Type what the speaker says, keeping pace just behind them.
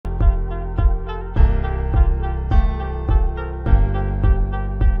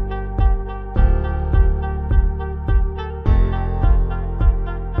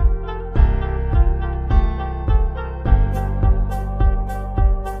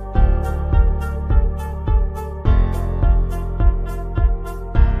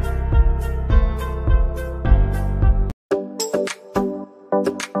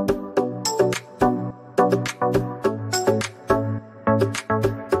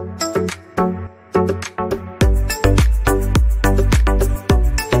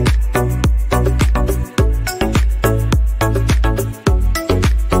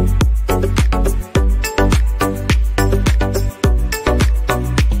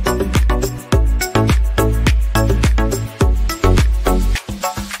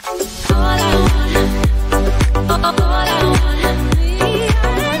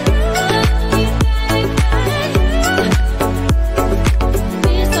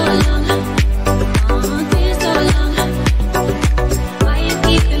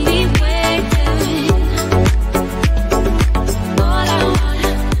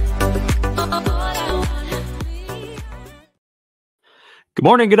Good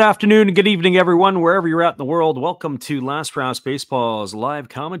morning, good afternoon, and good evening, everyone, wherever you're at in the world. Welcome to Last Rouse Baseball's live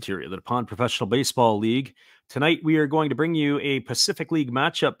commentary of the Nippon Professional Baseball League. Tonight, we are going to bring you a Pacific League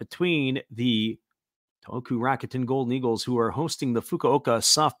matchup between the Tohoku Rakuten Golden Eagles, who are hosting the Fukuoka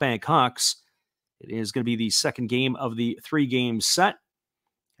SoftBank Hawks. It is going to be the second game of the three-game set.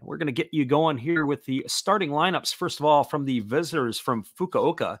 And we're going to get you going here with the starting lineups, first of all, from the visitors from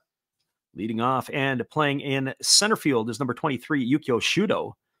Fukuoka. Leading off and playing in center field is number 23, Yukio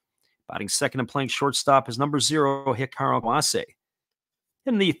Shudo. Batting second and playing shortstop is number 0, Hikaru Kawase.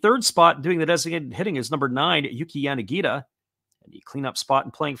 In the third spot, doing the designated hitting is number 9, Yuki Yanagita. And the cleanup spot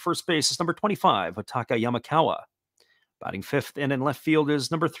and playing first base is number 25, Otaka Yamakawa. Batting fifth and in left field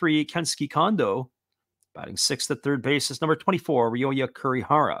is number 3, Kensuke Kondo. Batting sixth at third base is number 24, Ryoya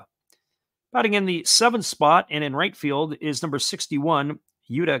Kurihara. Batting in the seventh spot and in right field is number 61,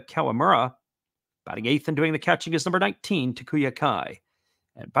 Yuta Kawamura. Batting eighth and doing the catching is number 19, Takuya Kai.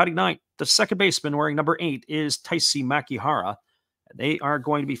 And batting ninth, the second baseman wearing number 8 is Taisi Makihara. And they are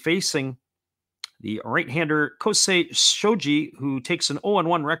going to be facing the right-hander Kosei Shoji, who takes an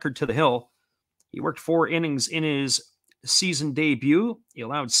 0-1 record to the hill. He worked 4 innings in his season debut. He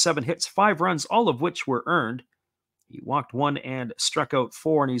allowed 7 hits, 5 runs, all of which were earned. He walked 1 and struck out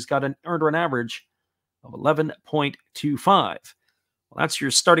 4, and he's got an earned run average of 11.25. Well, that's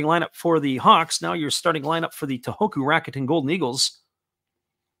your starting lineup for the Hawks. Now your starting lineup for the Tohoku Rakuten Golden Eagles.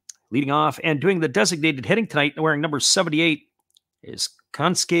 Leading off and doing the designated hitting tonight, wearing number 78, is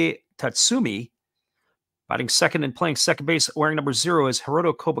Kansuke Tatsumi. Batting second and playing second base, wearing number 0, is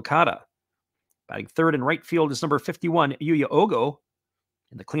Hiroto Kobakata. Batting third and right field is number 51, Yuya Ogo.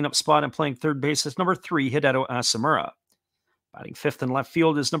 In the cleanup spot and playing third base is number 3, Hideto Asamura. Batting fifth and left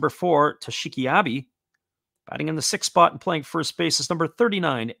field is number 4, Toshiki Abe. Batting in the sixth spot and playing first base is number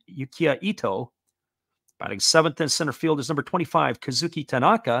 39, Yukiya Ito. Batting seventh in center field is number 25, Kazuki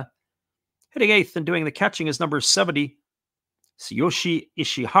Tanaka. Hitting eighth and doing the catching is number 70, Tsuyoshi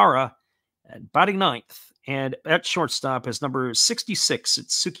Ishihara. And batting ninth and at shortstop is number 66,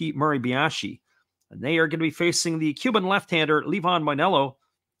 Itsuki Muribayashi. And they are going to be facing the Cuban left-hander, Livan Mainello,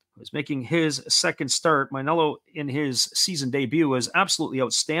 who is making his second start. Mainello, in his season debut, was absolutely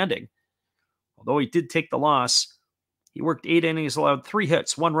outstanding. Although he did take the loss, he worked 8 innings, allowed 3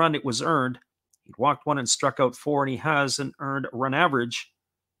 hits, 1 run it was earned. He walked 1 and struck out 4, and he has an earned run average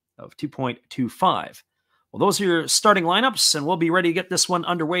of 2.25. Well, those are your starting lineups, and we'll be ready to get this one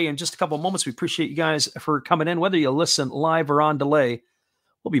underway in just a couple of moments. We appreciate you guys for coming in, whether you listen live or on delay.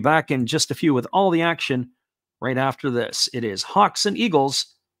 We'll be back in just a few with all the action right after this. It is Hawks and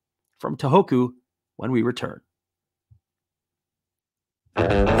Eagles from Tohoku when we return.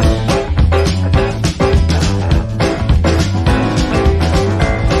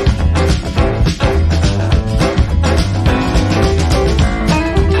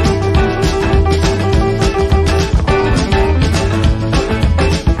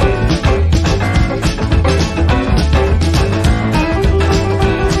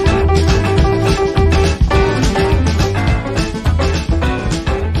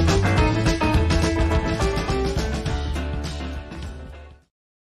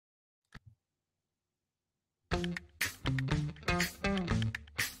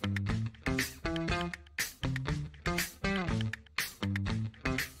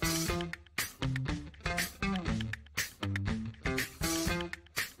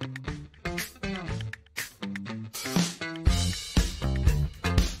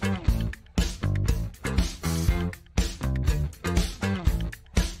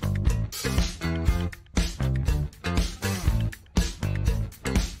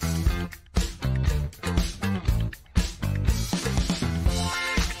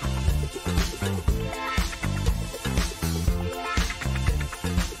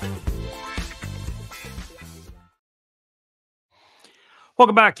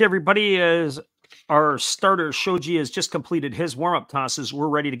 Welcome back, everybody. As our starter, Shoji, has just completed his warm-up tosses, we're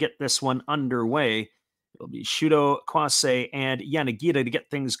ready to get this one underway. It'll be Shudo, Kawase, and Yanagita to get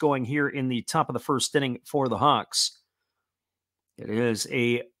things going here in the top of the first inning for the Hawks. It is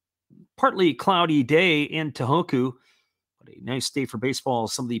a partly cloudy day in Tohoku, but a nice day for baseball.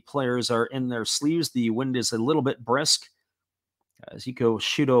 Some of the players are in their sleeves. The wind is a little bit brisk. As Yuko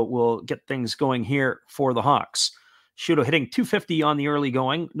Shudo will get things going here for the Hawks. Shudo hitting .250 on the early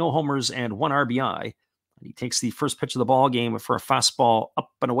going, no homers and 1 RBI. And he takes the first pitch of the ball game for a fastball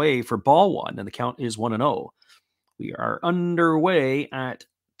up and away for ball 1, and the count is 1-0. We are underway at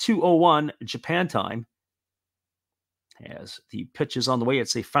 2:01 Japan time. As the pitch is on the way,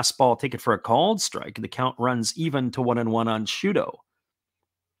 it's a fastball taken for a called strike, and the count runs even to 1-1 on Shudo.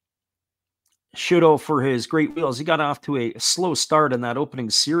 Shudo for his great wheels. He got off to a slow start in that opening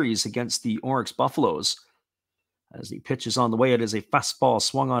series against the Oryx Buffaloes. As the pitch is on the way, it is a fastball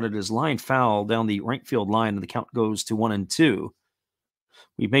swung on it as line foul down the right field line, and the count goes to 1-2.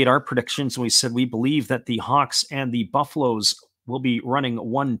 We made our predictions, and we said we believe that the Hawks and the Buffaloes will be running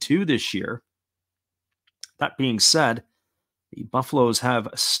 1-2 this year. That being said, the Buffaloes have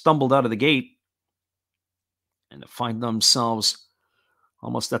stumbled out of the gate and find themselves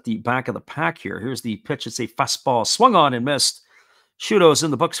almost at the back of the pack here. Here's the pitch. It's a fastball swung on and missed. Shudo's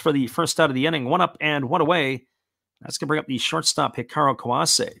in the books for the first out of the inning. 1 up and 1 away. That's going to bring up the shortstop, Hikaru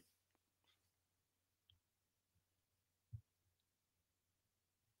Kawase.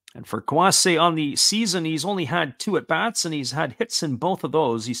 And for Kawase on the season, he's only had 2 at-bats, and he's had hits in both of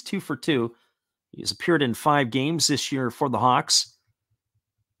those. He's 2 for 2. He's appeared in 5 games this year for the Hawks,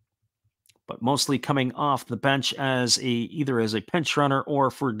 but mostly coming off the bench as either as a pinch runner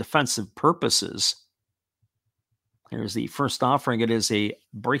or for defensive purposes. Here's the first offering. It is a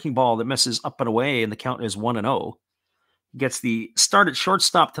breaking ball that misses up and away, and the count is 1-0. Gets the start at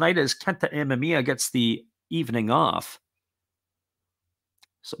shortstop tonight as Kenta Imamiya gets the evening off.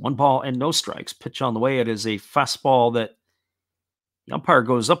 So 1 ball and no strikes. Pitch on the way. It is a fastball that the umpire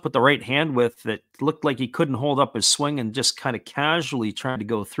goes up with the right hand with. That looked like he couldn't hold up his swing and just kind of casually trying to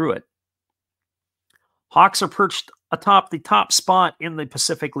go through it. Hawks are perched atop the top spot in the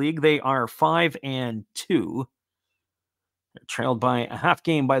Pacific League. They are 5-2. They're trailed by a half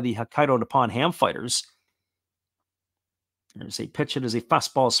game by the Hokkaido Nippon Ham Fighters. There's a pitch. It is a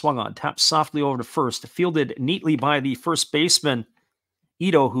fastball swung on, tapped softly over to first, fielded neatly by the first baseman,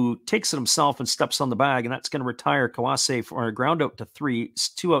 Ito, who takes it himself and steps on the bag, and that's going to retire Kawase for a ground out to 3. It's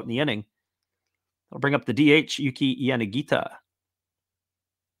 2 out in the inning. That'll bring up the DH, Yuki Yanagita.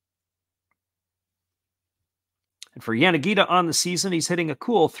 And for Yanagita on the season, he's hitting a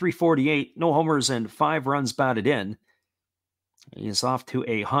cool .348, no homers and 5 runs batted in. He's off to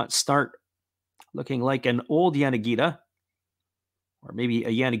a hot start, looking like an old Yanagita, or maybe a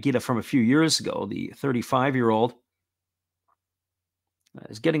Yanagita from a few years ago. The 35-year-old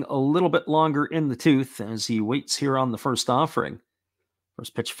is getting a little bit longer in the tooth as he waits here on the first offering.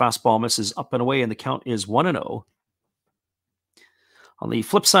 First pitch fastball misses up and away, and the count is 1-0. On the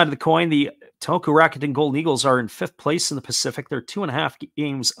flip side of the coin, the Tohoku Rakuten Golden Eagles are in 5th place in the Pacific. They're 2.5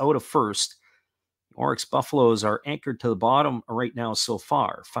 games out of first. The Oryx Buffaloes are anchored to the bottom right now so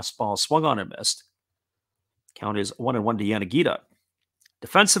far. Fastball swung on and missed. Count is 1-1 to Yanagita.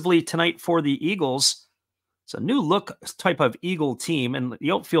 Defensively tonight for the Eagles, it's a new look type of Eagle team. And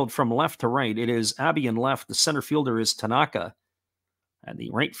the outfield from left to right, it is Abbey in left. The center fielder is Tanaka. And the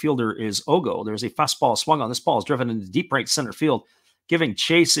right fielder is Ogo. There's a fastball swung on. This ball is driven into deep right center field. Giving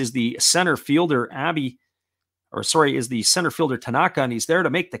chase is the center fielder, is the center fielder Tanaka, and he's there to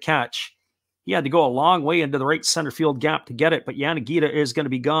make the catch. He had to go a long way into the right center field gap to get it, but Yanagita is going to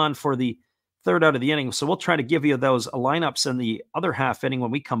be gone for the 3rd out of the inning. So we'll try to give you those lineups in the other half inning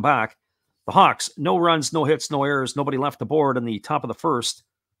when we come back. The Hawks, no runs, no hits, no errors, nobody left aboard in the top of the first.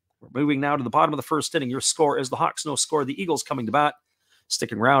 We're moving now to the bottom of the first inning. Your score is the Hawks, no score. The Eagles coming to bat.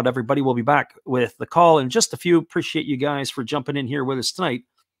 Sticking around, everybody will be back with the call in just a few. Appreciate you guys for jumping in here with us tonight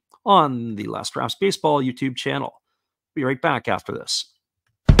on the Last Drafts Baseball YouTube channel. Be right back after this.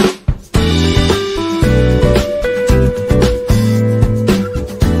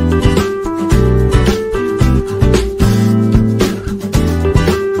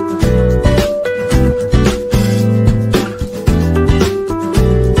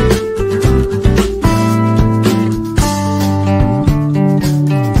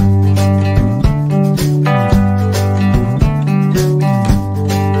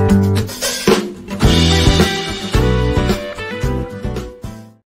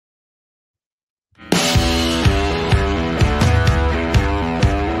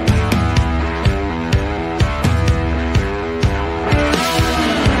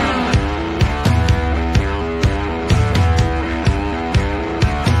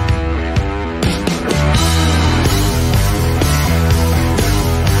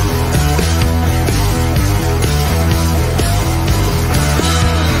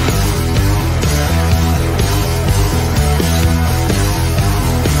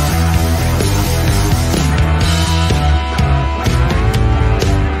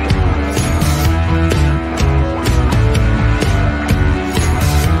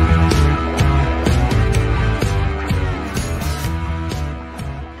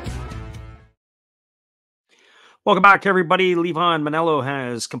 Welcome back, everybody. Levon Manello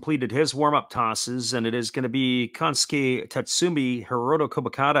has completed his warm-up tosses, and it is going to be Kansuke Tatsumi, Hiroto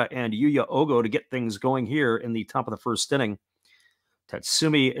Kobakata, and Yuya Ogo to get things going here in the top of the first inning.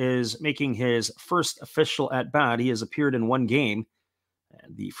 Tatsumi is making his first official at-bat. He has appeared in one game.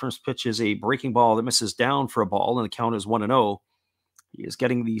 And the first pitch is a breaking ball that misses down for a ball, and the count is 1-0. He is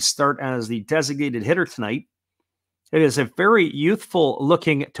getting the start as the designated hitter tonight. It is a very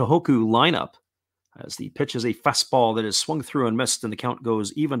youthful-looking Tohoku lineup, as the pitch is a fastball that is swung through and missed, and the count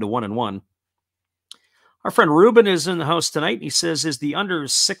goes even to 1-1. Our friend Ruben is in the house tonight. He says, is the under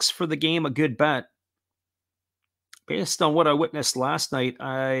 6 for the game a good bet? Based on what I witnessed last night,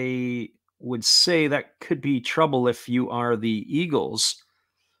 I would say that could be trouble if you are the Eagles.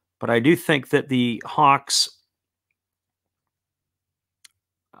 But I do think that the Hawks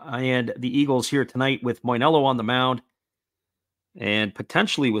and the Eagles here tonight with Moinello on the mound and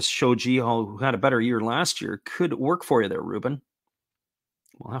potentially with Shoji, who had a better year last year, could work for you there, Ruben.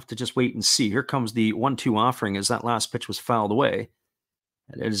 We'll have to just wait and see. Here comes the 1-2 offering as that last pitch was fouled away.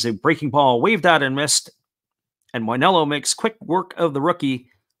 And it is a breaking ball, waved at and missed. And Moinello makes quick work of the rookie.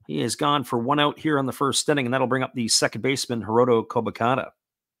 He is gone for 1 out here on the first inning, and that'll bring up the second baseman, Hiroto Kobakata.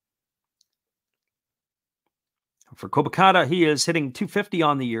 For Kobakata, he is hitting .250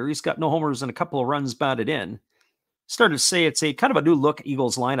 on the year. He's got no homers and a couple of runs batted in. Started to say it's a kind of a new look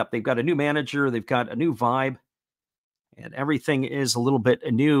Eagles lineup. They've got a new manager. They've got a new vibe. And everything is a little bit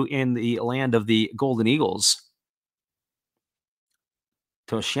new in the land of the Golden Eagles.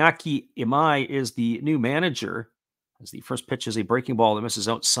 Toshiaki Imai is the new manager. As the first pitch is a breaking ball that misses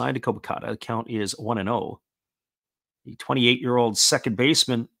outside to Kobakata. The count is 1-0. The 28-year-old second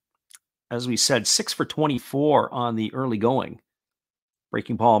baseman, as we said, 6 for 24 on the early going.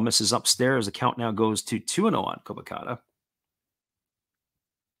 Breaking ball misses upstairs. The count now goes to 2-0 on Kobakata.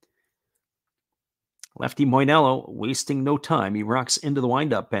 Lefty Moinello wasting no time. He rocks into the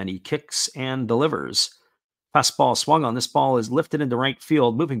windup and he kicks and delivers. Fastball swung on. This ball is lifted into right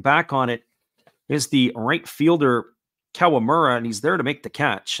field. Moving back on it is the right fielder Kawamura, and he's there to make the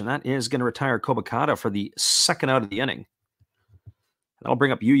catch. And that is going to retire Kobakata for the second out of the inning. That'll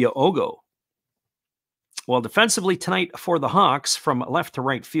bring up Yuya Ogo. Well, defensively tonight for the Hawks, from left to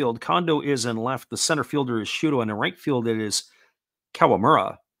right field, Kondo is in left. The center fielder is Shudo, and in right field it is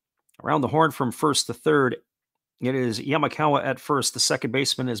Kawamura. Around the horn from first to third, it is Yamakawa at first. The second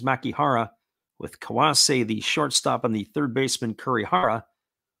baseman is Makihara, with Kawase, the shortstop, and the third baseman, Kurihara,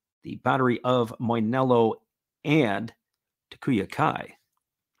 the battery of Moinello and Takuya Kai.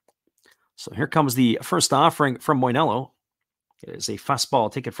 So here comes the first offering from Moinello. It is a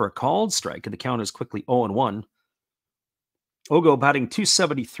fastball taken for a called strike, and the count is quickly 0-1. Ogo batting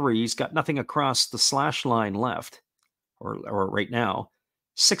 .273. He's got nothing across the slash line left, or right now.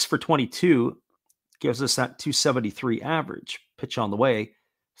 6 for 22 gives us that .273 average. Pitch on the way.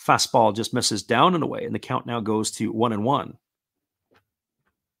 Fastball just misses down and away, and the count now goes to 1-1.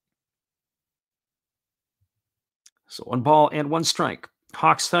 So 1 ball and 1 strike.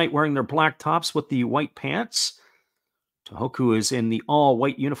 Hawks tonight wearing their black tops with the white pants. Tohoku is in the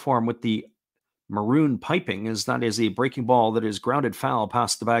all-white uniform with the maroon piping, as that is a breaking ball that is grounded foul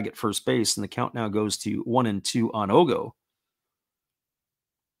past the bag at first base, and the count now goes to 1-2 on Ogo.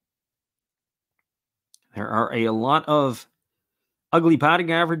 There are a lot of ugly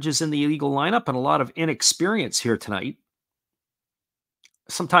batting averages in the Eagle lineup and a lot of inexperience here tonight.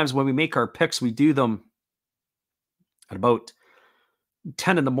 Sometimes when we make our picks, we do them at about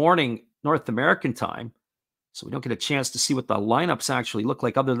 10 in the morning North American time, so we don't get a chance to see what the lineups actually look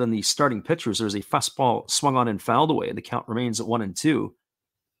like other than the starting pitchers. There's a fastball swung on and fouled away, and the count remains at 1-2.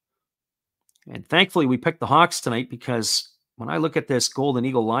 And thankfully, we picked the Hawks tonight because when I look at this Golden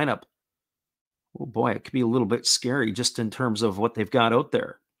Eagle lineup, oh boy, it could be a little bit scary just in terms of what they've got out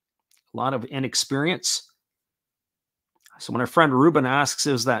there. A lot of inexperience. So when our friend Ruben asks,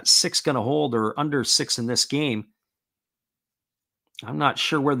 is that 6 going to hold or under 6 in this game? I'm not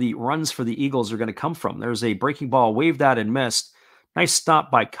sure where the runs for the Eagles are going to come from. There's a breaking ball waved at and missed. Nice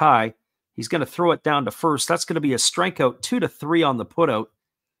stop by Kai. He's going to throw it down to first. That's going to be a strikeout, 2-3 on the putout.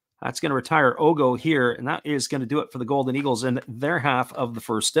 That's going to retire Ogo here, and that is going to do it for the Golden Eagles in their half of the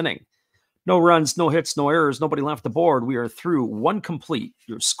first inning. No runs, no hits, no errors, nobody left the board. We are through 1 complete.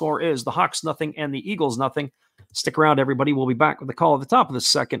 Your score is the Hawks nothing and the Eagles nothing. Stick around, everybody. We'll be back with the call at the top of the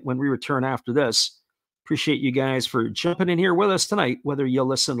second when we return after this. Appreciate you guys for jumping in here with us tonight, whether you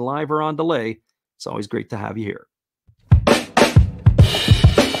listen live or on delay. It's always great to have you here.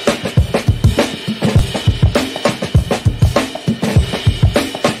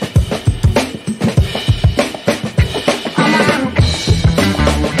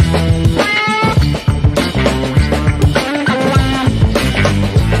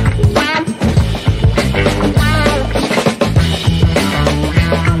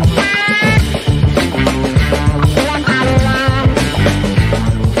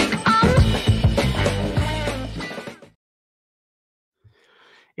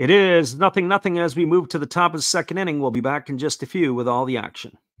 It is nothing, nothing as we move to the top of the second inning. We'll be back in just a few with all the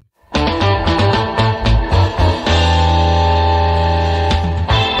action.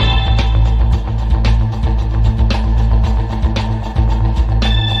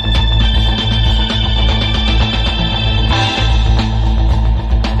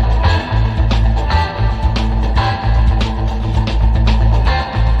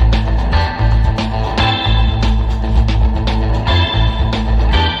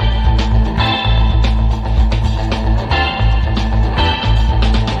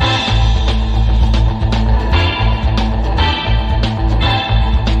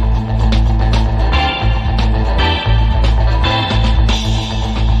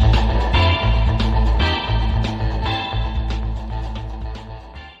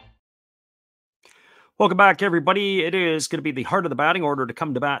 Welcome back, everybody. It is going to be the heart of the batting order to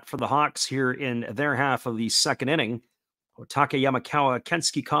come to bat for the Hawks here in their half of the second inning. Otake Yamakawa,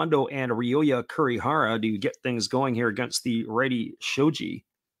 Kensuke Kondo, and Ryoya Kurihara to get things going here against the righty Shoji.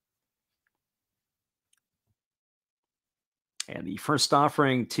 And the first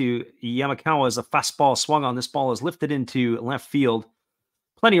offering to Yamakawa is a fastball swung on. This ball is lifted into left field.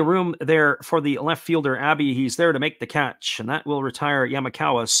 Plenty of room there for the left fielder, Abbey. He's there to make the catch, and that will retire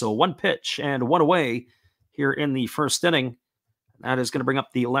Yamakawa. So one pitch and one away here in the first inning. That is going to bring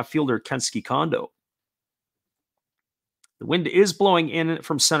up the left fielder, Kensuke Kondo. The wind is blowing in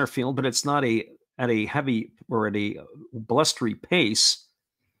from center field, but it's not at a heavy or at a blustery pace.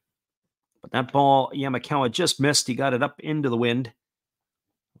 But that ball, Yamakawa just missed. He got it up into the wind.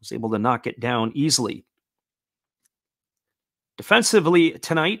 Was able to knock it down easily. Defensively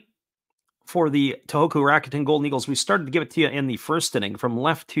tonight for the Tohoku Rakuten Golden Eagles, we started to give it to you in the first inning. From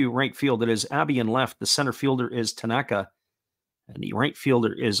left to right field, it is Abbey in left. The center fielder is Tanaka, and the right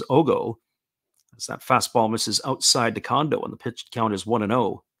fielder is Ogo. As that fastball misses outside to Kondo, and the pitch count is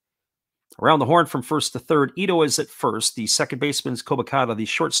 1-0. Around the horn from first to third, Ito is at first. The second baseman is Kobakata. The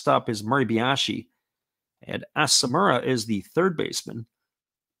shortstop is Moribayashi. And Asamura is the third baseman.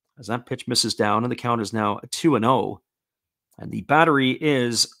 As that pitch misses down, and the count is now 2-0. And the battery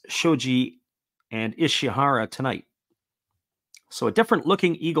is Shoji and Ishihara tonight. So a different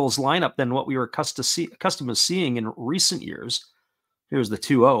looking Eagles lineup than what we were accustomed to seeing in recent years. Here's the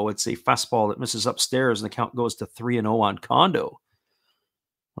 2-0. It's a fastball that misses upstairs, and the count goes to 3-0 on Kondo.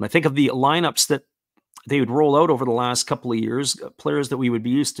 When I think of the lineups that they would roll out over the last couple of years, players that we would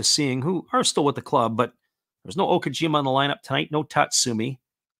be used to seeing who are still with the club, but there's no Okajima on the lineup tonight, no Tatsumi,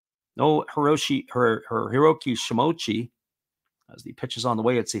 no Hiroki Shimochi. As the pitch is on the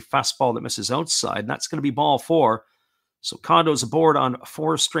way, it's a fastball that misses outside, and that's going to be ball 4. So Kondo's aboard on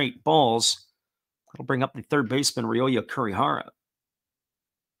 4 straight balls. That'll bring up the third baseman, Ryoya Kurihara.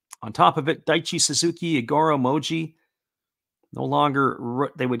 On top of it, Daichi Suzuki, Igoro Moji, no longer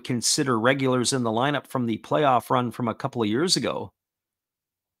they would consider regulars in the lineup from the playoff run from a couple of years ago.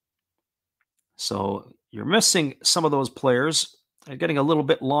 So you're missing some of those players. They're getting a little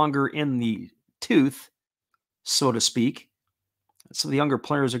bit longer in the tooth, so to speak. Some of the younger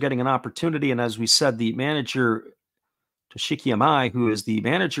players are getting an opportunity, and as we said, the manager, Toshiki Amai, who is the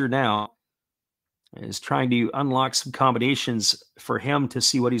manager now, is trying to unlock some combinations for him to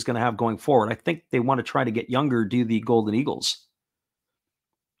see what he's going to have going forward. I think they want to try to get younger, do the Golden Eagles.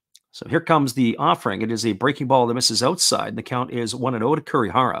 So here comes the offering. It is a breaking ball that misses outside, and the count is 1-0 to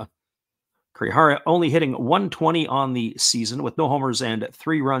Kurihara. Kurihara only hitting 120 on the season with no homers and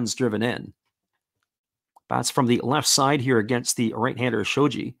 3 runs driven in. Bats from the left side here against the right-hander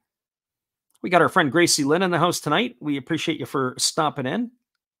Shoji. We got our friend Gracie Lynn in the house tonight. We appreciate you for stopping in.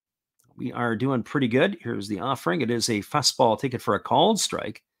 We are doing pretty good. Here's the offering. It is a fastball taken for a called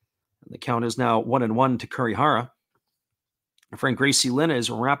strike. And the count is now 1-1 to Kurihara. Our friend Gracie Lynn is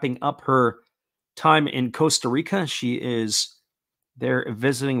wrapping up her time in Costa Rica. She is there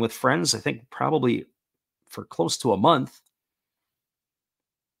visiting with friends, I think probably for close to a month.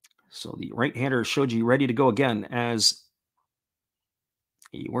 So the right-hander Shoji ready to go again as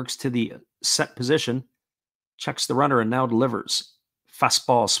he works to the set position, checks the runner, and now delivers.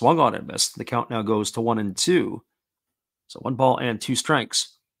 Fastball swung on and missed. The count now goes to 1-2. So 1 ball and 2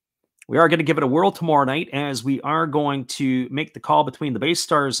 strikes. We are going to give it a whirl tomorrow night as we are going to make the call between the Bay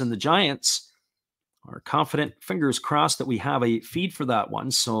Stars and the Giants. Are confident, fingers crossed, that we have a feed for that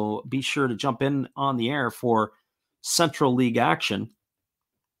one. So be sure to jump in on the air for Central League action.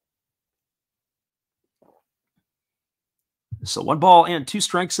 So 1 ball and 2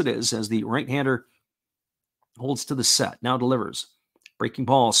 strikes it is as the right-hander holds to the set. Now delivers. Breaking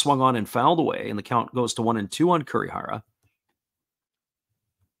ball swung on and fouled away, and the count goes to 1-2 on Kurihara.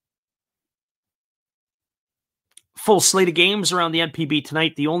 Full slate of games around the NPB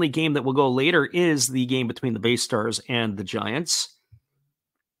tonight. The only game that will go later is the game between the Bay Stars and the Giants.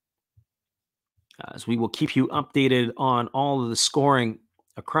 As we will keep you updated on all of the scoring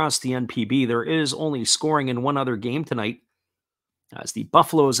across the NPB. There is only scoring in one other game tonight, as the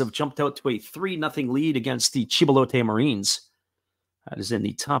Buffaloes have jumped out to a 3-0 lead against the Chibolote Marines. That is in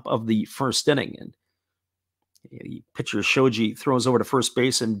the top of the first inning. And the pitcher Shoji throws over to first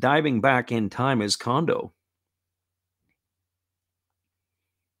base, and diving back in time is Kondo.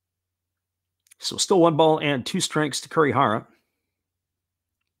 So still 1 ball and 2 strikes to Kurihara.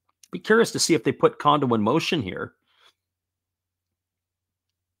 Be curious to see if they put Kondo in motion here.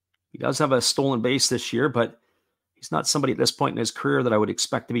 He does have a stolen base this year, but he's not somebody at this point in his career that I would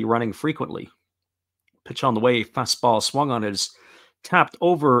expect to be running frequently. Pitch on the way, fastball swung on it, is tapped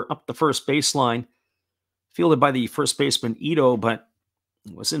over up the first baseline, fielded by the first baseman Ito, but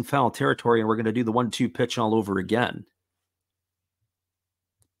it was in foul territory, and we're going to do the 1-2 pitch all over again.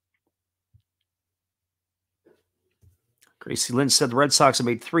 Gracie Lynn said the Red Sox have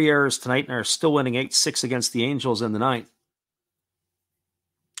made 3 errors tonight and are still winning 8-6 against the Angels in the ninth.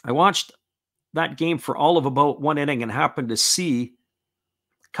 I watched that game for all of about 1 inning and happened to see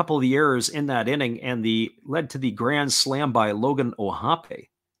a couple of the errors in that inning, and led to the grand slam by Logan Ohape.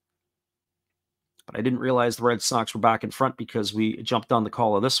 But I didn't realize the Red Sox were back in front because we jumped on the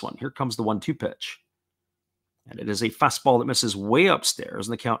call of this one. Here comes the 1-2 pitch. And it is a fastball that misses way upstairs,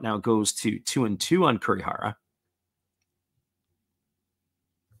 and the count now goes to 2-2 on Kurihara.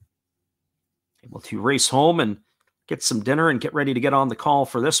 Able to race home and get some dinner and get ready to get on the call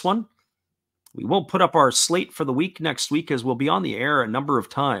for this one. We won't put up our slate for the week next week, as we'll be on the air a number of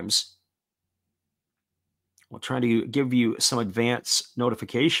times. We'll try to give you some advance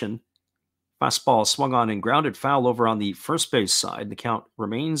notification. Fastball swung on and grounded foul over on the first base side. The count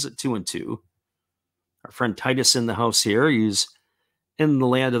remains at 2-2. Our friend Titus in the house here. He's in the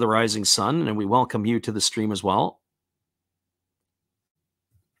land of the rising sun, and we welcome you to the stream as well.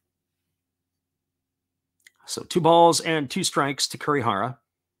 So 2 balls and 2 strikes to Kurihara.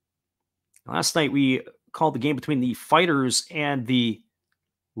 Last night we called the game between the Fighters and the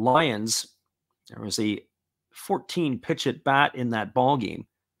Lions. There was a 14 pitch at bat in that ball game.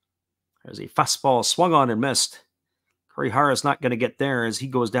 There's a fastball swung on and missed. Kurihara is not going to get there as he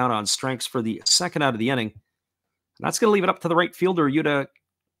goes down on strikes for the second out of the inning. And that's going to leave it up to the right fielder, Yuta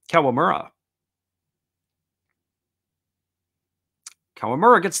Kawamura.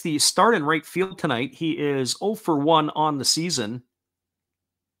 Kawamura gets the start in right field tonight. He is 0 for 1 on the season.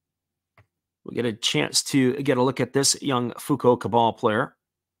 We'll get a chance to get a look at this young Fukuoka ball player.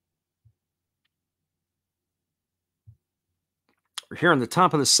 We're here in the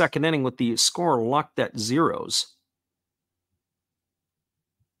top of the second inning with the score locked at 0s.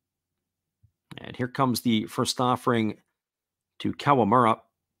 And here comes the first offering to Kawamura.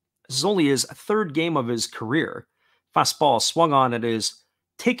 This is only his 3rd game of his career. Fastball swung on. It is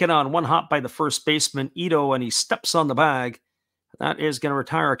taken on 1 hop by the first baseman, Ito, and he steps on the bag. That is going to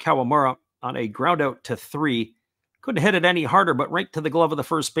retire Kawamura on a ground out to 3. Couldn't hit it any harder, but right to the glove of the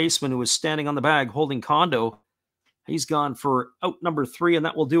first baseman, who was standing on the bag holding Kondo. He's gone for out number 3, and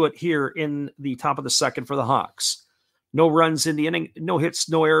that will do it here in the top of the second for the Hawks. No runs in the inning, no hits,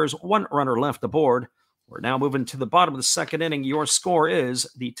 no errors, 1 runner left aboard. We're now moving to the bottom of the second inning. Your score is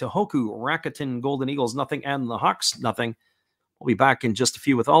the Tohoku Rakuten Golden Eagles 0 and the Hawks 0. We'll be back in just a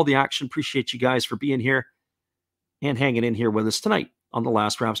few with all the action. Appreciate you guys for being here and hanging in here with us tonight on the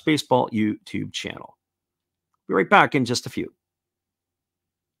Last Raps Baseball YouTube channel. Be right back in just a few.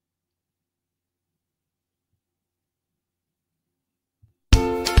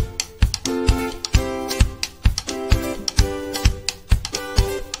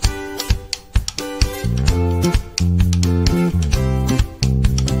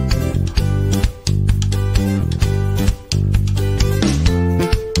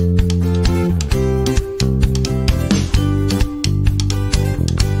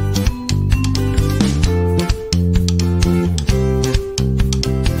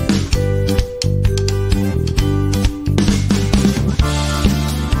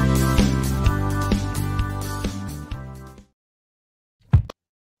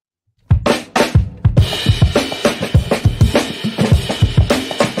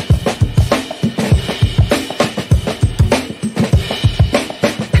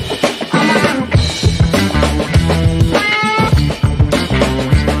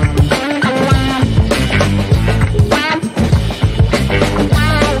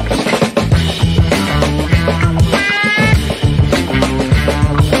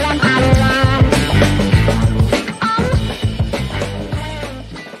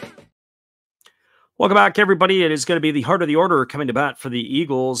 Welcome back, everybody. It is going to be the heart of the order coming to bat for the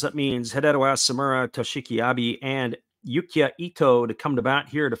Eagles. That means Hideo Asamura, Toshiki Abe, and Yukiya Ito to come to bat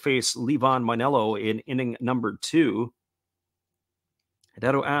here to face Levon Manello in inning number 2.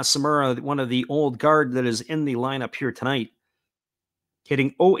 Hideo Asamura, one of the old guard that is in the lineup here tonight,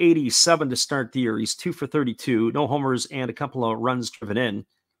 hitting .087 to start the year. He's 2 for 32, no homers and a couple of runs driven in.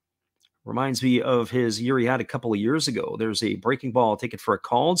 Reminds me of his year he had a couple of years ago. There's a breaking ball taken for a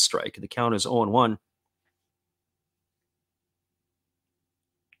called strike, and the count is 0-1.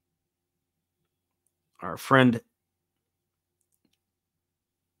 Our friend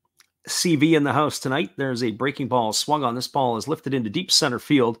CV in the house tonight. There's a breaking ball swung on. This ball is lifted into deep center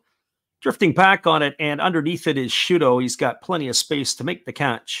field. Drifting back on it, and underneath it is Shuto. He's got plenty of space to make the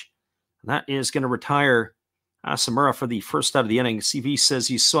catch. And that is going to retire Asamura for the first out of the inning. CV says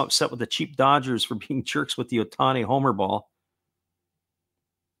he's so upset with the cheap Dodgers for being jerks with the Ohtani homer ball.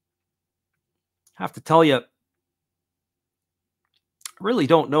 I have to tell you, I really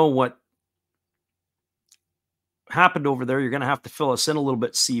don't know what happened over there. You're going to have to fill us in a little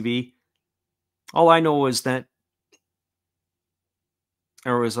bit, CV. All I know is that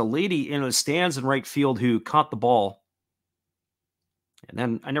there was a lady in the stands in right field who caught the ball. And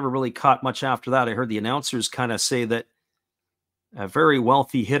then I never really caught much after that. I heard the announcers kind of say that a very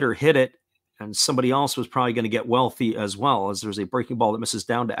wealthy hitter hit it, and somebody else was probably going to get wealthy as well, as there's a breaking ball that misses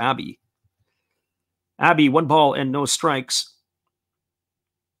down to Abe. Abe, 1 ball and no strikes.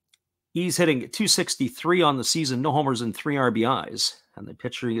 He's hitting .263 on the season, no homers and 3 RBIs. And the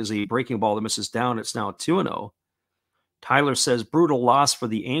pitcher is a breaking ball that misses down. It's now 2-0. Tyler says, brutal loss for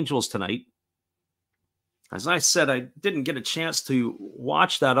the Angels tonight. As I said, I didn't get a chance to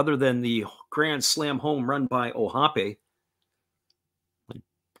watch that other than the grand slam home run by Ohape. I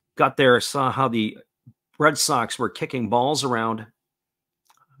got there, saw how the Red Sox were kicking balls around.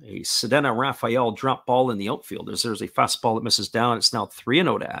 A Sedena Rafael drop ball in the outfield. There's a fastball that misses down. It's now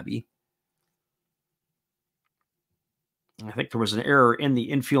 3-0 to Abe. I think there was an error in the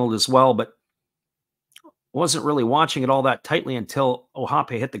infield as well, but wasn't really watching it all that tightly until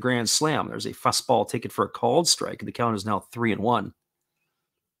Ohape hit the grand slam. There's a fastball taken for a called strike, and the count is now 3-1.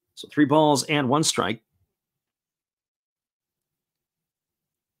 So 3 balls and 1 strike.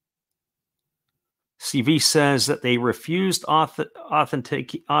 CV says that they refused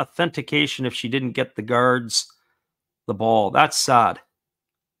authentication if she didn't get the guards the ball. That's sad.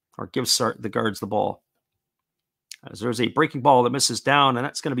 Or gives the guards the ball. As there's a breaking ball that misses down, and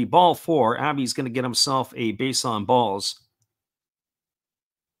that's going to be ball 4. Abe's going to get himself a base on balls.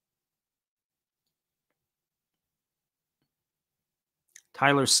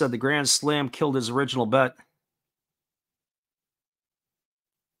 Tyler said the grand slam killed his original bet.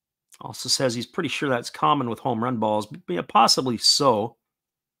 Also says he's pretty sure that's common with home run balls, but yeah, possibly so.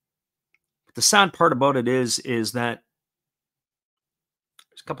 But the sad part about it is that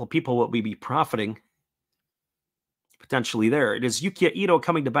there's a couple of people will be profiting potentially there. It is Yukiya Ito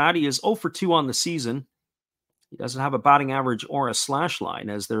coming to bat. He is 0 for 2 on the season. He doesn't have a batting average or a slash line,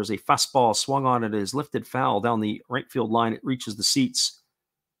 as there's a fastball swung on it is lifted foul down the right field line. It reaches the seats.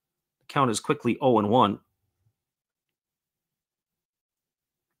 The count is quickly 0-1.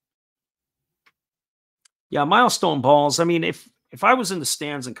 Yeah, milestone balls. I mean, if I was in the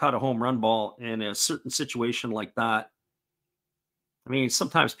stands and caught a home run ball in a certain situation like that, I mean,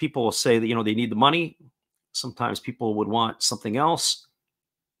 sometimes people will say that, they need the money. Sometimes people would want something else.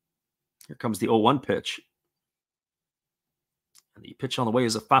 Here comes the 0-1 pitch. And the pitch on the way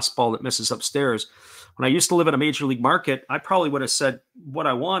is a fastball that misses upstairs. When I used to live in a major league market, I probably would have said, what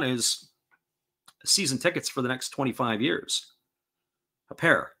I want is season tickets for the next 25 years. A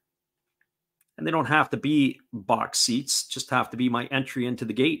pair. And they don't have to be box seats, just have to be my entry into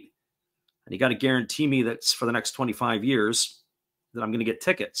the gate. And you got to guarantee me that's for the next 25 years that I'm going to get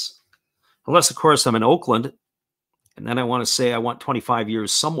tickets. Unless, of course, I'm in Oakland, and then I want to say I want 25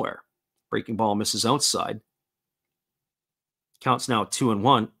 years somewhere. Breaking ball misses outside. Counts now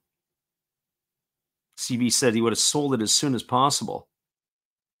 2-1. CV said he would have sold it as soon as possible.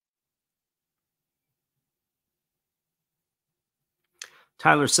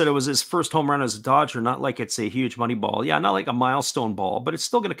 Tyler said it was his first home run as a Dodger, not like it's a huge money ball. Yeah, not like a milestone ball, but it's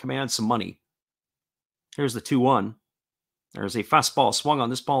still going to command some money. Here's the 2-1. There's a fastball swung on.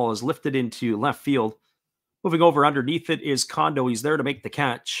 This ball is lifted into left field. Moving over underneath it is Kondo. He's there to make the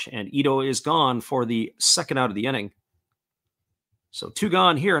catch, and Ito is gone for the second out of the inning. So 2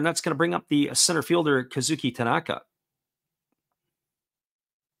 gone here, and that's going to bring up the center fielder, Kazuki Tanaka.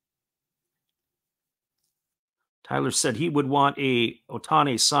 Tyler said he would want a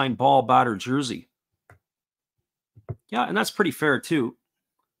Ohtani signed ball, bat, or jersey. Yeah, and that's pretty fair, too.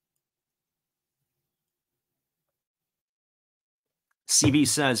 CV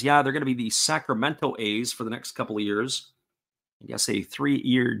says, yeah, they're going to be the Sacramento A's for the next couple of years. I guess a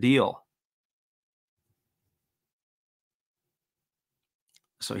 3-year deal.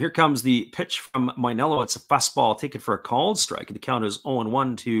 So here comes the pitch from Mainello. It's a fastball taken for a called strike. And the count is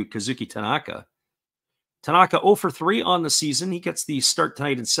 0-1 to Kazuki Tanaka. Tanaka 0 for 3 on the season. He gets the start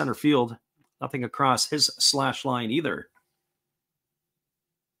tonight in center field. Nothing across his slash line either.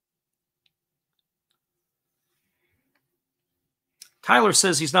 Tyler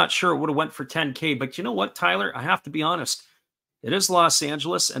says he's not sure it would have went for 10K, but you know what, Tyler? I have to be honest. It is Los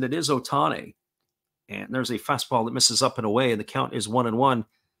Angeles, and it is Ohtani. And there's a fastball that misses up and away, and the count is 1-1.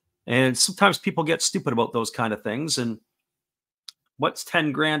 And sometimes people get stupid about those kind of things. And what's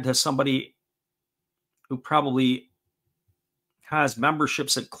 10 grand to somebody who probably has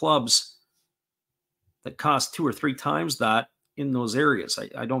memberships at clubs that cost 2 or 3 times that in those areas?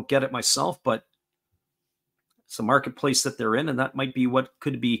 I don't get it myself, but it's the marketplace that they're in, and that might be what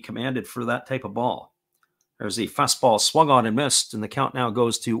could be commanded for that type of ball. There's a fastball swung on and missed, and the count now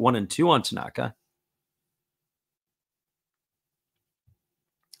goes to 1-2 on Tanaka.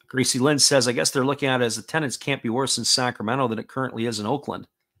 Gracie Lynn says, I guess they're looking at it as attendance can't be worse in Sacramento than it currently is in Oakland.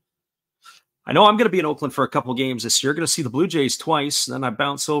 I know I'm going to be in Oakland for a couple games this year. Going to see the Blue Jays twice. Then I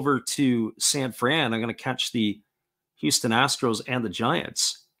bounce over to San Fran. I'm going to catch the Houston Astros and the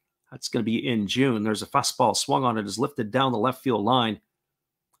Giants. That's going to be in June. There's a fastball swung on it, is lifted down the left field line.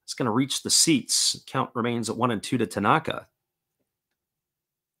 It's going to reach the seats. Count remains at 1-2 to Tanaka.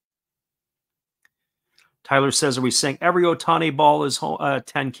 Tyler says, are we saying every Ohtani ball is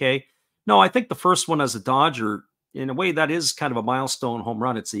 10K? No, I think the first one as a Dodger, in a way, that is kind of a milestone home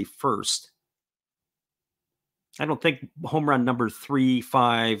run. It's the first. I don't think home run number 3,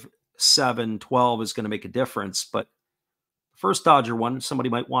 5, 7, 12 is going to make a difference, but the first Dodger one, somebody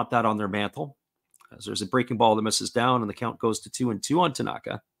might want that on their mantle, as there's a breaking ball that misses down, and the count goes to 2-2 on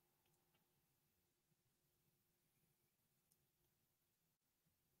Tanaka.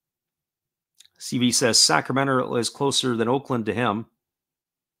 CV says Sacramento is closer than Oakland to him.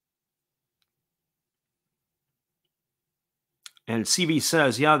 And CV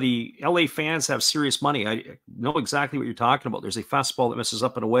says, yeah, the LA fans have serious money. I know exactly what you're talking about. There's a fastball that misses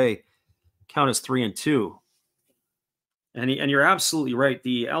up and away. Count is 3-2. And you're absolutely right.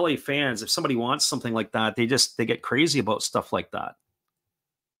 The LA fans, if somebody wants something like that, they get crazy about stuff like that.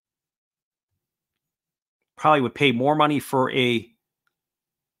 Probably would pay more money for a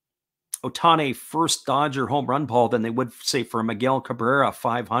Ohtani first Dodger home run ball than they would, say, for a Miguel Cabrera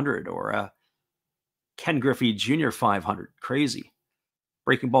 500 or a Ken Griffey Jr. 500. Crazy.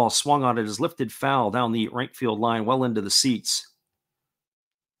 Breaking ball swung on it, is lifted foul down the right field line, well into the seats.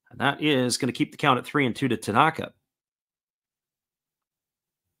 And that is going to keep the count at 3-2 to Tanaka.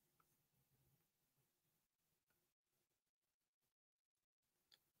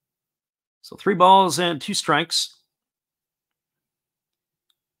 So 3 balls and 2 strikes.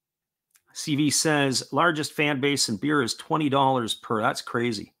 CV says largest fan base in beer is $20 per. That's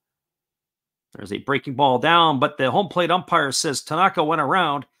crazy. There's a breaking ball down, but the home plate umpire says Tanaka went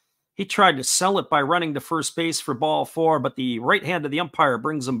around. He tried to sell it by running to first base for ball 4, but the right hand of the umpire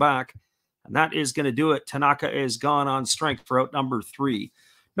brings him back, and that is going to do it. Tanaka is gone on strike for out number 3.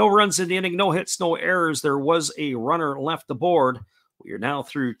 No runs in the inning, no hits, no errors. There was a runner left aboard. We are now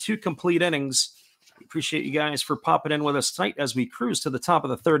through 2 complete innings. I appreciate you guys for popping in with us tonight as we cruise to the top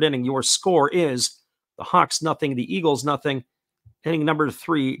of the 3rd inning. Your score is the Hawks 0, the Eagles 0. Inning number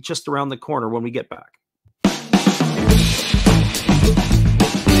 3 just around the corner when we get back.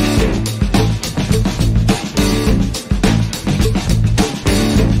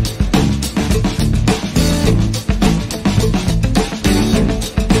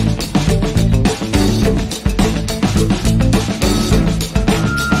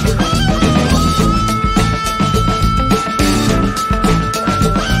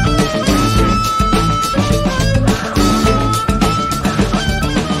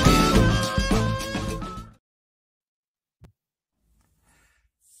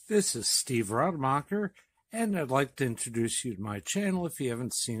 This is Steve Rademacher, and I'd like to introduce you to my channel if you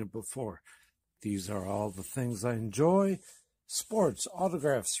haven't seen it before. These are all the things I enjoy: sports,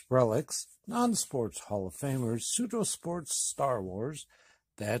 autographs, relics, non-sports Hall of Famers, pseudo-sports, Star Wars.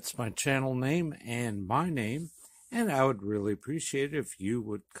 That's my channel name and my name, and I would really appreciate it if you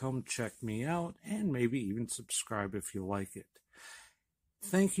would come check me out and maybe even subscribe if you like it.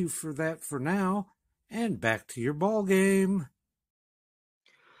 Thank you for that for now, and back to your ball game.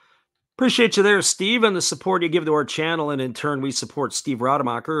 Appreciate you there, Steve, and the support you give to our channel, and in turn, we support Steve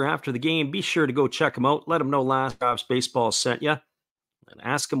Rademacher. After the game, be sure to go check him out. Let him know Last Drops Baseball sent you, and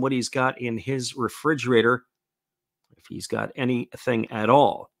ask him what he's got in his refrigerator. If he's got anything at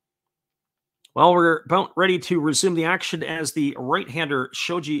all. Well, we're about ready to resume the action as the right-hander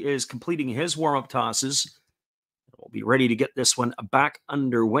Shoji is completing his warm-up tosses. We'll be ready to get this one back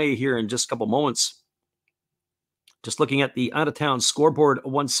underway here in just a couple moments. Just looking at the out-of-town scoreboard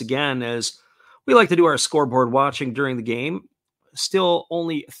once again, as we like to do our scoreboard watching during the game. Still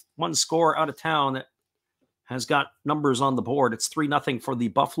only one score out of town that has got numbers on the board. It's 3-0 for the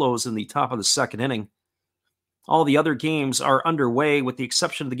Buffaloes in the top of the second inning. All the other games are underway with the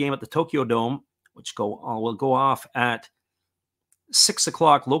exception of the game at the Tokyo Dome, which will go off at 6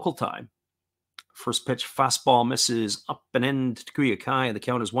 o'clock local time. First pitch fastball misses up and in to Takuya Kai, and the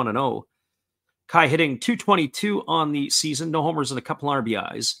count is 1-0. Kai hitting .222 on the season, no homers and a couple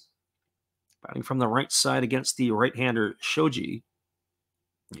RBIs. Batting from the right side against the right-hander Shoji.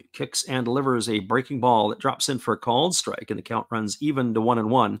 He kicks and delivers a breaking ball that drops in for a called strike, and the count runs even to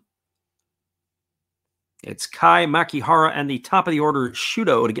 1-1. It's Kai, Makihara, and the top of the order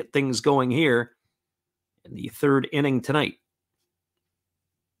Shudo to get things going here in the third inning tonight.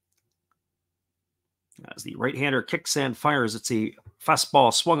 As the right-hander kicks and fires, it's a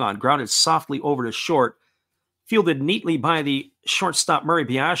fastball swung on, grounded softly over to short. Fielded neatly by the shortstop Murray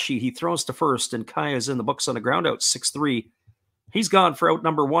Biashi. He throws to first, and Kai is in the books on a ground out, 6-3. He's gone for out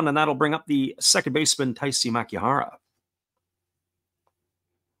number one, and that'll bring up the second baseman, Taisi Makihara.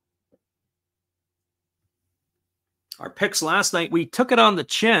 Our picks last night, we took it on the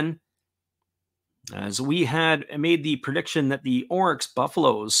chin, as we had made the prediction that the Oryx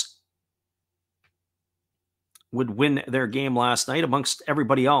Buffaloes would win their game last night amongst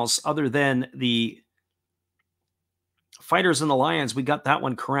everybody else other than the Fighters and the Lions. We got that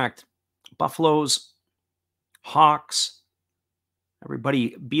one correct. Buffaloes, Hawks,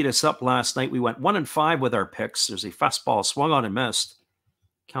 everybody beat us up last night. We went 1-5 with our picks. There's a fastball swung on and missed.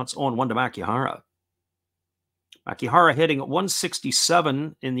 Counts 0-1 to Makihara. Makihara hitting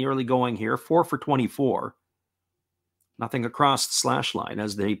 167 in the early going here, 4 for 24. Nothing across the slash line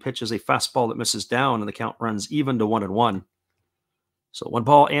as they pitches a fastball that misses down, and the count runs even to 1-1. So 1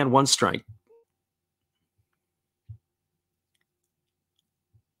 ball and 1 strike.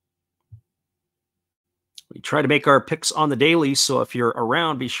 We try to make our picks on the daily, so if you're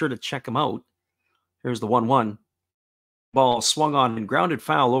around, be sure to check them out. Here's the 1-1. Ball swung on and grounded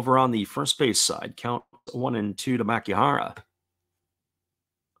foul over on the first base side. Count 1-2 to Makihara.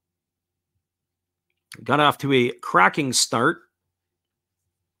 Got off to a cracking start.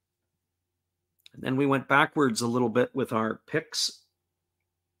 And then we went backwards a little bit with our picks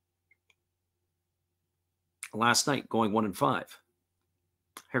last night, going 1-5.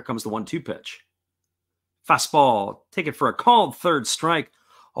 Here comes the 1-2 pitch. Fastball, take it for a called third strike.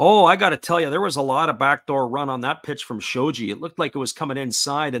 Oh, I got to tell you, there was a lot of backdoor run on that pitch from Shoji. It looked like it was coming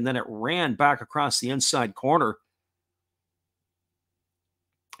inside, and then it ran back across the inside corner.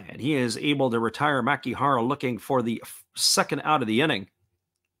 And he is able to retire Makihara, looking for the second out of the inning.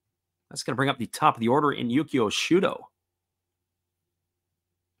 That's going to bring up the top of the order in Yukio Shudo.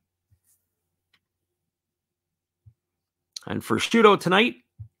 And for Shudo tonight,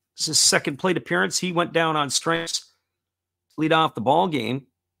 this is his second plate appearance. He went down on strikes to lead off the ball game.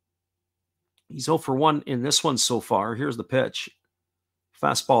 He's 0 for 1 in this one so far. Here's the pitch.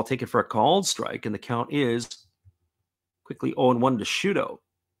 Fastball taken for a called strike, and the count is quickly 0-1 to Shudo.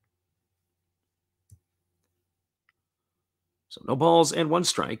 So no balls and 1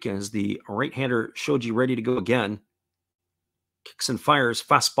 strike as the right-hander Shoji ready to go again. Kicks and fires.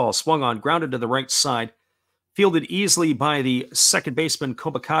 Fastball swung on, grounded to the right side. Fielded easily by the second baseman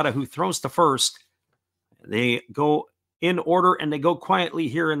Kobakata, who throws to first. They go in order, and they go quietly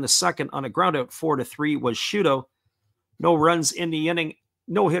here in the second on a ground out. 4-3 was Shudo. No runs in the inning.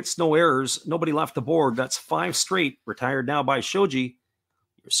 No hits, no errors. Nobody left the board. That's 5 straight. Retired now by Shoji.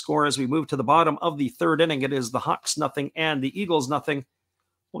 Your score as we move to the bottom of the third inning, it is the Hawks 0 and the Eagles 0.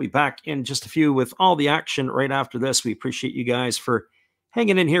 We'll be back in just a few with all the action right after this. We appreciate you guys for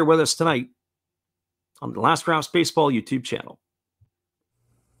hanging in here with us tonight on the Last Rouse Baseball YouTube channel.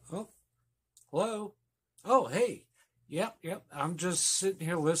 Oh, hello. Oh, hey. Yep. I'm just sitting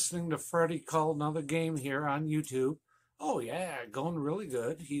here listening to Freddie call another game here on YouTube. Oh, yeah, going really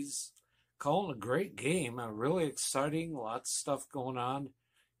good. He's calling a great game. Really exciting. Lots of stuff going on.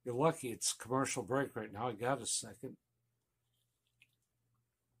 You're lucky it's commercial break right now. I got a second.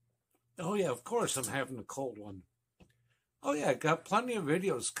 Oh, yeah, of course I'm having a cold one. Oh, yeah, got plenty of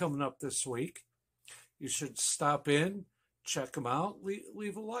videos coming up this week. You should stop in, check them out,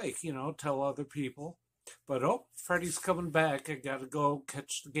 leave a like, tell other people. But, Freddie's coming back. I got to go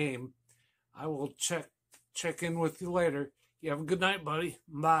catch the game. I will check in with you later. You have a good night, buddy.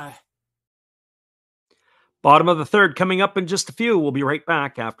 Bye. Bottom of the third coming up in just a few. We'll be right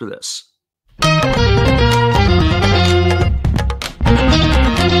back after this.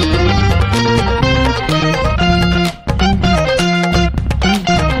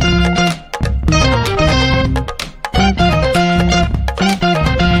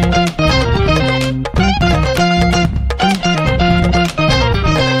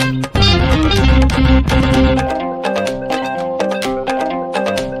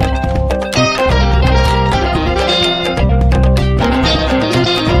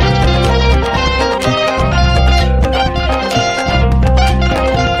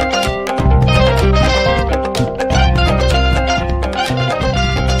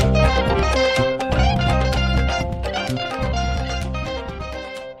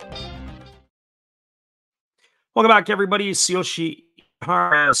 Welcome back, everybody. Tsuyoshi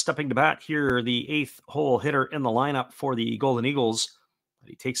Ihara stepping to bat here, the 8th hole hitter in the lineup for the Golden Eagles.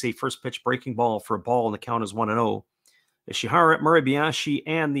 He takes a first pitch breaking ball for a ball, and the count is 1-0. Ishihara, Murabayashi,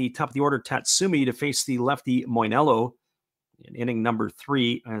 and the top of the order Tatsumi to face the lefty Moinello in inning number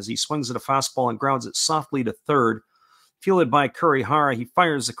 3 as he swings at a fastball and grounds it softly to third. Fielded by Kurihara, he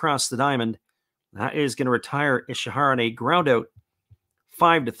fires across the diamond. That is going to retire Ishihara in a ground out,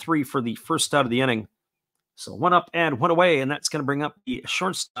 5-3 for the first out of the inning. So 1 up and 1 away, and that's going to bring up the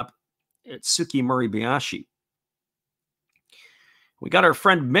shortstop, Itsuki Murabayashi. We got our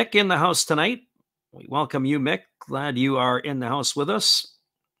friend Mick in the house tonight. We welcome you, Mick. Glad you are in the house with us.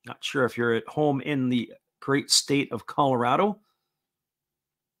 Not sure if you're at home in the great state of Colorado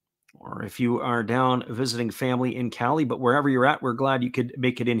or if you are down visiting family in Cali, but wherever you're at, we're glad you could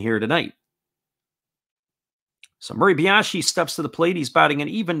make it in here tonight. So Murabayashi steps to the plate. He's batting an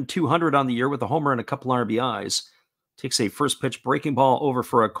even 200 on the year with a homer and a couple RBIs. Takes a first pitch breaking ball over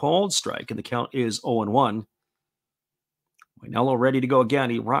for a called strike, and the count is 0-1. Moinello ready to go again.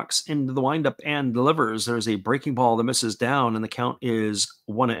 He rocks into the windup and delivers. There's a breaking ball that misses down, and the count is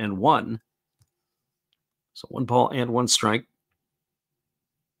 1-1. So 1 ball and 1 strike.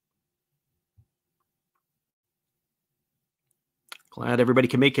 Glad everybody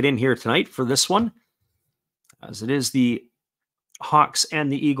can make it in here tonight for this one, as it is the Hawks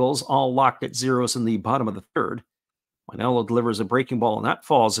and the Eagles all locked at zeros in the bottom of the third. Moinello delivers a breaking ball, and that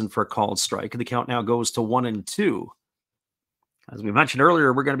falls in for a called strike. And the count now goes to 1-2. As we mentioned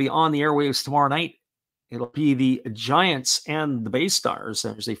earlier, we're going to be on the airwaves tomorrow night. It'll be the Giants and the Bay Stars.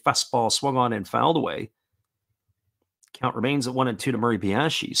 There's a fastball swung on and fouled away. Count remains at 1-2 to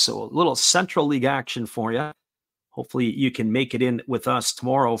Murabayashi. So a little Central League action for you. Hopefully you can make it in with us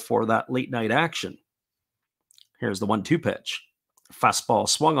tomorrow for that late night action. Here's the 1-2 pitch. Fastball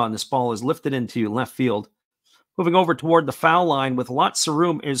swung on. This ball is lifted into left field. Moving over toward the foul line with lots of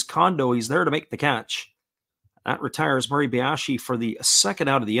room is Kondo. He's there to make the catch. That retires Murabayashi for the second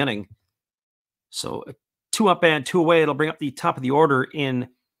out of the inning. So 2 up and 2 away. It'll bring up the top of the order in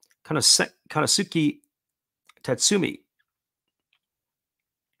Konosuke Tatsumi.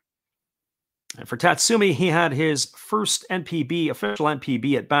 And for Tatsumi, he had his first official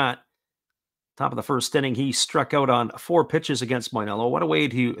NPB at bat. Top of the first inning, he struck out on 4 pitches against Moinello. What a way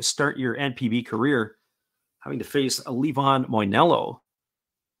to start your NPB career, having to face a Levon Moinello.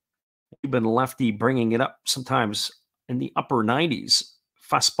 You've been lefty, bringing it up sometimes in the upper 90s.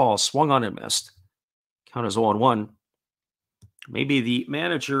 Fastball swung on and missed. Count is 0-1. Maybe the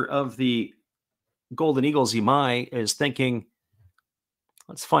manager of the Golden Eagles, Imai, is thinking,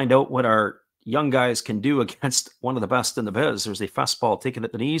 let's find out what our young guys can do against one of the best in the biz. There's a fastball taken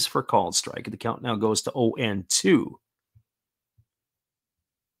at the knees for a called strike. The count now goes to 0-2.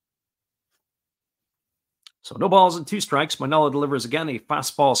 So no balls and 2 strikes. Moinello delivers again. A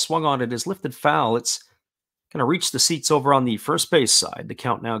fastball swung on. It is lifted foul. It's going to reach the seats over on the first base side. The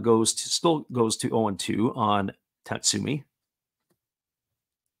count now still goes to 0-2 on Tatsumi.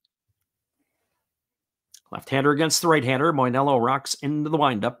 Left-hander against the right-hander. Moinello rocks into the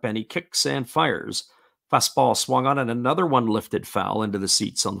windup, and he kicks and fires. Fastball swung on, and another one lifted foul into the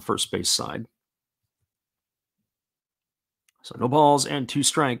seats on the first base side. So no balls and 2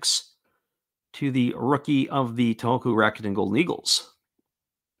 strikes to the rookie of the Tohoku Rakuten Golden Eagles.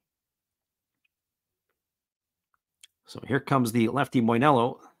 So here comes the lefty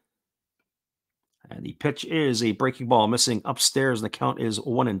Moinello. And the pitch is a breaking ball missing upstairs, and the count is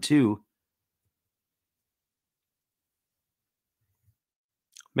 1-2.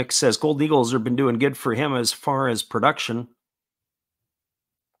 Mick says Golden Eagles have been doing good for him as far as production.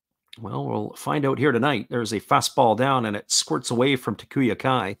 Well, we'll find out here tonight. There's a fastball down, and it squirts away from Takuya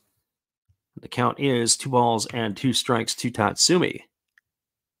Kai. The count is 2 balls and 2 strikes to Tatsumi.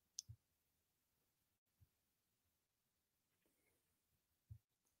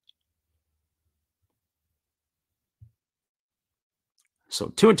 So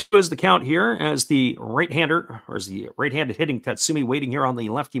 2-2 is the count here as the right-hander, or as the right-handed hitting Tatsumi waiting here on the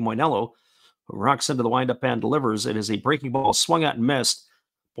lefty Moinello, who rocks into the windup and delivers. It is a breaking ball swung at and missed.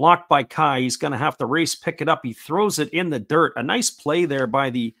 Blocked by Kai. He's going to have to race, pick it up. He throws it in the dirt. A nice play there by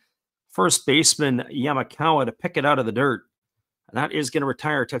the first baseman Yamakawa to pick it out of the dirt. And that is going to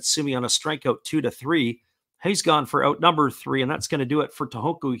retire Tatsumi on a strikeout 2-3. He's gone for out number 3, and that's going to do it for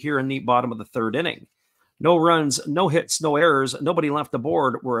Tohoku here in the bottom of the third inning. No runs, no hits, no errors, nobody left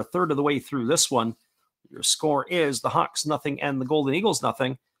aboard. We're a third of the way through this one. Your score is the Hawks 0 and the Golden Eagles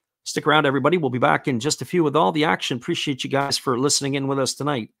 0. Stick around, everybody. We'll be back in just a few with all the action. Appreciate you guys for listening in with us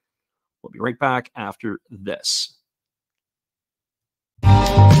tonight. We'll be right back after this.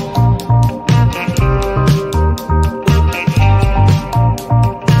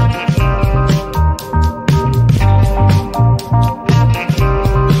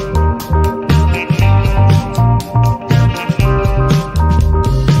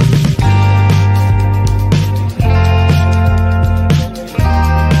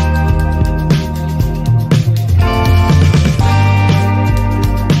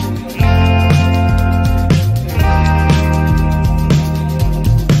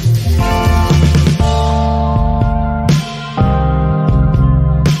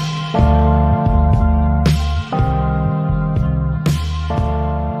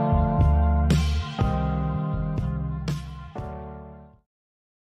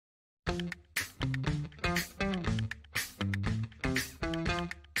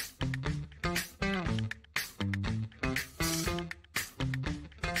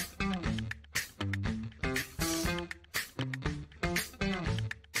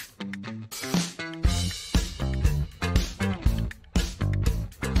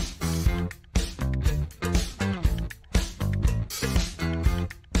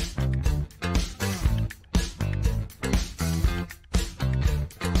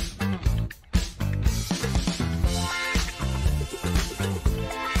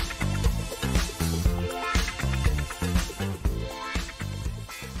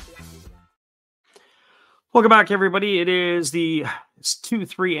 Welcome back, everybody. It is the 2,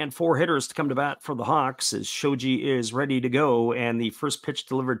 3, and 4 hitters to come to bat for the Hawks as Shoji is ready to go. And the first pitch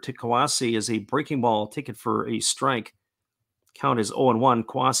delivered to Kawase is a breaking ball taken for a strike. Count is 0-1.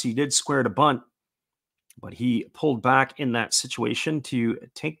 Kawase did square to bunt, but he pulled back in that situation to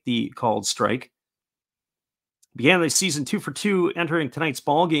take the called strike. Began the season 2 for 2 entering tonight's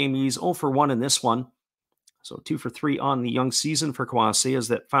ball game. He's 0 for 1 in this one. So 2 for 3 on the young season for Kawase as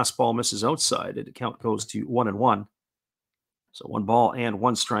that fastball misses outside. The count goes to 1-1. So 1 ball and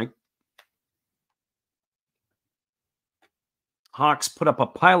 1 strike. Hawks put up a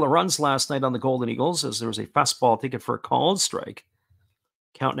pile of runs last night on the Golden Eagles as there was a fastball taken for a called strike.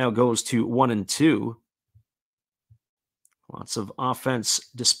 Count now goes to 1-2. Lots of offense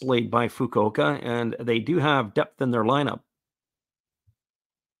displayed by Fukuoka, and they do have depth in their lineup.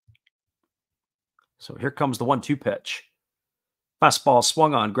 So here comes the 1-2 pitch. Fastball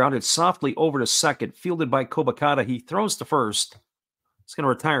swung on, grounded softly over to second, fielded by Kobakata. He throws to first. It's going to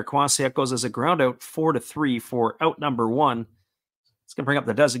retire Kawase. It goes as a ground out 4-3 for out number 1. It's going to bring up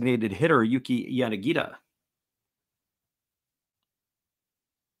the designated hitter, Yuki Yanagita.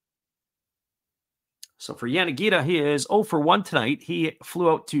 So for Yanagita, he is 0 for 1 tonight. He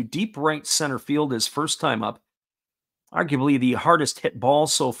flew out to deep right center field his first time up. Arguably the hardest hit ball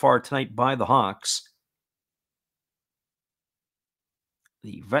so far tonight by the Hawks.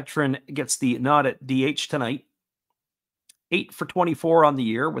 The veteran gets the nod at DH tonight. 8 for 24 on the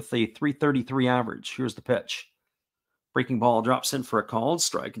year with a .333 average. Here's the pitch. Breaking ball drops in for a called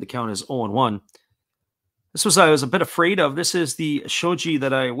strike. The count is 0-1. This was I was a bit afraid of. This is the Shoji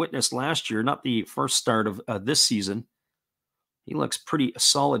that I witnessed last year, not the first start of this season. He looks pretty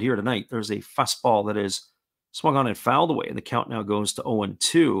solid here tonight. There's a fastball that is swung on and fouled away. The count now goes to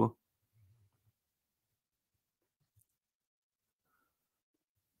 0-2.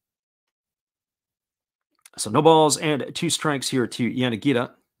 So no balls and 2 strikes here to Yanagita.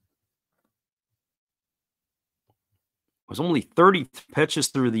 It was only 30 pitches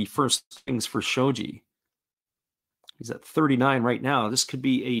through the first innings for Shoji. He's at 39 right now. This could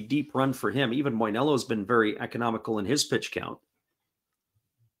be a deep run for him. Even Moinello's been very economical in his pitch count.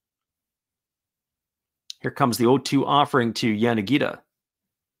 Here comes the 0-2 offering to Yanagita.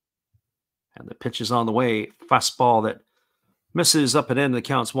 And the pitch is on the way. Fastball that misses up and in. The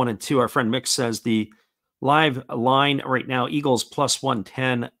count's 1-2. Our friend Mick says the live line right now, Eagles plus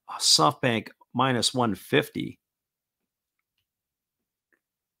 110, SoftBank minus 150.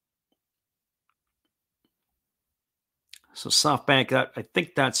 So SoftBank, I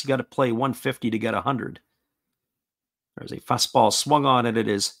think that's you got to play 150 to get 100. There's a fastball swung on, and it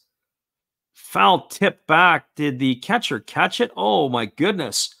is foul tip back. Did the catcher catch it? Oh, my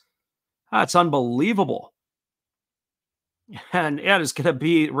goodness. That's unbelievable. And it is going to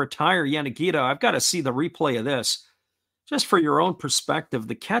be retire Yanagita. I've got to see the replay of this. Just for your own perspective,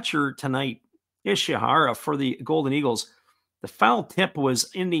 the catcher tonight, Ishihara, for the Golden Eagles, the foul tip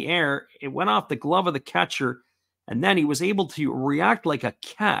was in the air. It went off the glove of the catcher, and then he was able to react like a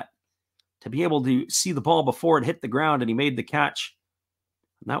cat to be able to see the ball before it hit the ground, and he made the catch.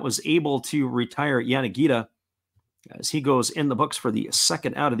 And that was able to retire Yanagita as he goes in the books for the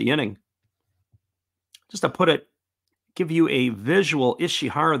second out of the inning. Just to give you a visual,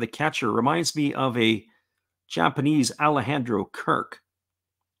 Ishihara, the catcher, reminds me of a Japanese Alejandro Kirk.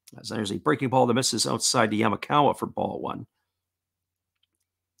 As there's a breaking ball that misses outside the Yamakawa for ball one.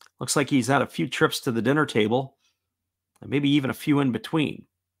 Looks like he's had a few trips to the dinner table, and maybe even a few in between.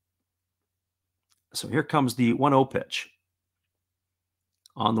 So here comes the 1-0 pitch.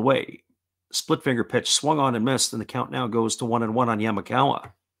 On the way. Split finger pitch swung on and missed, and the count now goes to 1-1 on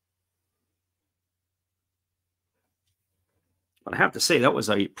Yamakawa. But I have to say, that was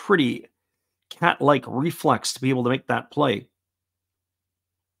a pretty cat-like reflex to be able to make that play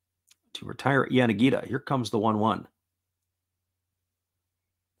to retire Yanagita. Here comes the 1-1.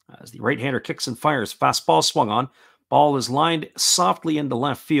 As the right-hander kicks and fires, fastball swung on. Ball is lined softly into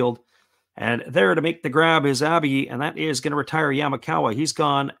left field. And there to make the grab is Abbey, and that is going to retire Yamakawa. He's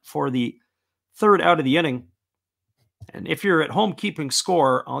gone for the third out of the inning. And if you're at home keeping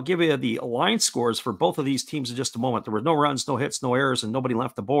score, I'll give you the line scores for both of these teams in just a moment. There were no runs, no hits, no errors, and nobody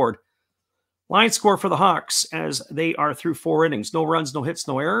left the board. Line score for the Hawks as they are through 4 innings. No runs, no hits,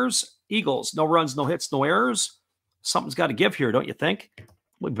 no errors. Eagles, no runs, no hits, no errors. Something's got to give here, don't you think?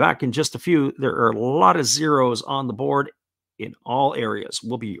 We'll be back in just a few. There are a lot of zeros on the board in all areas.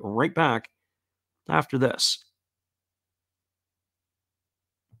 We'll be right back after this.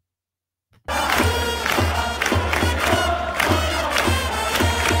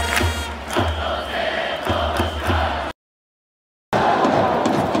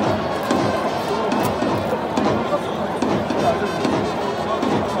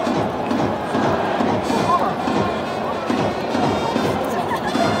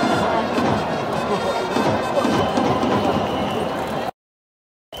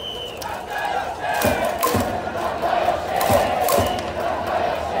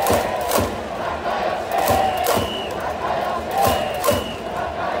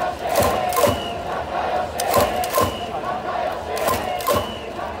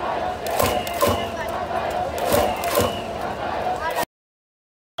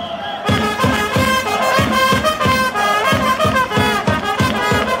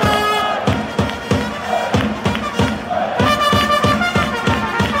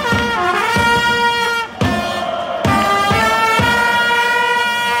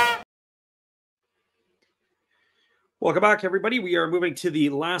 Welcome back, everybody. We are moving to the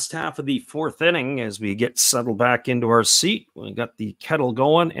last half of the 4th inning as we get settled back into our seat. We got the kettle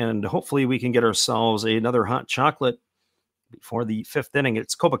going, and hopefully we can get ourselves another hot chocolate before the 5th inning.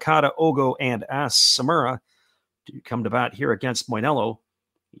 It's Kobakata, Ogo, and Asamura to come to bat here against Moinello.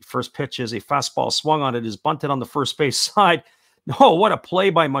 The first pitch is a fastball swung on. It is bunted on the first base side. No, what a play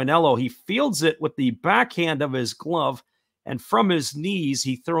by Moinello. He fields it with the backhand of his glove, and from his knees,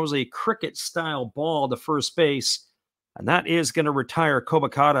 he throws a cricket-style ball to first base. And that is going to retire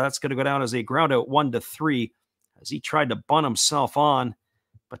Kobakata. That's going to go down as a ground out 1-3 as he tried to bunt himself on,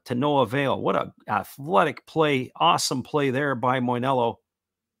 but to no avail. What an athletic play. Awesome play there by Moinello.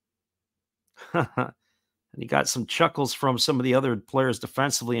 And he got some chuckles from some of the other players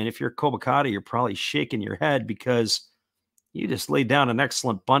defensively. And if you're Kobakata, you're probably shaking your head because you just laid down an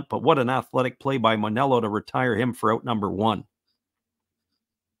excellent bunt. But what an athletic play by Moinello to retire him for out number 1.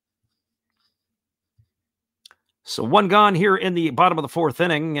 So 1 gone here in the bottom of the 4th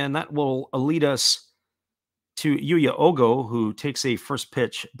inning, and that will lead us to Yuya Ogo, who takes a first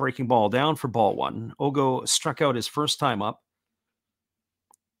pitch breaking ball down for ball 1. Ogo struck out his first time up.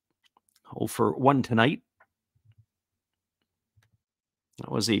 0 for 1 tonight.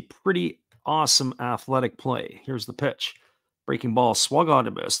 That was a pretty awesome athletic play. Here's the pitch. Breaking ball swung on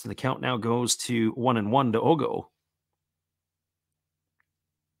to miss, and the count now goes to 1-1 to Ogo.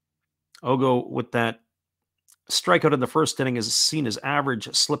 Ogo with that strikeout in the first inning has seen his average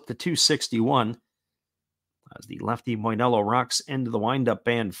slip to 261 as the lefty Moinello rocks into the windup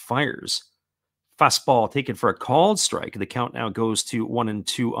and fires. Fastball taken for a called strike. The count now goes to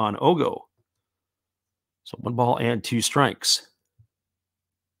 1-2 on Ogo. So 1 ball and 2 strikes.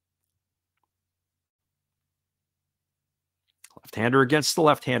 Left-hander against the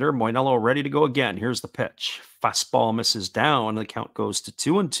left-hander. Moinello ready to go again. Here's the pitch. Fastball misses down. The count goes to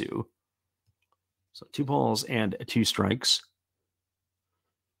 2-2. So 2 balls and 2 strikes.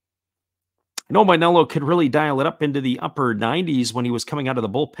 I know Moinello could really dial it up into the upper 90s when he was coming out of the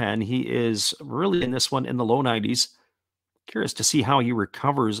bullpen. He is really in this one in the low 90s. Curious to see how he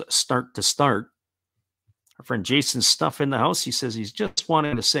recovers start to start. Our friend Jason Stuff in the house, he says he's just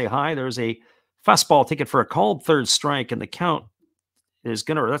wanting to say hi. There's a fastball ticket for a called third strike, and the count is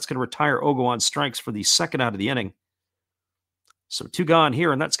that's going to retire Ogo on strikes for the second out of the inning. So 2 gone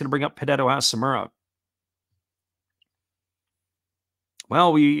here, and that's going to bring up Hideo Asamura.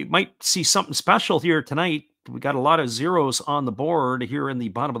 Well, we might see something special here tonight. We got a lot of zeros on the board here in the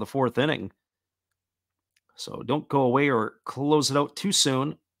bottom of the 4th inning. So don't go away or close it out too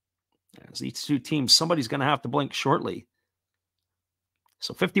soon. As these 2 teams, somebody's going to have to blink shortly.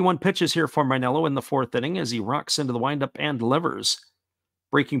 So 51 pitches here for Moinello in the 4th inning as he rocks into the windup and delivers.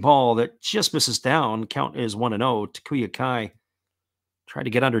 Breaking ball that just misses down. Count is 1-0. Takuya Kai tried to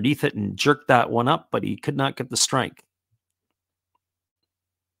get underneath it and jerk that one up, but he could not get the strike.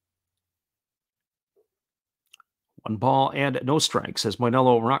 1 ball and no strikes as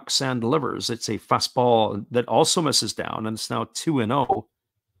Moinello rocks and delivers. It's a fastball that also misses down, and it's now 2-0.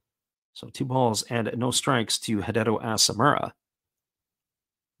 So 2 balls and no strikes to Hideo Asamura.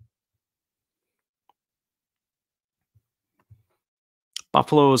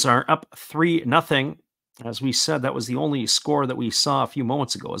 Buffaloes are up 3-0. As we said, that was the only score that we saw a few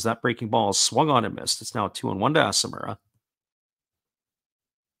moments ago as that breaking ball swung on and missed. It's now 2-1 to Asamura.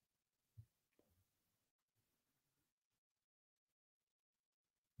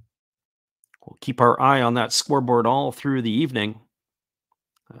 We'll keep our eye on that scoreboard all through the evening,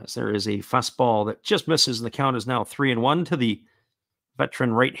 as there is a fastball that just misses, and the count is now 3-1 to the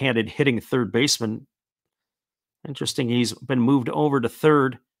veteran right-handed hitting third baseman. Interesting, he's been moved over to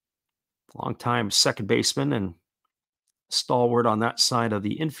third. Long-time second baseman and stalwart on that side of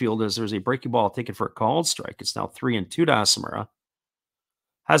the infield as there's a breaking ball taken for a called strike. It's now 3-2 to Asamura.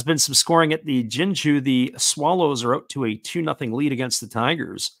 Has been some scoring at the Jinju. The Swallows are out to a 2-0 lead against the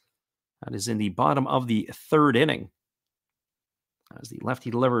Tigers. That is in the bottom of the 3rd inning. As the lefty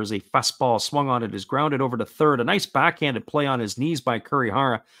delivers a fastball swung on it is grounded over to third. A nice backhanded play on his knees by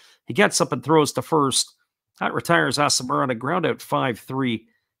Kurihara. He gets up and throws to first. That retires Asamura on a ground out 5-3.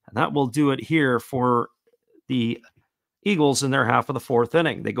 And that will do it here for the Eagles in their half of the 4th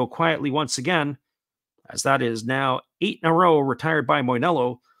inning. They go quietly once again, as that is now 8 in a row retired by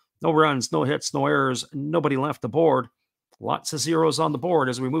Moinello. No runs, no hits, no errors, nobody left the board. Lots of zeros on the board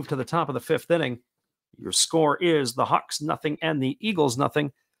as we move to the top of the 5th inning. Your score is the Hawks 0 and the Eagles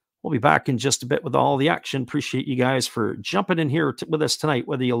 0. We'll be back in just a bit with all the action. Appreciate you guys for jumping in here with us tonight,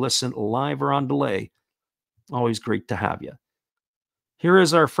 whether you listen live or on delay. Always great to have you. Here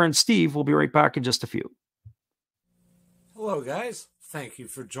is our friend Steve. We'll be right back in just a few. Hello, guys. Thank you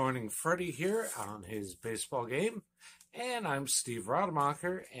for joining Freddie here on his baseball game. And I'm Steve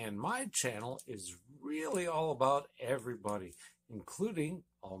Rademacher, and my channel is really all about everybody, including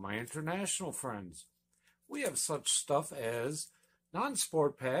all my international friends. We have such stuff as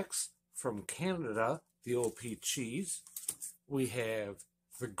non-sport packs from Canada, the OP Cheese. We have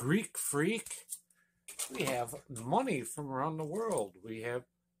the Greek Freak. We have money from around the world. We have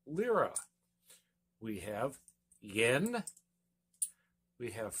lira. We have yen.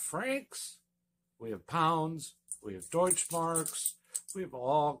 We have francs. We have pounds. We have Deutschmarks. We have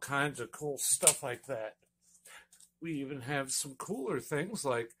all kinds of cool stuff like that. We even have some cooler things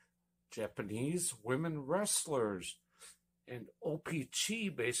like Japanese women wrestlers and OP-Chi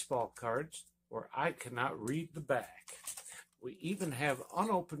baseball cards where I cannot read the back. We even have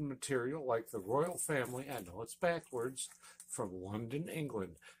unopened material like the royal family, I know it's backwards, from London,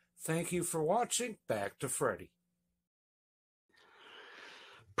 England. Thank you for watching. Back to Freddie.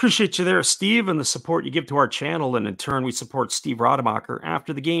 Appreciate you there, Steve, and the support you give to our channel. And in turn, we support Steve Rademacher.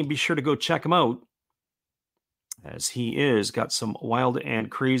 After the game, be sure to go check him out, as he is got some wild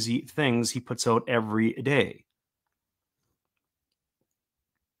and crazy things he puts out every day.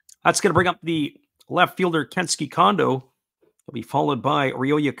 That's going to bring up the left fielder, Kensuke Kondo. He'll be followed by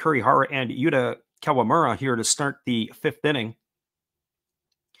Ryoya Kurihara and Yuta Kawamura here to start the 5th inning.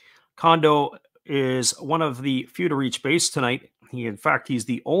 Kondo is one of the few to reach base tonight. In fact, he's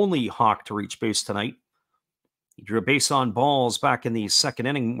the only Hawk to reach base tonight. He drew a base on balls back in the 2nd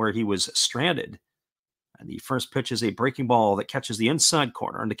inning where he was stranded. And the first pitch is a breaking ball that catches the inside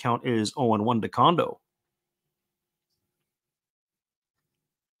corner, and the count is 0-1 to Kondo.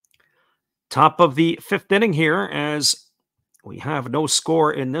 Top of the 5th inning here, as we have no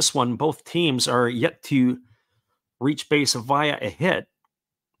score in this one. Both teams are yet to reach base via a hit.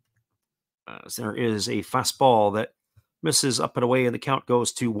 There is a fastball that misses up and away, and the count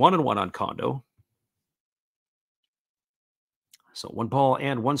goes to 1-1 on Kondo. So 1 ball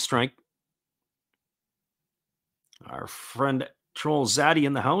and 1 strike. Our friend Troll Zaddy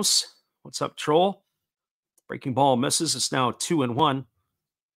in the house. What's up, Troll? Breaking ball misses. It's now 2-1.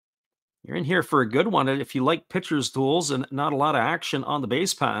 You're in here for a good one. And if you like pitcher's duels and not a lot of action on the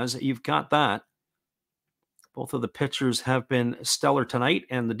base paths, you've got that. Both of the pitchers have been stellar tonight,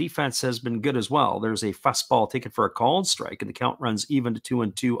 and the defense has been good as well. There's a fastball taken for a called strike, and the count runs even to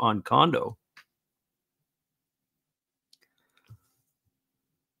 2-2 on Kondo.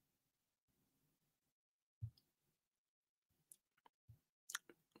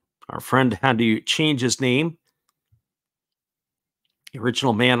 Our friend had to change his name. The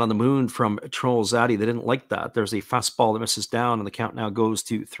original man on the moon from Troll Zaddy, they didn't like that. There's a fastball that misses down, and the count now goes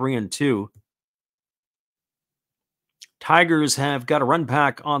to 3-2. Tigers have got a run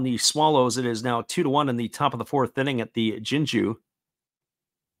back on the Swallows. It is now 2-1 in the top of the 4th inning at the Jinju.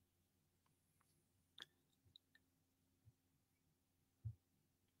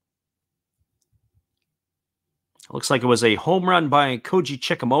 Looks like it was a home run by Koji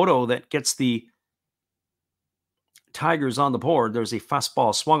Chikamoto that gets the Tigers on the board. There's a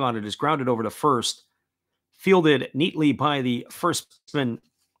fastball swung on it, is grounded over to first. Fielded neatly by the first baseman,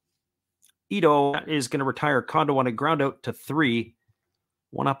 Ito. That is going to retire Kondo on a ground out to 3.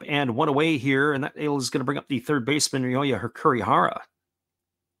 1 up and 1 away here, and that is going to bring up the third baseman, Ryoya Kurihara.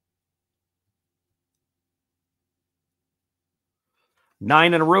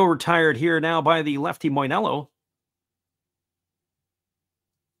 9 in a row retired here now by the lefty Moinello.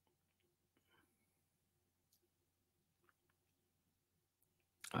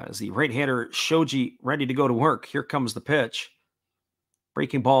 As the right-hander Shoji ready to go to work. Here comes the pitch.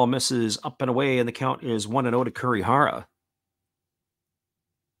 Breaking ball misses up and away, and the count is 1-0 to Kurihara.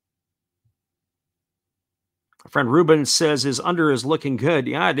 Our friend Ruben says his under is looking good.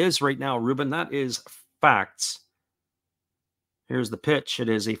 Yeah, it is right now, Ruben. That is facts. Here's the pitch. It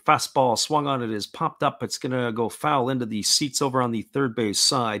is a fastball swung on. It is popped up. It's going to go foul into the seats over on the third base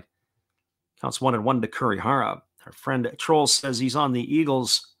side. Counts 1-1 to Kurihara. Our friend Troll says he's on the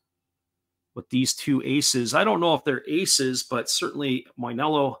Eagles with these 2 aces. I don't know if they're aces, but certainly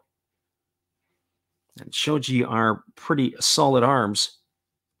Moinello and Shoji are pretty solid arms.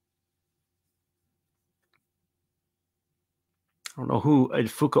 I don't know who at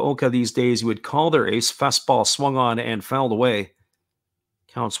Fukuoka these days you would call their ace. Fastball swung on and fouled away.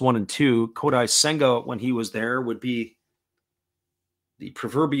 Counts 1-2. Kodai Senga, when he was there, would be the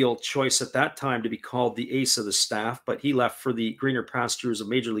proverbial choice at that time to be called the ace of the staff, but he left for the greener pastures of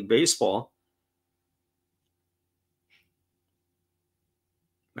Major League Baseball.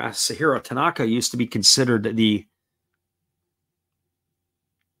 Masahiro Tanaka used to be considered the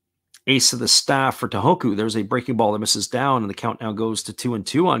ace of the staff for Tohoku. There's a breaking ball that misses down, and the count now goes to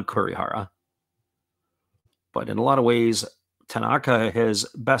 2-2 on Kurihara. But in a lot of ways, Tanaka, his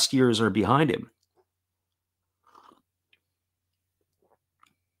best years are behind him.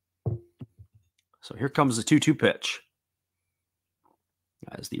 So here comes the 2-2 pitch.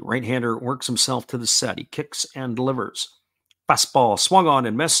 As the right-hander works himself to the set, he kicks and delivers. Fastball swung on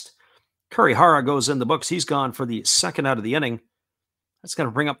and missed. Kurihara goes in the books. He's gone for the second out of the inning. That's going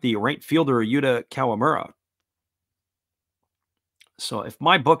to bring up the right fielder, Yuta Kawamura. So if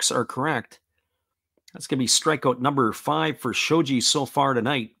my books are correct, that's going to be strikeout number 5 for Shoji so far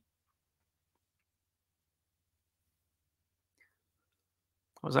tonight.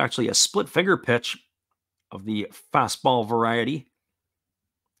 It was actually a split finger pitch of the fastball variety.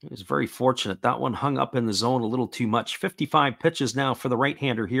 He was very fortunate. That one hung up in the zone a little too much. 55 pitches now for the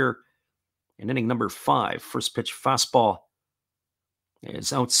right-hander here in inning number 5. First pitch fastball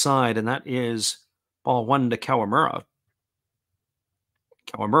is outside, and that is ball 1 to Kawamura.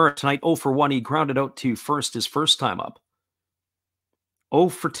 Kawamura tonight 0 for 1. He grounded out to first his first time up. 0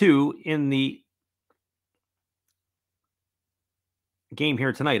 for 2 in the game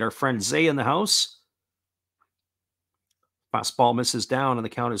here tonight. Our friend Zay in the house. Fastball misses down, and the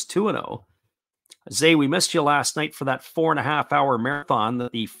count is 2-0. Zay, we missed you last night for that 4.5-hour marathon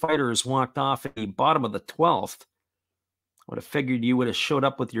that the fighters walked off at the bottom of the 12th. Would have figured you would have showed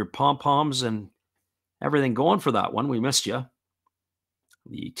up with your pom-poms and everything going for that one. We missed you.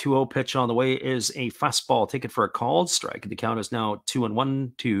 The 2-0 pitch on the way is a fastball taken for a called strike. The count is now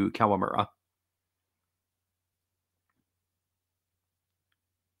 2-1 to Kawamura.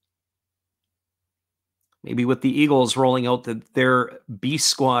 Maybe with the Eagles rolling out their B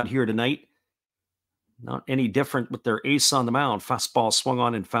squad here tonight, not any different with their ace on the mound. Fastball swung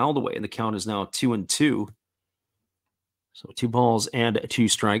on and fouled away, and the count is now 2-2. So 2 balls and 2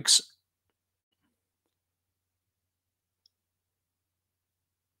 strikes.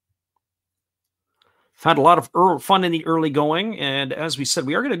 Had a lot of fun in the early going, and as we said,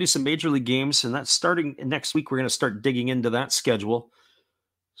 we are going to do some Major League games, and that's starting next week. We're going to start digging into that schedule.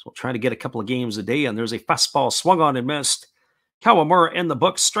 So we'll try to get a couple of games a day, and there's a fastball swung on and missed. Kawamura in the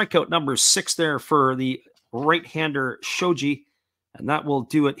books, strikeout number 6 there for the right-hander Shoji, and that will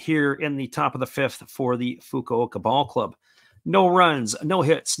do it here in the top of the 5th for the Fukuoka Ball Club. No runs, no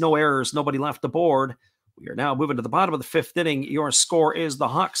hits, no errors, nobody left the board. We are now moving to the bottom of the 5th inning. Your score is the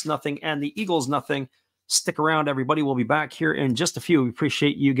Hawks 0 and the Eagles 0. Stick around, everybody. We'll be back here in just a few. We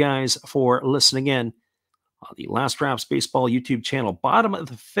appreciate you guys for listening in on the Last Raps Baseball YouTube channel. Bottom of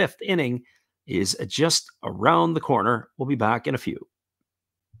the 5th inning is just around the corner. We'll be back in a few.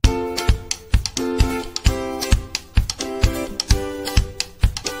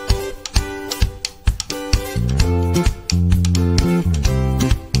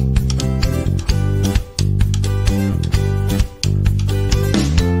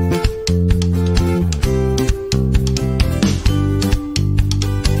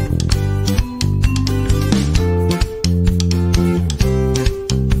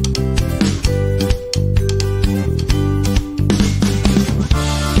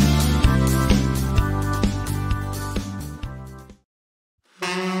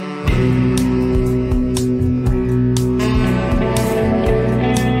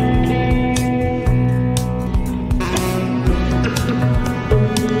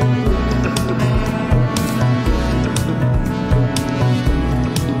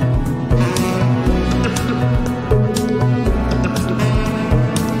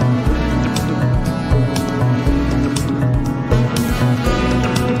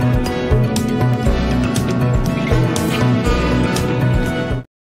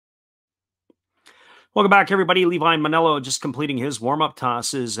 Welcome back, everybody. Levi Manello just completing his warm-up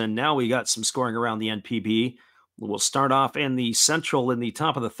tosses, and now we got some scoring around the NPB. We'll start off in the Central in the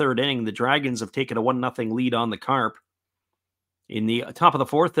top of the 3rd inning. The Dragons have taken a 1-0 lead on the Carp. In the top of the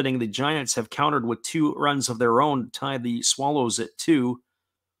 4th inning, the Giants have countered with 2 runs of their own, tied the Swallows at 2.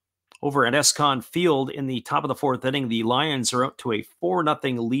 Over at Escon Field in the top of the 4th inning, the Lions are out to a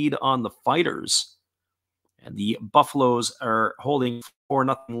 4-0 lead on the Fighters. And the Buffaloes are holding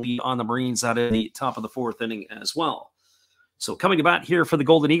 4-0 lead on the Marines out in the top of the 4th inning as well. So coming to bat here for the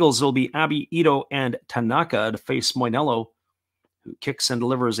Golden Eagles will be Abby, Ito, and Tanaka to face Moinello, who kicks and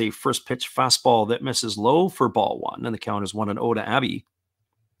delivers a first pitch fastball that misses low for ball 1, and the count is 1-0 to Abby.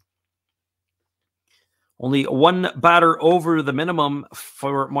 Only 1 batter over the minimum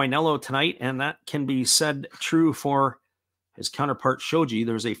for Moinello tonight, and that can be said true for his counterpart Shoji.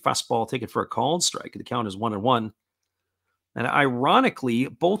 There's a fastball taken for a called strike. The count is 1-1. And ironically,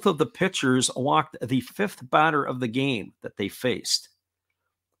 both of the pitchers walked the 5th batter of the game that they faced.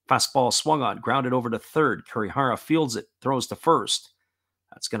 Fastball swung on, grounded over to 3rd. Kurihara fields it, throws to 1st.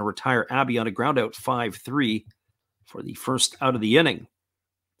 That's going to retire Abby on a ground out 5-3 for the first out of the inning.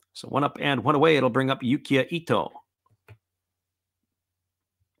 So 1 up and 1 away. It'll bring up Yukiya Ito.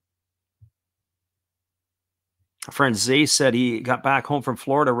 Our friend Zay said he got back home from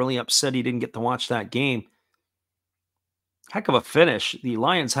Florida really upset he didn't get to watch that game. Heck of a finish. The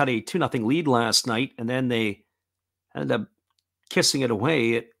Lions had a 2-0 lead last night, and then they ended up kissing it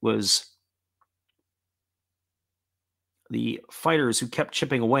away. It was the Fighters who kept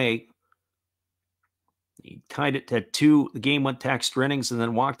chipping away. He tied it to 2. The game went to extra innings and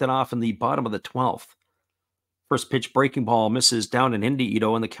then walked it off in the bottom of the 12th. First pitch breaking ball misses down and into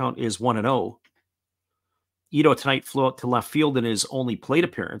Ito, and the count is 1-0. Ito tonight flew out to left field in his only plate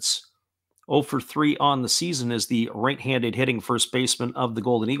appearance. 0 for 3 on the season as the right-handed hitting first baseman of the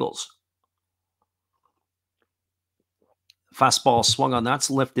Golden Eagles. Fastball swung on. That's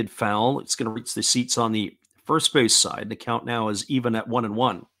lifted foul. It's going to reach the seats on the first base side. The count now is even at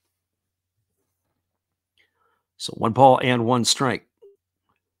 1-1. So 1 ball and 1 strike.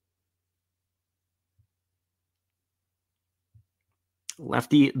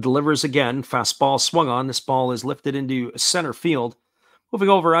 Lefty delivers again. Fastball swung on. This ball is lifted into center field. Moving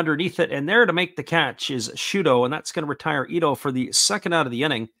over underneath it, and there to make the catch is Shudo, and that's going to retire Ito for the 2nd out of the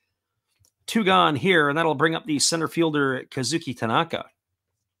inning. 2 gone here, and that'll bring up the center fielder Kazuki Tanaka.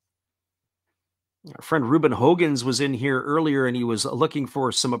 Our friend Ruben Hogan's was in here earlier, and he was looking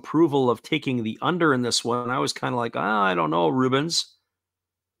for some approval of taking the under in this one. And I was kind of like, I don't know, Rubens.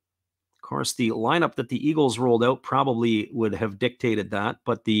 Of course, the lineup that the Eagles rolled out probably would have dictated that,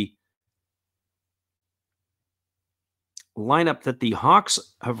 but the lineup that the Hawks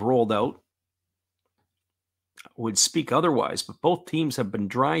have rolled out would speak otherwise. But both teams have been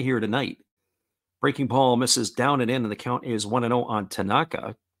dry here tonight. Breaking ball misses down and in, and the count is 1-0 on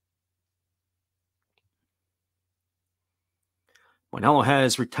Tanaka. Buonello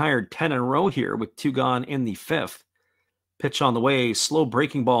has retired 10 in a row here with 2 gone in the 5th. Pitch on the way, slow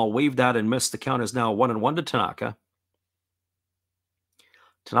breaking ball, waved at and missed. The count is now 1-1 to Tanaka.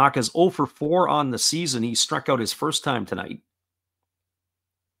 Tanaka's 0 for 4 on the season. He struck out his first time tonight.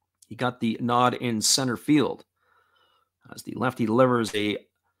 He got the nod in center field as the lefty delivers a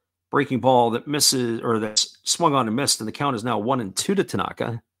breaking ball that misses, or that's swung on and missed, and the count is now 1-2 to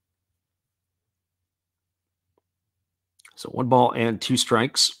Tanaka. So 1 ball and 2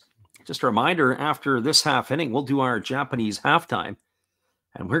 strikes. Just a reminder, after this half inning, we'll do our Japanese halftime.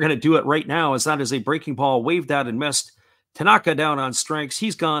 And we're going to do it right now, as that is a breaking ball waved at and missed. Tanaka down on strikes.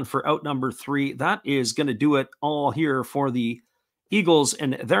 He's gone for out number 3. That is going to do it all here for the Eagles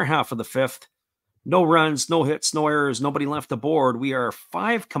in their half of the 5th. No runs, no hits, no errors, nobody left the board. We are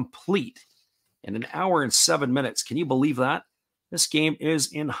 5 complete in 1 hour and 7 minutes. Can you believe that? This game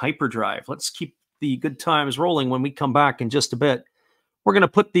is in hyperdrive. Let's keep the good times rolling when we come back in just a bit. We're going to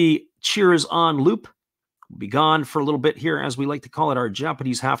put the cheers on loop. We'll be gone for a little bit here, as we like to call it, our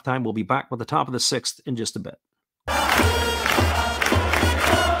Japanese halftime. We'll be back with the top of the 6th in just a bit.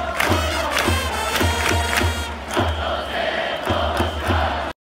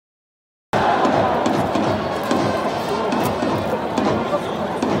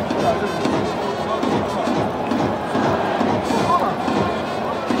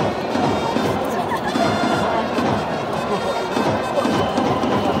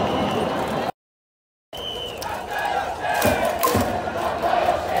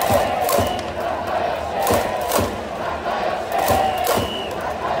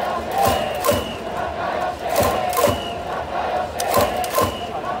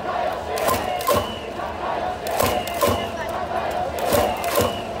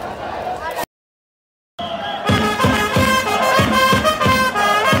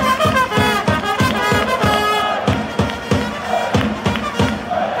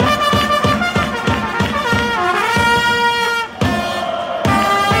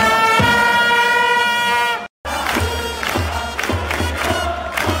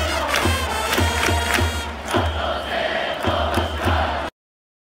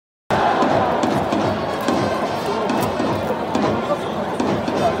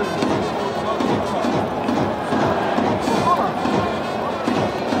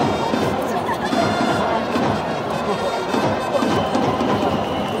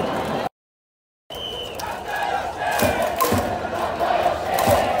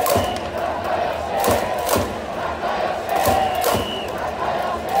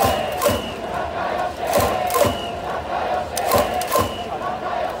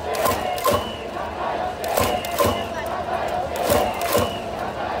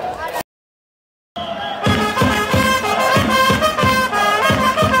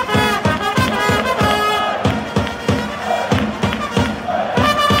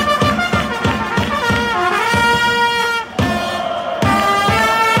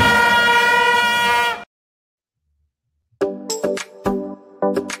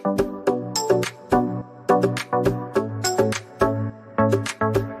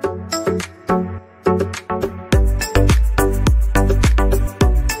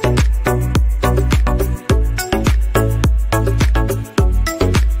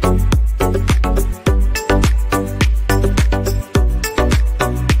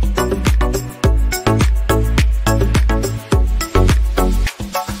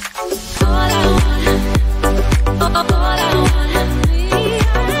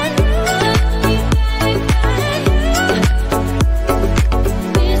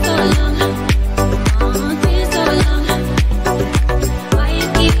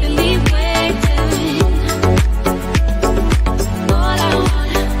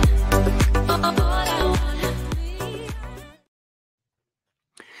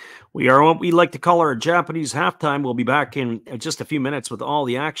 We are what we like to call our Japanese halftime. We'll be back in just a few minutes with all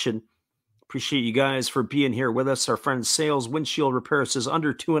the action. Appreciate you guys for being here with us. Our friend Sales Windshield Repair says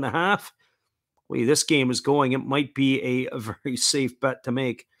under 2.5. The way this game is going, it might be a very safe bet to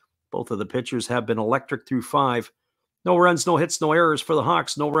make. Both of the pitchers have been electric through 5. No runs, no hits, no errors for the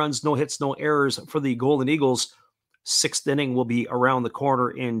Hawks. No runs, no hits, no errors for the Golden Eagles. 6th inning will be around the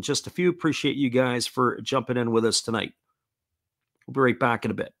corner in just a few. Appreciate you guys for jumping in with us tonight. We'll be right back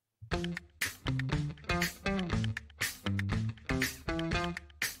in a bit.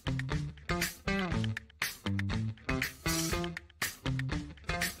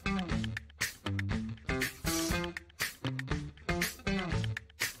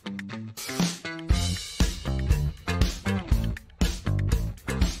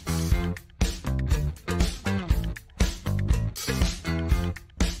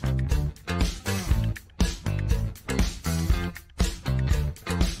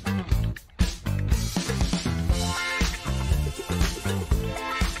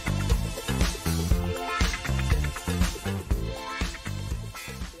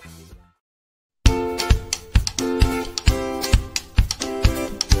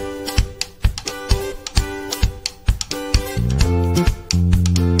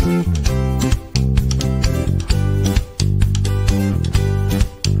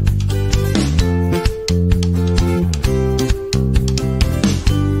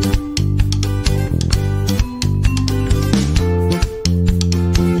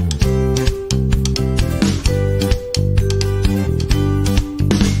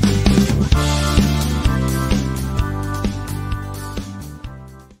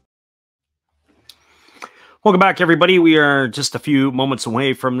 Welcome back, everybody. We are just a few moments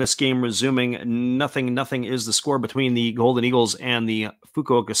away from this game resuming. Nothing is the score between the Golden Eagles and the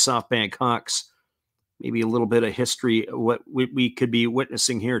Fukuoka SoftBank Hawks. Maybe a little bit of history, what we could be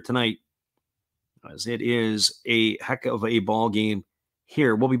witnessing here tonight, as it is a heck of a ball game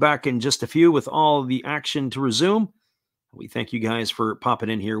here. We'll be back in just a few with all the action to resume. We thank you guys for popping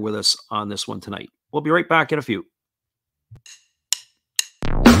in here with us on this one tonight. We'll be right back in a few.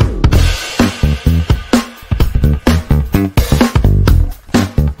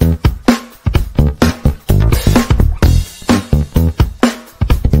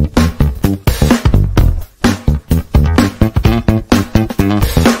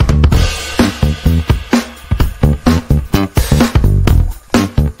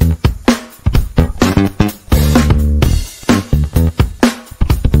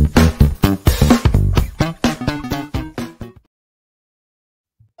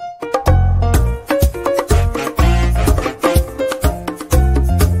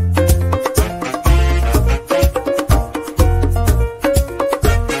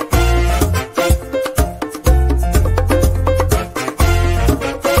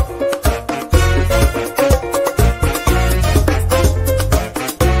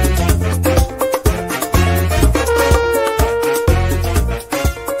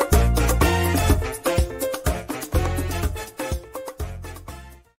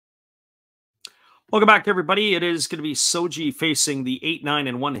 Welcome back, everybody. It is going to be Soji facing the 8, 9,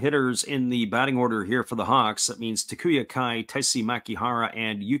 and 1 hitters in the batting order here for the Hawks. That means Takuya Kai, Taisi Makihara,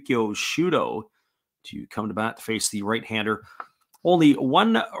 and Yukio Shudo to come to bat to face the right-hander. Only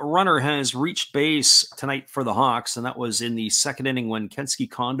one runner has reached base tonight for the Hawks, and that was in the second inning when Kensuke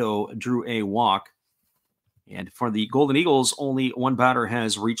Kondo drew a walk. And for the Golden Eagles, only one batter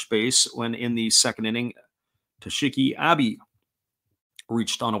has reached base when in the second inning, Toshiki Abe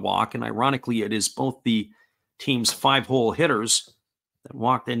reached on a walk. And ironically, it is both the team's 5-hole hitters that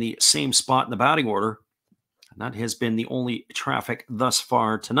walked in the same spot in the batting order. And that has been the only traffic thus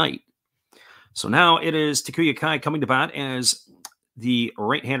far tonight. So now it is Takuya Kai coming to bat as the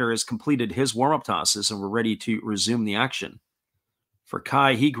right-hander has completed his warm-up tosses and we're ready to resume the action. For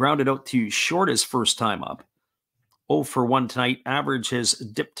Kai, he grounded out to short his first time up. 0 for 1 tonight. Average has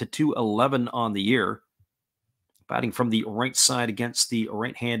dipped to 211 on the year. Batting from the right side against the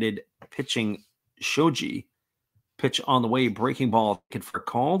right-handed pitching Shoji. Pitch on the way, breaking ball for a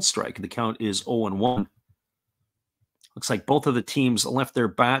called strike. The count is 0-1. Looks like both of the teams left their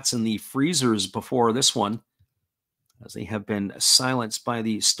bats in the freezers before this one, as they have been silenced by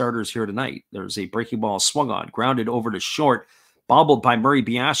the starters here tonight. There's a breaking ball swung on, grounded over to short, bobbled by Murray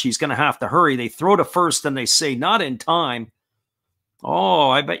Biashi. He's going to have to hurry. They throw to first, and they say, not in time. Oh,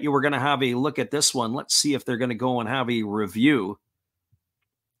 I bet you we're going to have a look at this one. Let's see if they're going to go and have a review.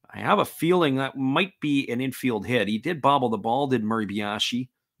 I have a feeling that might be an infield hit. He did bobble the ball, did Murray Biashi.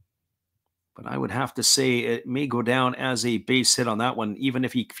 But I would have to say it may go down as a base hit on that one, even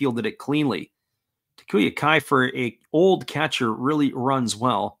if he fielded it cleanly. Takuya Kai, for an old catcher, really runs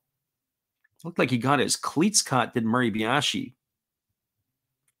well. Looked like he got his cleats caught, did Murray Biashi.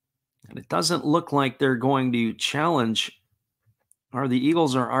 And it doesn't look like they're going to challenge. Are the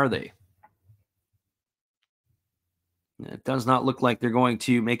Eagles, or are they? It does not look like they're going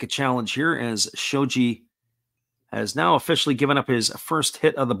to make a challenge here, as Shoji has now officially given up his first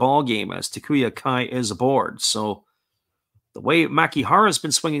hit of the ball game as Takuya Kai is aboard. So the way Makihara has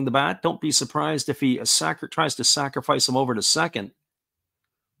been swinging the bat, don't be surprised if he tries to sacrifice him over to second.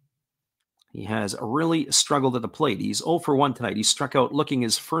 He has really struggled at the plate. He's 0 for 1 tonight. He struck out looking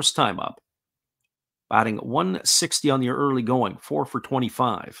his first time up. Batting 160 on the early going, 4 for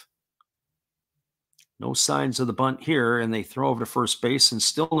 25. No signs of the bunt here, and they throw over to first base, and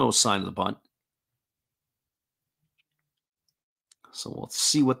still no sign of the bunt. So we'll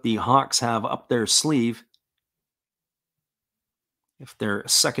see what the Hawks have up their sleeve. If their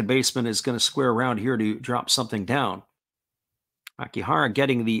second baseman is going to square around here to drop something down. Makihara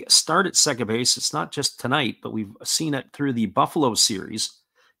getting the start at second base. It's not just tonight, but we've seen it through the Buffalo series.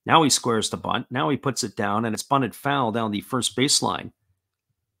 Now he squares the bunt. Now he puts it down, and it's bunted foul down the first baseline.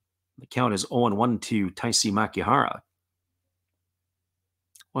 The count is 0-1 to Taisi Makihara.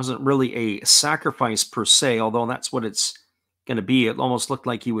 Wasn't really a sacrifice per se, although that's what it's going to be. It almost looked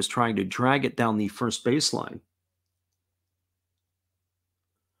like he was trying to drag it down the first baseline.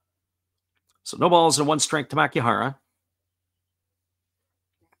 So no balls and 1 strike to Makihara.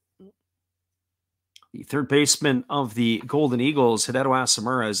 The third baseman of the Golden Eagles, Hideo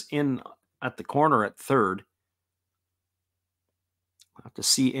Asamura, is in at the corner at third. We'll have to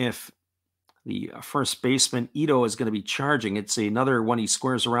see if the first baseman, Ito, is going to be charging. It's another one he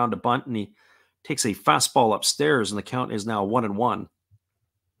squares around a bunt, and he takes a fastball upstairs, and the count is now 1-1.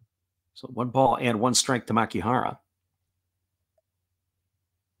 So 1 ball and 1 strike to Makihara.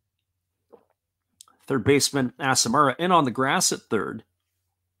 Third baseman Asamura in on the grass at third.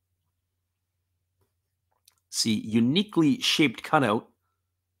 See, uniquely shaped cutout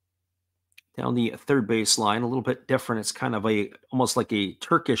down the third base line, a little bit different. It's kind of almost like a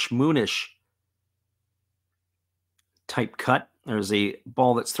Turkish moonish type cut. There's a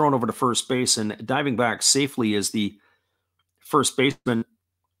ball that's thrown over to first base, and diving back safely is the first baseman,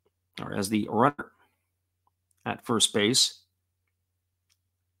 or as the runner at first base.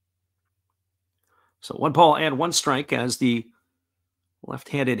 So 1 ball and 1 strike as the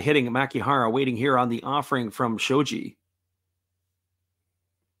left-handed hitting Makihara waiting here on the offering from Shoji.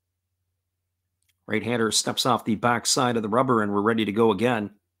 Right-hander steps off the back side of the rubber, and we're ready to go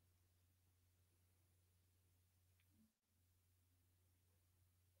again.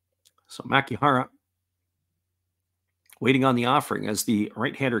 So Makihara waiting on the offering as the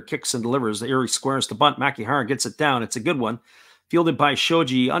right-hander kicks and delivers. The Erie squares to bunt. Makihara gets it down. It's a good one. Fielded by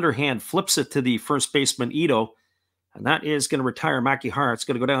Shoji. Underhand flips it to the first baseman, Ito. And that is going to retire Makihara. It's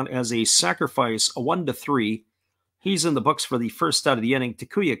going to go down as a sacrifice, a 1-3. He's in the books for the first out of the inning.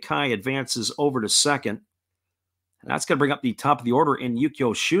 Takuya Kai advances over to second. And that's going to bring up the top of the order in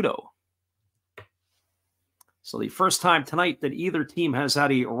Yukio Shudo. So the first time tonight that either team has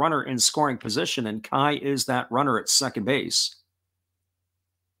had a runner in scoring position, and Kai is that runner at second base.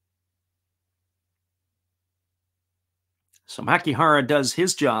 So Makihara does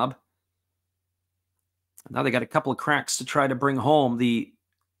his job. Now they got a couple of cracks to try to bring home the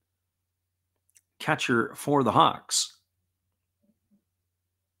catcher for the Hawks.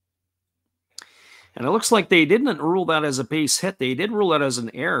 And it looks like they didn't rule that as a base hit. They did rule that as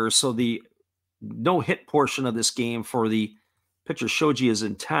an error, so the no-hit portion of this game for the pitcher Shoji is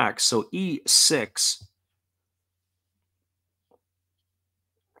intact. So E6.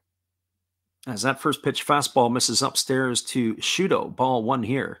 As that first pitch fastball misses upstairs to Shudo. Ball 1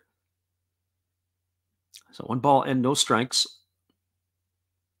 here. So 1 ball and no strikes.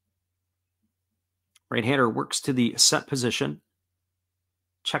 Right-hander works to the set position.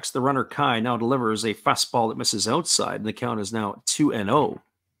 Checks the runner Kai. Now delivers a fastball that misses outside. And the count is now 2-0.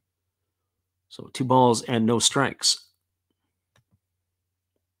 So 2 balls and no strikes.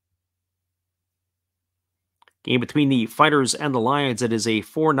 Game between the Fighters and the Lions. It is a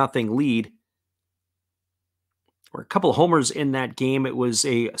 4-0 lead. There were a couple of homers in that game. It was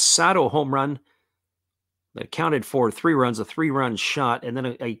a Sato home run that counted for 3 runs, a 3-run shot, and then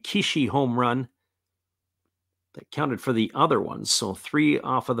a Kishi home run that counted for the other ones. So 3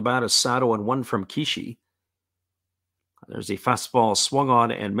 off of the bat of Sato and 1 from Kishi. There's a fastball swung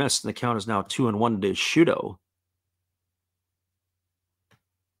on and missed, and the count is now 2-1 to Shudo.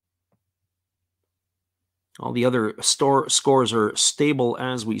 All the other scores are stable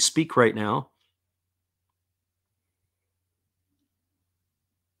as we speak right now.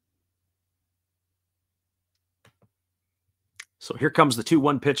 So here comes the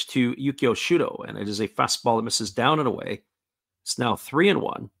 2-1 pitch to Yukio Shudo, and it is a fastball that misses down and away. It's now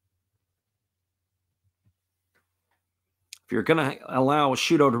 3-1. If you're going to allow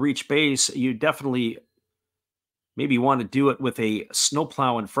Shudo to reach base, you definitely maybe want to do it with a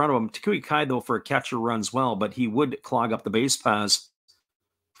snowplow in front of him. Takuya Kai, though, for a catcher runs well, but he would clog up the base paths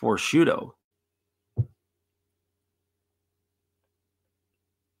for Shudo.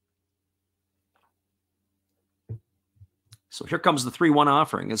 So here comes the 3-1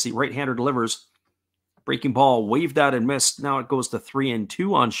 offering as the right-hander delivers. Breaking ball waved out and missed. Now it goes to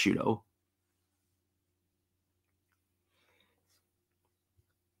 3-2 on Shudo.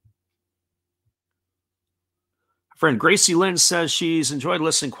 Friend Gracie Lynn says she's enjoyed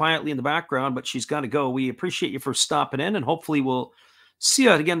listening quietly in the background, but she's got to go. We appreciate you for stopping in, and hopefully we'll see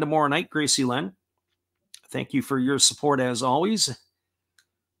you again tomorrow night, Gracie Lynn. Thank you for your support as always.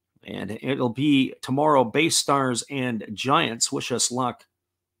 And it'll be tomorrow, Bay Stars and Giants. Wish us luck.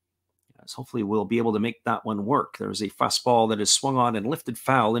 As hopefully we'll be able to make that one work. There's a fastball that is swung on and lifted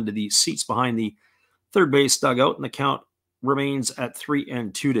foul into the seats behind the third base dugout, and the count remains at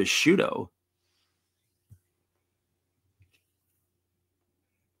 3-2 to Shudo.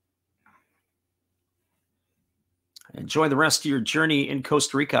 Enjoy the rest of your journey in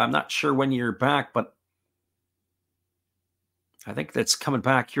Costa Rica. I'm not sure when you're back, but I think that's coming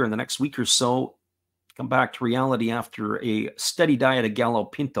back here in the next week or so. Come back to reality after a steady diet of Gallo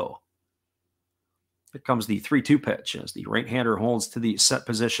Pinto. Here comes the 3-2 pitch as the right-hander holds to the set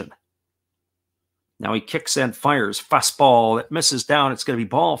position. Now he kicks and fires. Fastball that misses down. It's going to be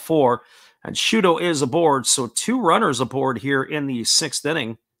ball 4. And Shudo is aboard. So 2 runners aboard here in the 6th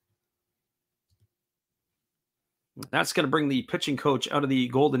inning. That's going to bring the pitching coach out of the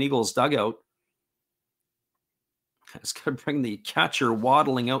Golden Eagles dugout. It's going to bring the catcher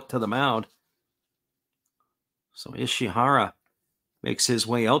waddling out to the mound. So Ishihara makes his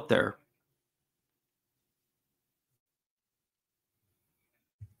way out there.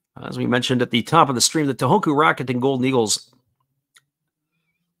 As we mentioned at the top of the stream, the Tohoku Rakuten Golden Eagles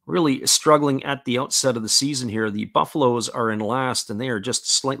really struggling at the outset of the season here. The Buffaloes are in last, and they are just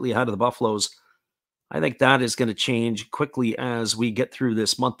slightly ahead of the Buffaloes. I think that is going to change quickly as we get through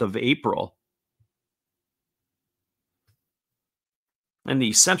this month of April. In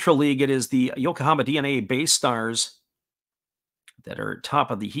the Central League, it is the Yokohama DNA Bay Stars that are top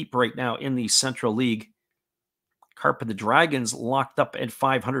of the heap right now in the Central League. Carp the Dragons locked up at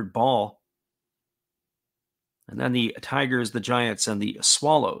 500 ball. And then the Tigers, the Giants, and the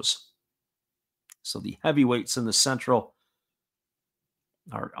Swallows. So the heavyweights in the Central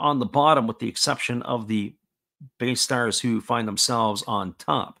are on the bottom with the exception of the Bay Stars who find themselves on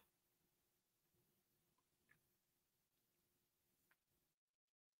top.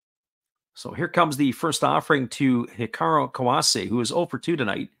 So here comes the first offering to Hikaru Kawase, who is 0 for 2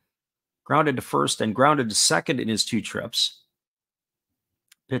 tonight. Grounded to first and grounded to second in his 2 trips.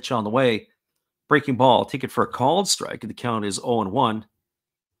 Pitch on the way. Breaking ball. Take it for a called strike. The count is 0-1.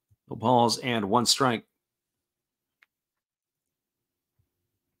 No balls and 1 strike.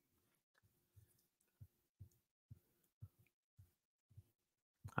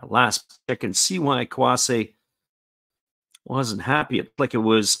 Last pick, and see why Kawase wasn't happy. It looked like it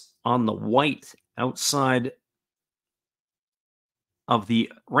was on the white outside of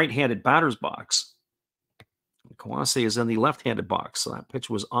the right-handed batter's box. Kawase is in the left-handed box, so that pitch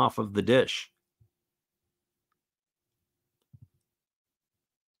was off of the dish.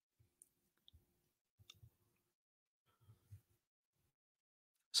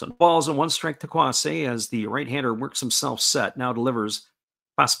 So balls and 1 strike to Kawase as the right-hander works himself set. Now delivers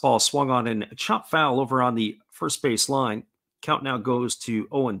fastball swung on and chop foul over on the first base line. Count now goes to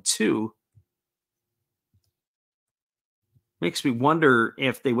 0-2. Makes me wonder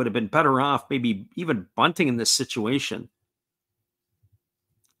if they would have been better off maybe even bunting in this situation.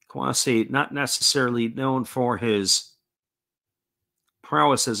 Kawase not necessarily known for his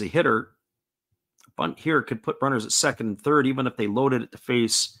prowess as a hitter. Bunt here could put runners at second and third, even if they loaded it to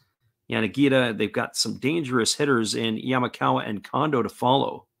face Yanagita. They've got some dangerous hitters in Yamakawa and Kondo to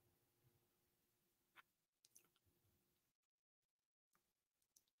follow.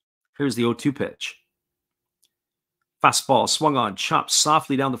 Here's the 0-2 pitch. Fastball swung on, chopped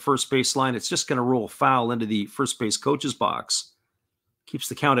softly down the first base line. It's just going to roll foul into the first base coach's box. Keeps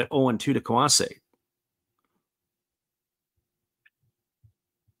the count at 0-2 to Kawase.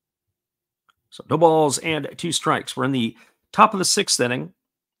 So no balls and 2 strikes. We're in the top of the 6th inning.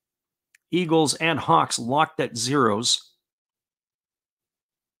 Eagles and Hawks locked at zeros.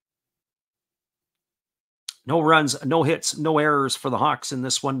 No runs, no hits, no errors for the Hawks in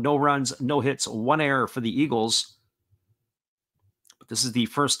this one. No runs, no hits, 1 error for the Eagles. But this is the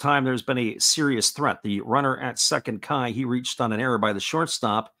first time there's been a serious threat. The runner at second, Kai, he reached on an error by the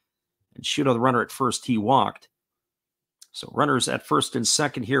shortstop. And Shuto, the runner at first, he walked. So runners at first and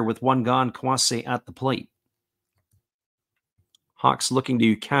second here with 1 gone. Kawase at the plate. Hawks looking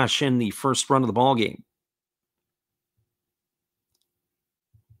to cash in the first run of the ball game.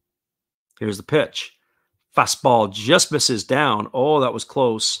 Here's the pitch. Fastball just misses down. Oh, that was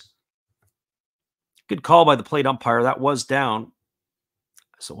close. Good call by the plate umpire. That was down.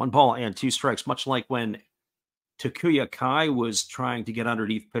 So 1 ball and 2 strikes, much like when Takuya Kai was trying to get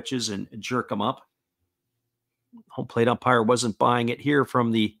underneath pitches and jerk them up. Home plate umpire wasn't buying it here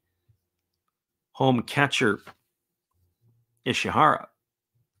from the home catcher, Ishihara.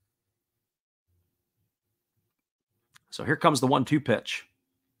 So here comes the 1-2 pitch.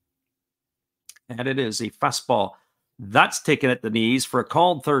 And it is a fastball. That's taken at the knees for a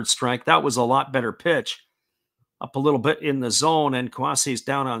called 3rd strike. That was a lot better pitch. Up a little bit in the zone, and Kawase's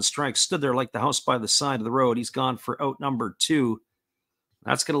down on strike. Stood there like the house by the side of the road. He's gone for out number 2.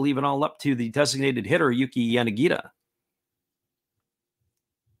 That's going to leave it all up to the designated hitter, Yuki Yanagita.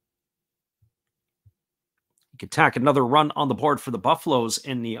 He could tack another run on the board for the Buffaloes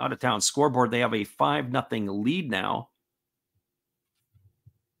in the out-of-town scoreboard. They have a 5-0 lead now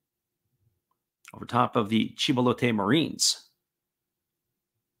over top of the Chibalote Marines.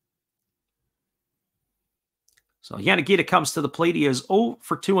 So Yanagita comes to the plate. He is 0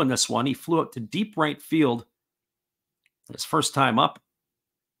 for 2 in this one. He flew out to deep right field his first time up.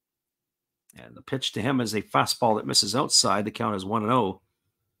 And the pitch to him is a fastball that misses outside. The count is 1-0.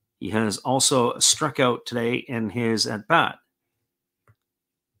 He has also struck out today in his at-bat.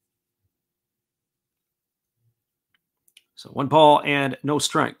 So 1 ball and no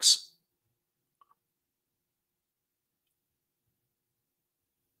strikes.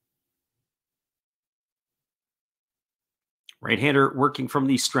 Right-hander working from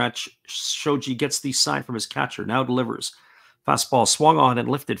the stretch. Shoji gets the sign from his catcher. Now delivers. Fastball swung on and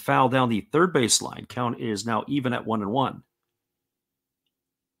lifted foul down the third base line. Count is now even at 1-1.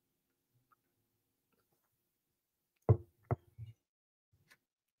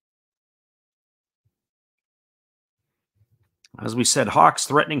 As we said, Hawks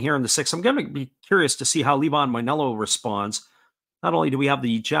threatening here in the sixth. I'm going to be curious to see how Levon Moinelo responds. Not only do we have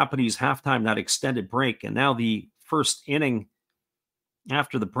the Japanese halftime, that extended break, and now the first inning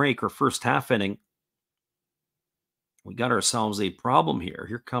after the break, or first half inning, we got ourselves a problem here.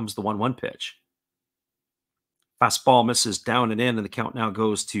 Here comes the 1-1 pitch. Fastball misses down and in, and the count now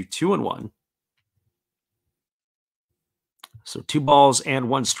goes to 2-1. So 2 balls and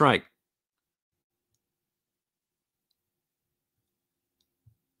 1 strike.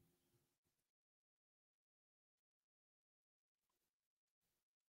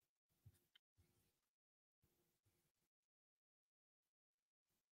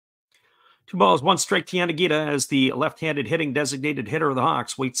 Two balls, 1 strike to Yanagita as the left-handed hitting designated hitter of the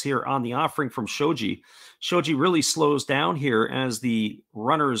Hawks waits here on the offering from Shoji. Shoji really slows down here as the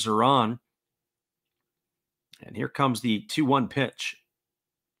runners are on. And here comes the 2-1 pitch.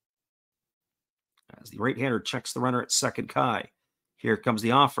 As the right-hander checks the runner at second, Kai. Here comes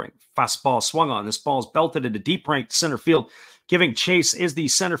the offering. Fastball swung on. This ball's belted into deep right center field. Giving chase is the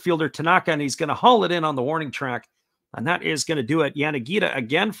center fielder Tanaka, and he's going to haul it in on the warning track. And that is going to do it. Yanagita,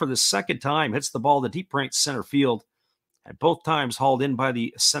 again for the second time, hits the ball to deep right center field. And both times hauled in by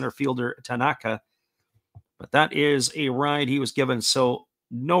the center fielder Tanaka. But that is a ride he was given. So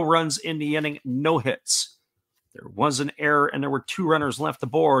no runs in the inning, no hits. There was an error, and there were 2 runners left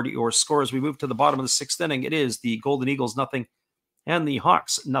aboard. Your score as we move to the bottom of the 6th inning, it is the Golden Eagles nothing and the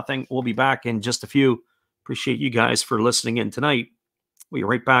Hawks nothing. We'll be back in just a few. Appreciate you guys for listening in tonight. We'll be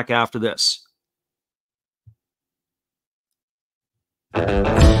right back after this.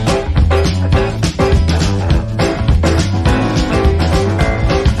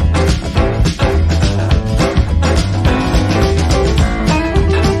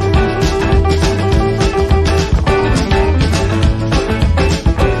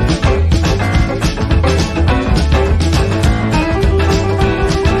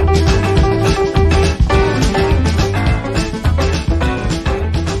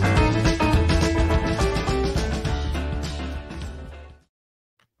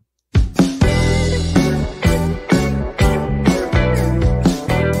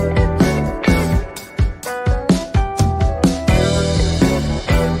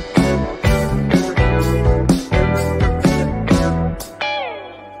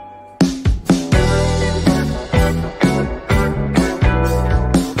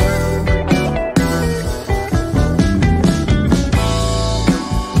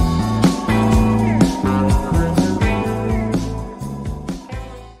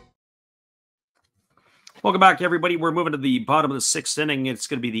 Welcome back, everybody. We're moving to the bottom of the 6th inning. It's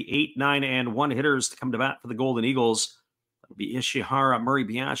going to be the 8, 9, and 1 hitters to come to bat for the Golden Eagles. That'll be Ishihara,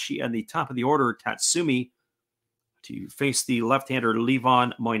 Muribayashi, and the top of the order, Tatsumi, to face the left-hander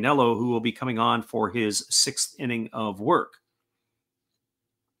Levon Moinelo, who will be coming on for his 6th inning of work.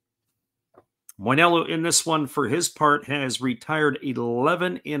 Moinelo in this one, for his part, has retired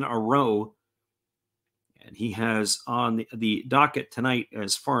 11 in a row. And he has on the docket tonight,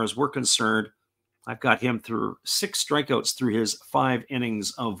 as far as we're concerned, I've got him through 6 strikeouts through his 5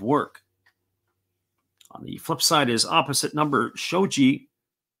 innings of work. On the flip side is opposite number, Shoji.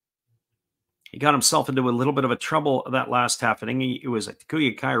 He got himself into a little bit of a trouble that last half inning. It was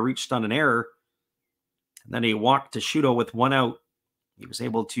Takuya Kai reached on an error. And then he walked to Shudo with 1 out. He was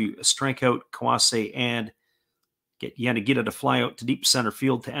able to strike out Kawase and get Yanagita to fly out to deep center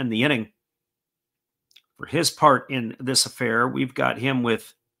field to end the inning. For his part in this affair, we've got him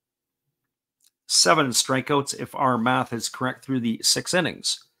with 7 strikeouts, if our math is correct, through the 6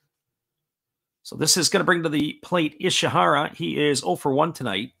 innings. So this is going to bring to the plate Ishihara. He is 0 for 1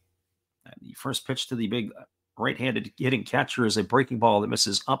 tonight. And the first pitch to the big right-handed hitting catcher is a breaking ball that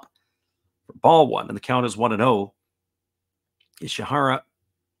misses up for ball 1, and the count is 1-0. Ishihara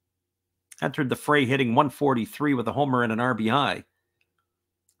entered the fray hitting 143 with a homer and an RBI.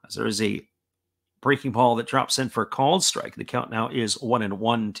 As there is a breaking ball that drops in for a called strike. The count now is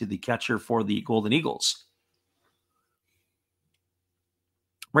 1-1 to the catcher for the Golden Eagles.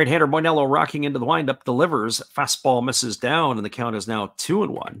 Right-hander Moinelo rocking into the windup, delivers. Fastball misses down, and the count is now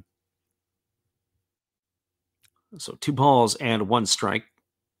 2-1. So 2 balls and 1 strike.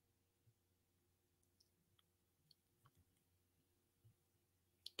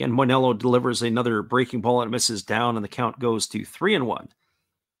 Again, Moinello delivers another breaking ball and it misses down, and the count goes to 3-1.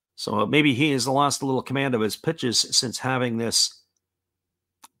 So maybe he has lost a little command of his pitches since having this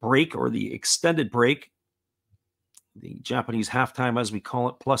break, or the extended break, the Japanese halftime, as we call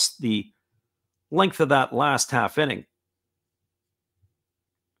it, plus the length of that last half inning.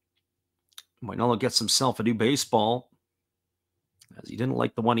 Moinello gets himself a new baseball, as he didn't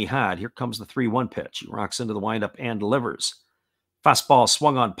like the one he had. Here comes the 3-1 pitch. He rocks into the windup and delivers. Fastball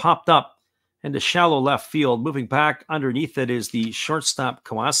swung on, popped up into shallow left field. Moving back underneath it is the shortstop,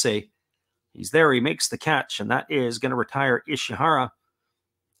 Kawase. He's there. He makes the catch, and that is going to retire Ishihara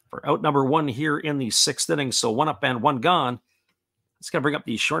for out number 1 here in the 6th inning. So 1 up and 1 gone. It's going to bring up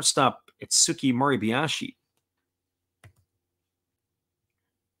the shortstop, Itsuki Moribayashi.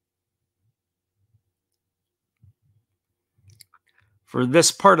 For this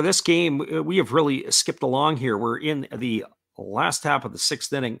part of this game, we have really skipped along here. We're in the last half of the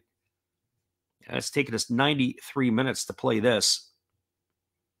 6th inning. It's taken us 93 minutes to play this.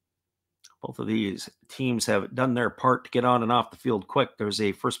 Both of these teams have done their part to get on and off the field quick. There's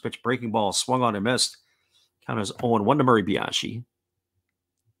a first pitch breaking ball swung on and missed. Count is 0-1 to Moribayashi.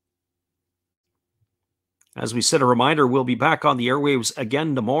 As we said, a reminder, we'll be back on the airwaves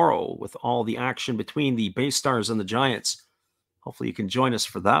again tomorrow with all the action between the Bay Stars and the Giants. Hopefully you can join us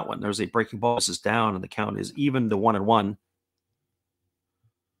for that one. There's a breaking ball. This is down, and the count is even to 1-1.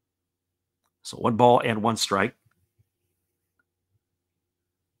 So 1 ball and 1 strike.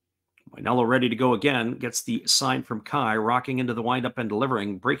 Moinello ready to go again. Gets the sign from Kai, rocking into the windup and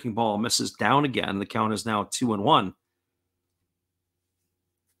delivering. Breaking ball misses down again. The count is now 2-1.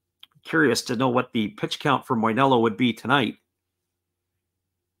 Curious to know what the pitch count for Moinello would be tonight,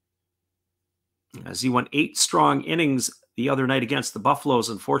 as he went 8 strong innings the other night against the Buffaloes.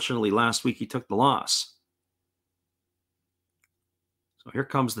 Unfortunately, last week he took the loss. So here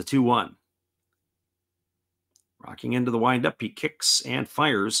comes the 2-1. Rocking into the windup, he kicks and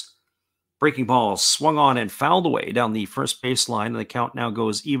fires. Breaking ball swung on and fouled away down the first baseline, and the count now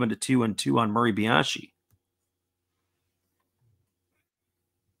goes even to 2-2 on Moribayashi.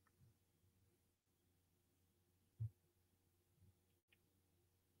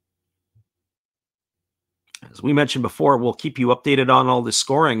 As we mentioned before, we'll keep you updated on all the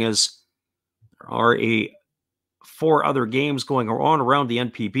scoring, as there are 4 other games going on around the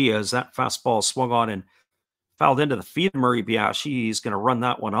NPB, as that fastball swung on and fouled into the feet of Moribayashi. He's going to run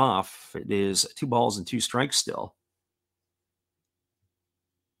that one off. It is 2 balls and 2 strikes still.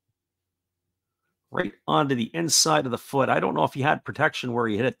 Right onto the inside of the foot. I don't know if he had protection where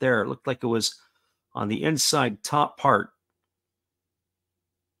he hit it there. It looked like it was on the inside top part.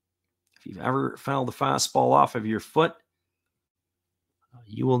 If you've ever fouled the fastball off of your foot,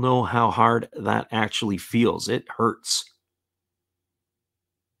 you will know how hard that actually feels. It hurts.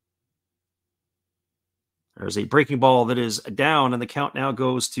 There's a breaking ball that is down, and the count now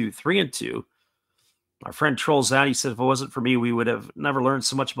goes to 3-2. Our friend Trolls that, he said, if it wasn't for me, we would have never learned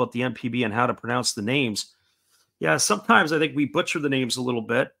so much about the NPB and how to pronounce the names. Yeah, sometimes I think we butcher the names a little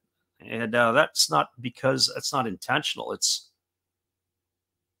bit, and that's not because it's not intentional. It's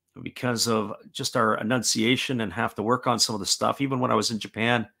because of just our enunciation and have to work on some of the stuff. Even when I was in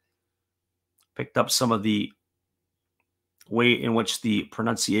Japan, picked up some of the way in which the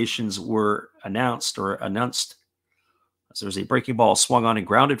pronunciations were announced. As there's a breaking ball swung on and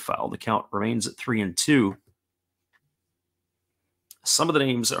grounded foul. The count remains at 3-2. Some of the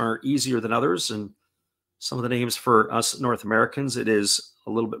names are easier than others, and some of the names for us North Americans, it is a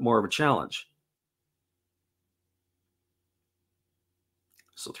little bit more of a challenge.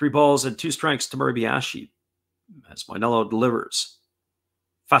 So 3 balls and 2 strikes to Moribayashi as Moinello delivers.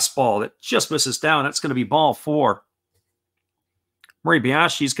 Fastball that just misses down. That's going to be ball 4.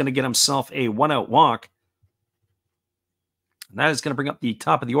 Moribayashi is going to get himself a 1-out walk. And that is going to bring up the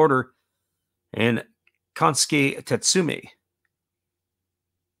top of the order and Kansuke Tatsumi.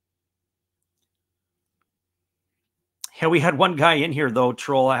 Yeah, we had one guy in here, though,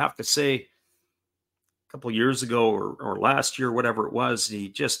 Troll, I have to say, a couple years ago or last year, whatever it was, he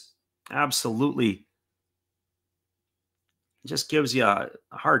just absolutely just gives you a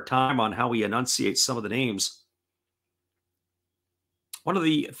hard time on how he enunciates some of the names. One of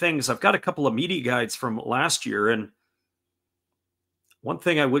the things, I've got a couple of media guides from last year, and one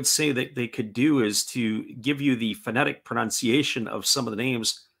thing I would say that they could do is to give you the phonetic pronunciation of some of the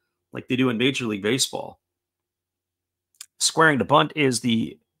names like they do in Major League Baseball. Squaring to bunt is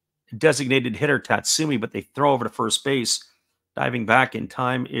the designated hitter Tatsumi, but they throw over to first base. Diving back in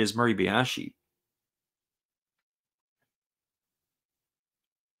time is Moribayashi.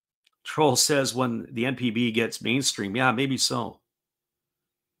 Troll says when the NPB gets mainstream. Yeah, maybe so.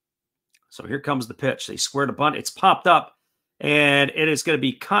 So here comes the pitch. They squared a bunt. It's popped up, and it is going to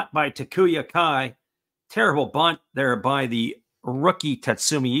be caught by Takuya Kai. Terrible bunt there by the rookie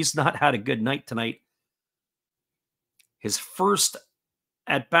Tatsumi. He's not had a good night tonight. His first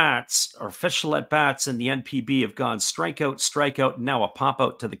at-bats, or official at-bats in the NPB, have gone strikeout, strikeout, and now a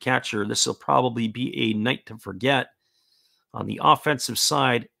pop-out to the catcher. This will probably be a night to forget on the offensive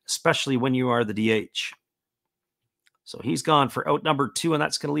side, especially when you are the DH. So he's gone for out number 2, and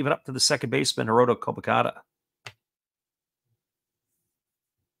that's going to leave it up to the second baseman, Hiroto Kobakata.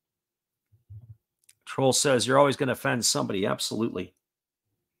 Troll says, you're always going to offend somebody. Absolutely.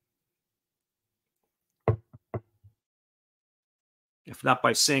 If not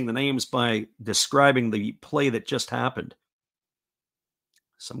by saying the names, by describing the play that just happened.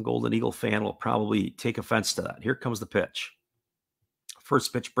 Some Golden Eagle fan will probably take offense to that. Here comes the pitch.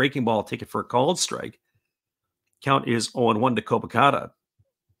 First pitch, breaking ball, take it for a called strike. Count is 0-1 to Kobakata.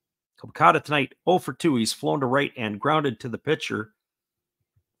 Kobakata tonight, 0 for 2. He's flown to right and grounded to the pitcher.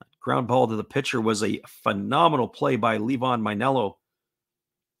 Ground ball to the pitcher was a phenomenal play by Levon Mainello.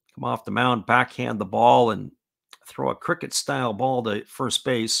 Come off the mound, backhand the ball, and throw a cricket-style ball to first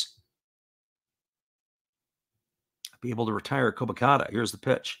base. Be able to retire Kobakata. Here's the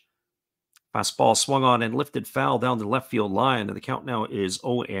pitch. Fastball swung on and lifted foul down the left field line, and the count now is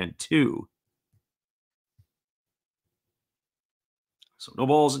 0-2. So no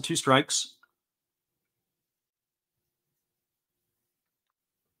balls and 2 strikes.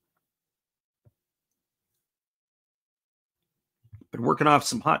 Been working off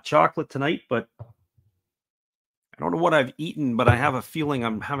some hot chocolate tonight, but I don't know what I've eaten, but I have a feeling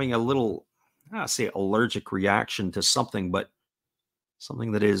I'm having a little, I'll say allergic reaction to something, but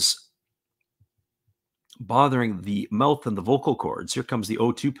something that is bothering the mouth and the vocal cords. Here comes the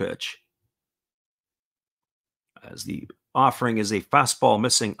 0-2 pitch. As the offering is a fastball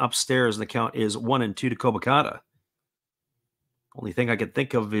missing upstairs, and the count is 1-2 to Kobakata. Only thing I can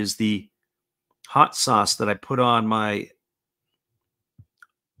think of is the hot sauce that I put on my,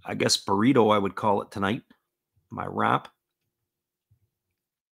 I guess, burrito, I would call it tonight, my wrap.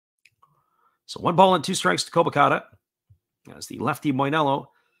 So 1 ball and 2 strikes to Kobakata. As the lefty Moinello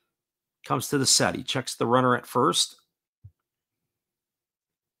comes to the set. He checks the runner at first.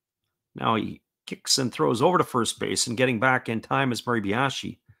 Now he kicks and throws over to first base, and getting back in time is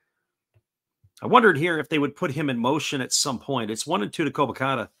Moribayashi. I wondered here if they would put him in motion at some point. It's 1-2 to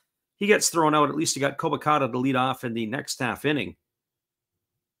Kobakata. He gets thrown out. At least you got Kobakata to lead off in the next half inning.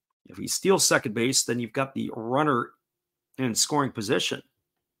 If he steals second base, then you've got the runner in scoring position.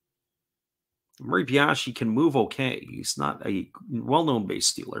 Moribayashi can move okay. He's not a well-known base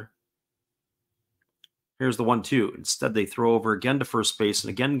stealer. Here's the 1-2. Instead, they throw over again to first base, and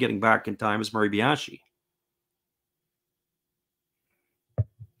again getting back in time is Moribayashi.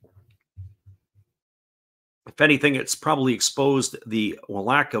 If anything, it's probably exposed the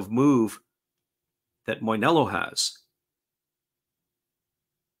lack of move that Moinello has.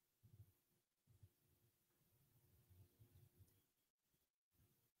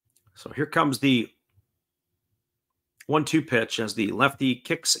 So here comes the 1-2 pitch as the lefty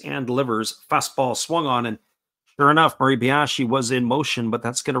kicks and delivers. Fastball swung on, and sure enough, Moribayashi was in motion, but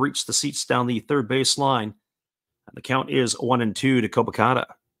that's going to reach the seats down the third base line. And the count is 1-2 to Kobakata.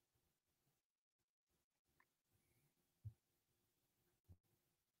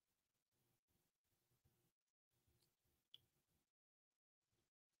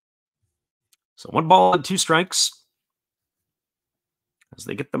 So 1 ball and 2 strikes as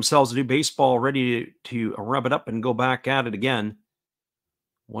they get themselves a new baseball ready to rub it up and go back at it again.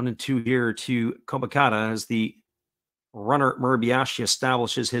 1-2 here to Kobakata as the runner Moribayashi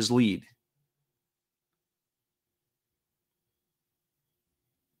establishes his lead.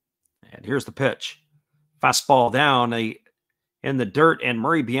 And here's the pitch. Fastball down in the dirt, and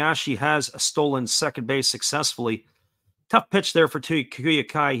Moribayashi has stolen second base successfully. Tough pitch there for Takuya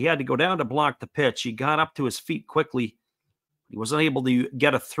Kai. He had to go down to block the pitch. He got up to his feet quickly. He was unable to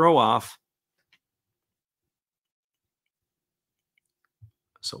get a throw off.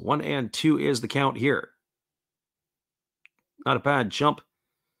 So 1-2 is the count here. Not a bad jump.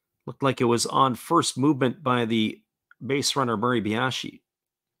 Looked like it was on first movement by the base runner Moribayashi.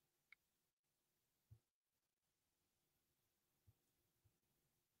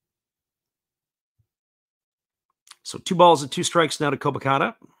 So 2 balls and 2 strikes now to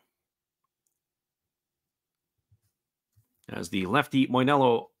Kobakata. As the lefty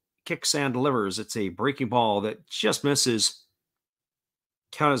Moinello kicks and delivers. It's a breaking ball that just misses.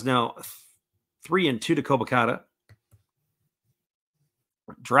 Count is now 3-2 to Kobakata.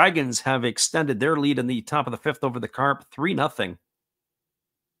 Dragons have extended their lead in the top of the 5th over the Carp, 3-0.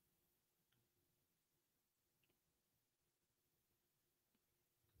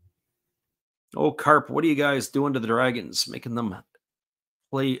 Oh, Carp, what are you guys doing to the Dragons? Making them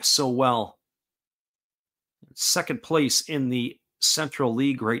play so well. Second place in the Central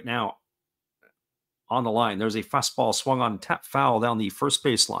League right now. On the line, there's a fastball swung on, tap foul down the first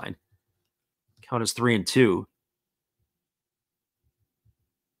baseline. Count is 3-2.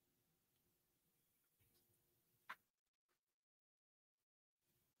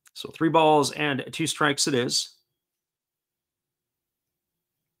 So 3 balls and 2 strikes it is.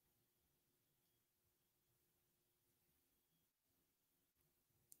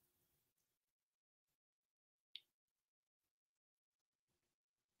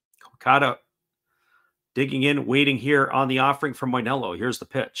 Okada digging in, waiting here on the offering from Moinello. Here's the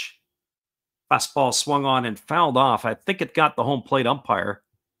pitch. Fastball swung on and fouled off. I think it got the home plate umpire.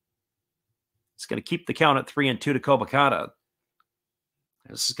 It's going to keep the count at 3-2 to Kobakata.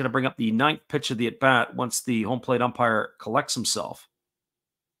 This is going to bring up the 9th pitch of the at-bat once the home plate umpire collects himself.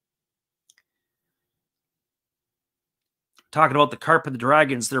 Talking about the Carp and the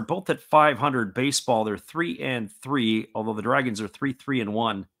Dragons, they're both at 500 baseball. They're 3-3, although the Dragons are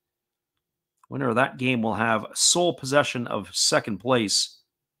 3-1. Winner of that game will have sole possession of second place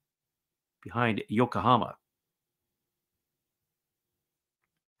behind Yokohama.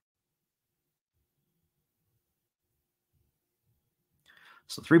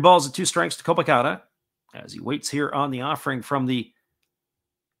 So 3 balls and 2 strikes to Kobakata as he waits here on the offering from the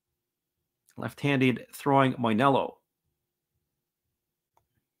left-handed throwing Moinello.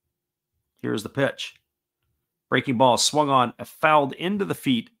 Here's the pitch. Breaking ball swung on, fouled into the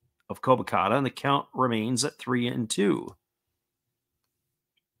feet of Kobakata, and the count remains at 3-2.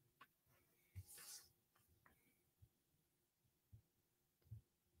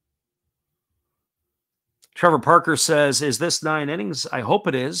 Trevor Parker says, is this 9 innings? I hope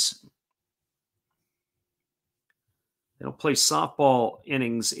it is. They don't play softball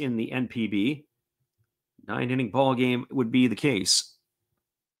innings in the NPB. 9-inning ball game would be the case.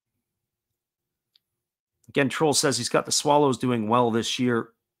 Again, Troll says he's got the Swallows doing well this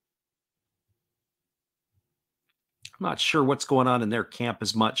year. I'm not sure what's going on in their camp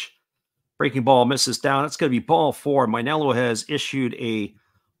as much. Breaking ball misses down. It's going to be ball 4. Moinello has issued a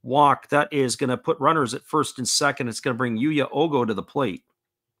walk. That is going to put runners at first and second. It's going to bring Yuya Ogo to the plate.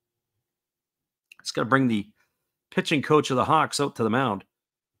 It's going to bring the pitching coach of the Hawks out to the mound.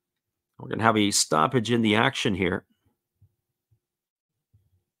 We're going to have a stoppage in the action here.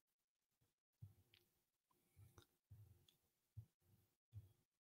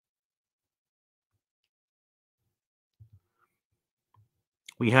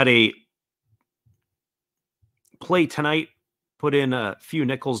 We had a play tonight, put in a few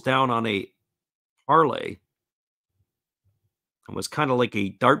nickels down on a parlay. It was kind of like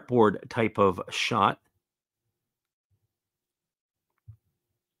a dartboard type of shot.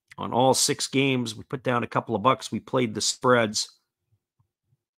 On all 6 games, we put down a couple of bucks. We played the spreads.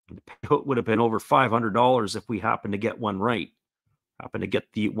 The payout would have been over $500 if we happened to get one right. Happened to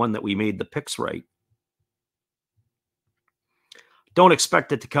get the one that we made the picks right. Don't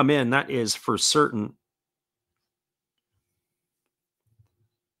expect it to come in. That is for certain.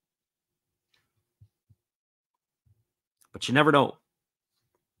 But you never know.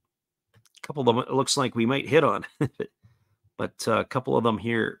 A couple of them, it looks like we might hit on. But a couple of them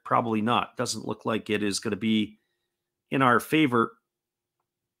here, probably not. Doesn't look like it is going to be in our favor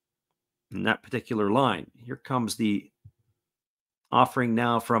in that particular line. Here comes the offering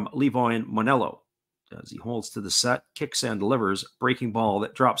now from Levoin Moinello as he holds to the set, kicks and delivers. Breaking ball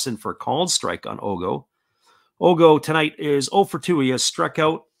that drops in for a called strike on Ogo. Ogo tonight is 0 for 2. He has struck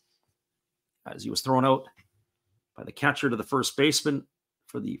out as he was thrown out by the catcher to the first baseman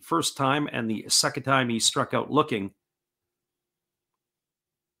for the first time, and the second time he struck out looking.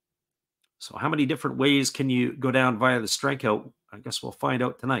 So how many different ways can you go down via the strikeout? I guess we'll find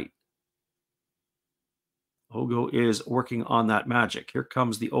out tonight. Ogo is working on that magic. Here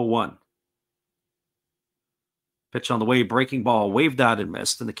comes the 0-1. Pitch on the way, breaking ball, waved that and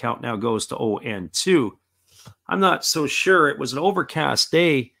missed, and the count now goes to 0-2. I'm not so sure. It was an overcast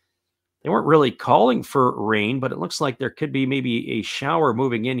day. They weren't really calling for rain, but it looks like there could be maybe a shower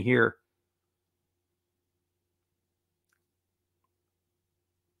moving in here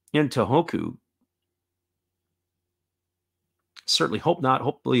in Tohoku. Certainly hope not.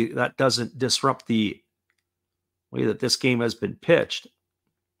 Hopefully that doesn't disrupt the way that this game has been pitched.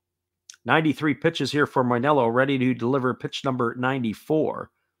 93 pitches here for Moinello, ready to deliver pitch number 94.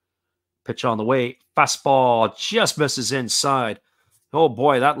 Pitch on the way. Fastball just misses inside. Oh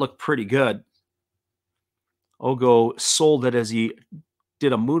boy, that looked pretty good. Ogo sold it as he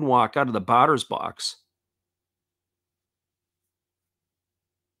did a moonwalk out of the batter's box.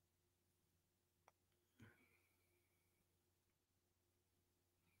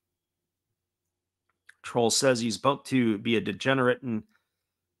 Troll says he's about to be a degenerate and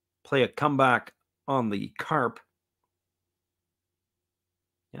play a comeback on the carp.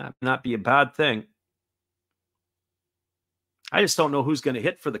 Yeah, not be a bad thing. I just don't know who's going to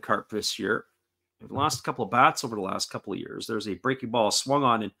hit for the carp this year. They've lost a couple of bats over the last couple of years. There's a breaking ball swung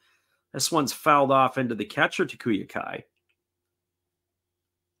on, and this one's fouled off into the catcher, Takuya Kai.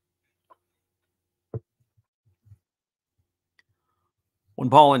 One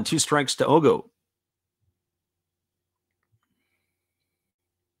ball and 2 strikes to Ogo.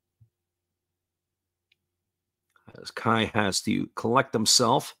 As Kai has to collect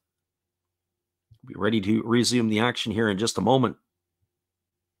himself. Be ready to resume the action here in just a moment.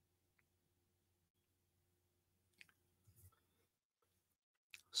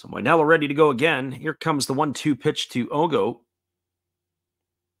 So Moinella ready to go again. Here comes the 1-2 pitch to Ogo.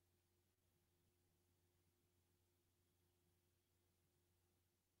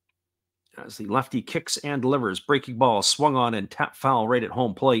 As the lefty kicks and delivers, breaking ball swung on and tap foul right at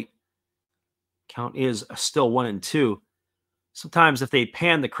home plate. Count is still 1-2. Sometimes if they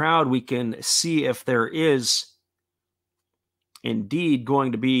pan the crowd, we can see if there is indeed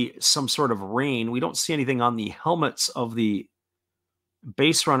going to be some sort of rain. We don't see anything on the helmets of the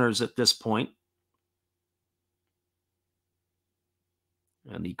base runners at this point.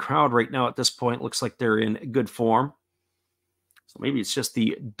 And the crowd right now at this point looks like they're in good form. So maybe it's just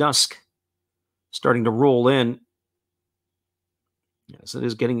the dusk starting to roll in. Yes, it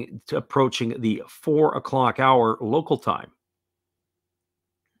is getting to approaching the 4 o'clock hour local time.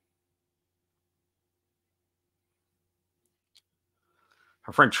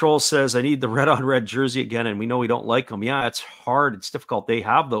 Our friend Troll says, I need the red on red jersey again, and we know we don't like them. Yeah, it's hard. It's difficult. They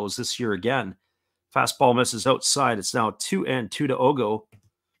have those this year again. Fastball misses outside. It's now 2-2 to Ogo.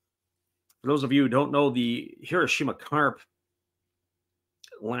 For those of you who don't know, the Hiroshima Carp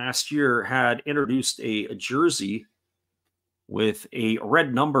last year had introduced a jersey with a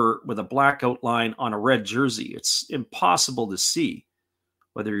red number with a black outline on a red jersey. It's impossible to see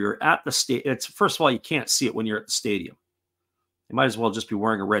whether you're at the stadium. First of all, you can't see it when you're at the stadium. You might as well just be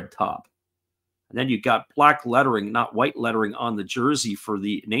wearing a red top. And then you got black lettering, not white lettering, on the jersey for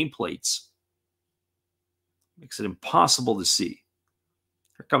the nameplates. Makes it impossible to see.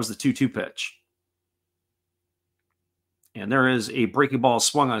 Here comes the 2-2 pitch. And there is a breaking ball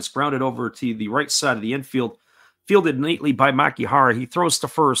swung on. It's grounded over to the right side of the infield. Fielded neatly by Makihara. He throws to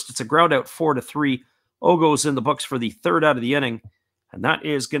first. It's a ground out 4-3. Ogo's in the books for the 3rd out of the inning. And that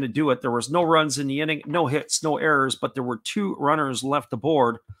is going to do it. There was no runs in the inning, no hits, no errors, but there were 2 runners left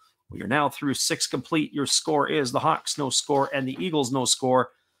aboard. We are now through 6 complete. Your score is the Hawks no score and the Eagles no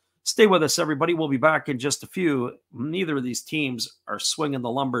score. Stay with us, everybody. We'll be back in just a few. Neither of these teams are swinging the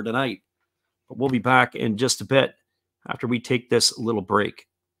lumber tonight, but we'll be back in just a bit after we take this little break.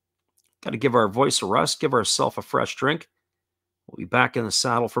 Got to give our voice a rest, give ourselves a fresh drink. We'll be back in the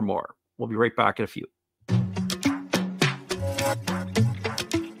saddle for more. We'll be right back in a few.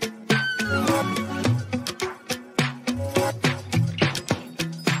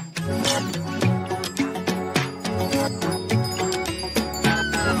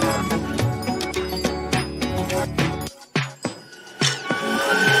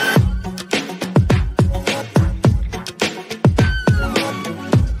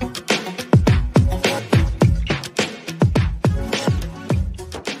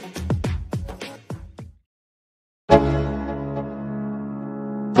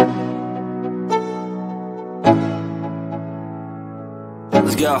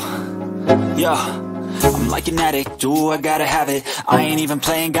 Yo, I'm like an addict, ooh, I gotta have it. I ain't even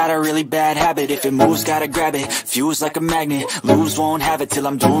playing, got a really bad habit. If it moves, gotta grab it, fuse like a magnet. Lose, won't have it till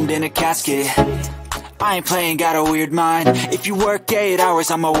I'm doomed in a casket. I ain't playing, got a weird mind. If you work 8 hours,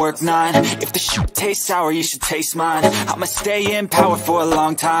 I'ma work 9. If the shoot tastes sour, you should taste mine. I'ma stay in power for a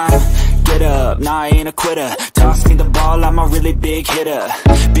long time. Get up, nah, I ain't a quitter. Toss me the ball, I'm a really big hitter.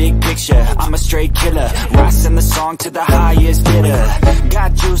 Big picture, I'm a straight killer. Rising the song to the highest bidder.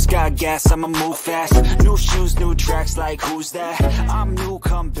 Got juice, got gas, I'ma move fast. New shoes, new tracks, like who's that? I'm new,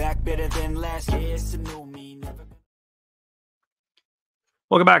 come back better than last. Yeah, it's a new me, never.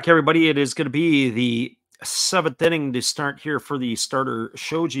 Welcome back, everybody. It is going to be the 7th inning to start here for the starter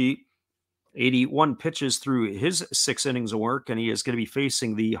Shoji. 81 pitches through his 6 innings of work, and he is going to be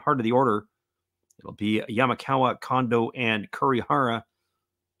facing the heart of the order. It'll be Yamakawa, Kondo, and Kurihara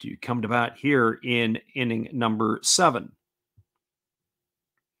to come to bat here in inning number 7.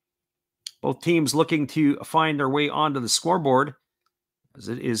 Both teams looking to find their way onto the scoreboard, as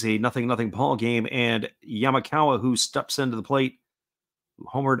it is a 0-0 ball game, and Yamakawa, who steps into the plate, who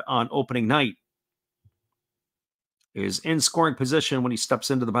homered on opening night, is in scoring position when he steps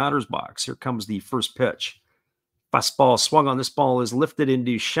into the batter's box. Here comes the first pitch. Fastball swung on. This ball is lifted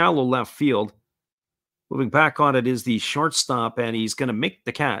into shallow left field. Moving back on it is the shortstop, and he's going to make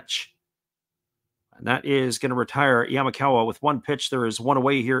the catch. And that is going to retire Yamakawa with one pitch. There is one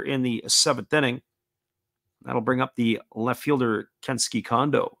away here in the 7th inning. That'll bring up the left fielder, Kensuke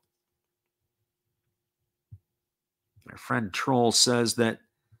Kondo. My friend Troll says that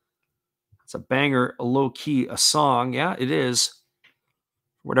it's a banger, a low-key, a song. Yeah, it is.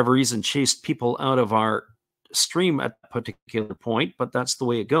 For whatever reason, chased people out of our stream at a particular point, but that's the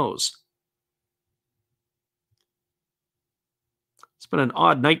way it goes. It's been an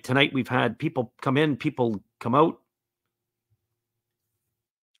odd night tonight. We've had people come in, people come out.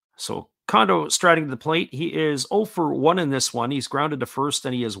 So Kondo striding to the plate. He is 0 for 1 in this one. He's grounded to first,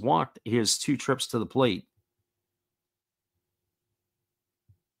 and he has walked his 2 trips to the plate.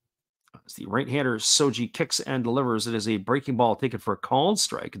 As the right-hander Soji kicks and delivers, it is a breaking ball taken for a called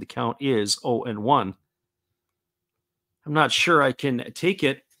strike. The count is 0-1. I'm not sure I can take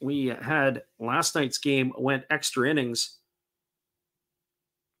it. We had last night's game went extra innings,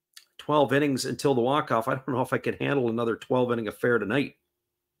 12 innings until the walk-off. I don't know if I could handle another 12-inning affair tonight.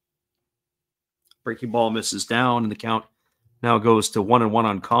 Breaking ball misses down, and the count now goes to 1-1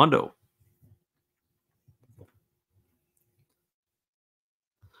 on Kondo.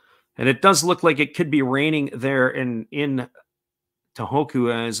 And it does look like it could be raining there in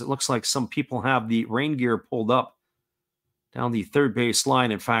Tohoku, as it looks like some people have the rain gear pulled up down the third base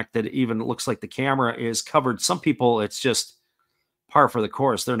line. In fact, that even looks like the camera is covered. Some people, it's just par for the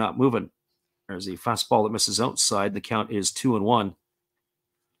course. They're not moving. There's a fastball that misses outside. The count is 2-1.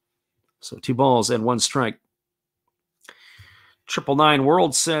 So 2 balls and 1 strike. 999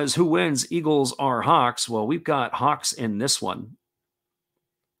 World says, who wins, Eagles or Hawks? Well, we've got Hawks in this one.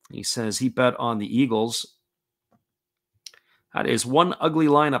 He says he bet on the Eagles. That is one ugly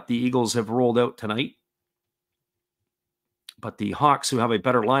lineup the Eagles have rolled out tonight. But the Hawks, who have a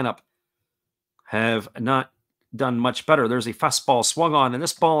better lineup, have not done much better. There's a fastball swung on, and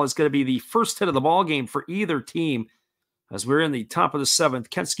this ball is going to be the first hit of the ball game for either team. As we're in the top of the 7th,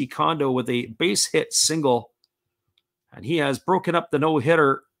 Kensuke Kondo with a base hit single. And he has broken up the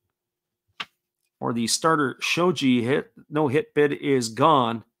no-hitter, or the starter Shoji hit. No-hit bid is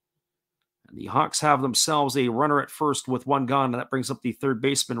gone. And the Hawks have themselves a runner at first with 1 gone, and that brings up the third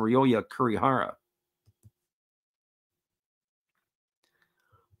baseman, Ryoya Kurihara.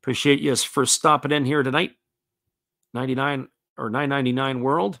 Appreciate you for stopping in here tonight. 99 or 999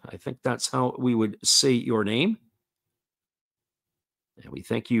 World. I think that's how we would say your name. And we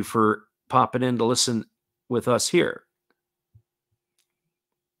thank you for popping in to listen with us here.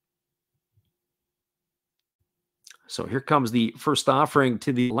 So here comes the first offering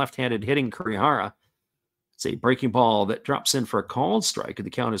to the left-handed hitting Kurihara. It's a breaking ball that drops in for a called strike, and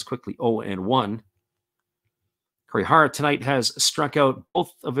the count is quickly 0-1. Kurihara tonight has struck out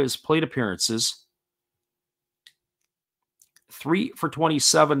both of his plate appearances. 3 for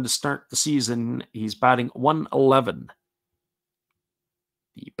 27 to start the season. He's batting 111.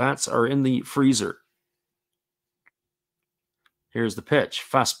 The bats are in the freezer. Here's the pitch.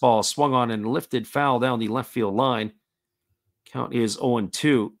 Fastball swung on and lifted foul down the left field line. Count is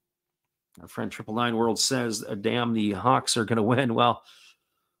 0-2. Our friend 999 World says, damn, the Hawks are going to win. Well,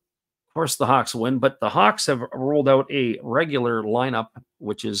 of course the Hawks win, but the Hawks have rolled out a regular lineup,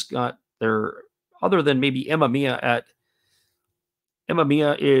 which has got their, other than maybe Imamiya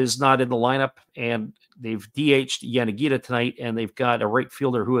is not in the lineup, and they've DH'd Yanagita tonight, and they've got a right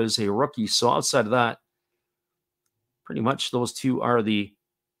fielder who is a rookie. So outside of that, pretty much those two are the,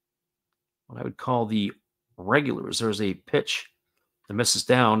 what I would call the regulars. There's a pitch that misses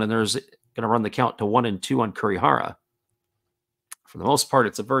down, and there's going to run the count to 1-2 on Kurihara. For the most part,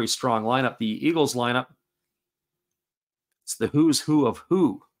 it's a very strong lineup. The Eagles lineup, it's the who's who of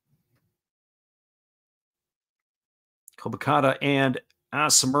who. Kobakata and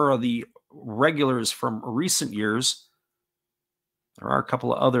Asamura, the regulars from recent years. There are a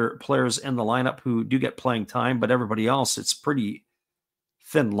couple of other players in the lineup who do get playing time, but everybody else, it's pretty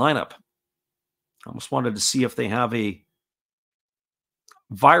thin lineup. I almost wanted to see if they have a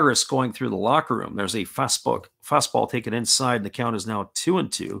virus going through the locker room. There's a fastball taken inside, and the count is now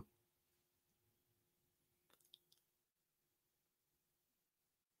 2-2.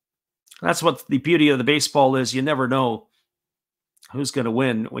 That's what the beauty of the baseball is. You never know who's going to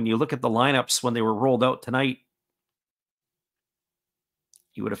win. When you look at the lineups when they were rolled out tonight,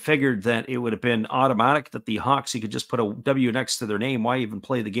 you would have figured that it would have been automatic that the Hawks, you could just put a W next to their name. Why even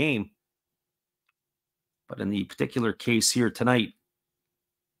play the game? But in the particular case here tonight,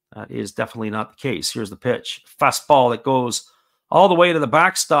 That is definitely not the case. Here's the pitch. Fastball that goes all the way to the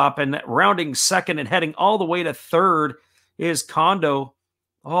backstop, and rounding second and heading all the way to third is Kondo.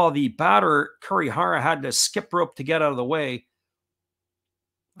 Oh, the batter, Kurihara, had to skip rope to get out of the way.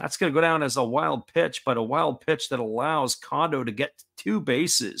 That's going to go down as a wild pitch, but a wild pitch that allows Kondo to get 2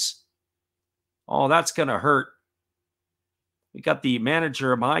 bases. Oh, that's going to hurt. We got the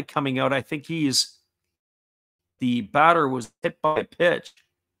manager of I coming out. I think the batter was hit by a pitch.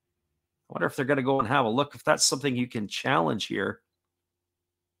 I wonder if they're going to go and have a look if that's something you can challenge here.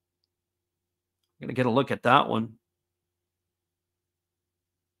 I'm going to get a look at that one.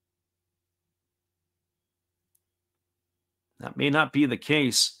 That may not be the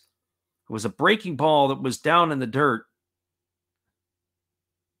case. It was a breaking ball that was down in the dirt.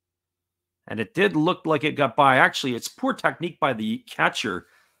 And it did look like it got by. Actually, it's poor technique by the catcher.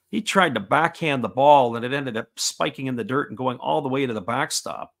 He tried to backhand the ball, and it ended up spiking in the dirt and going all the way to the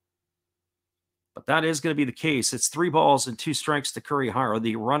backstop. But that is going to be the case. It's 3 balls and 2 strikes to Kurihara.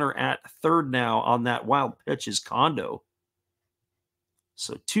 The runner at third now on that wild pitch is Kondo.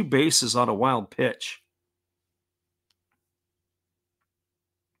 So 2 bases on a wild pitch.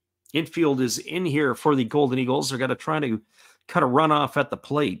 Infield is in here for the Golden Eagles. They're going to try to cut a run off at the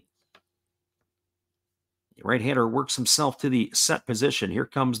plate. The right-hander works himself to the set position. Here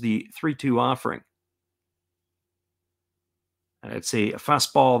comes the 3-2 offering. And it's a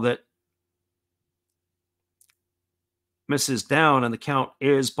fastball that misses down, and the count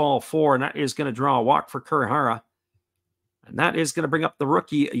is ball 4, and that is going to draw a walk for Kurihara. And that is going to bring up the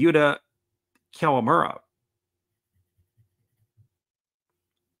rookie, Yuta Kawamura.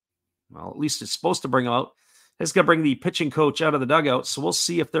 Well, at least it's supposed to bring him out. It's going to bring the pitching coach out of the dugout, so we'll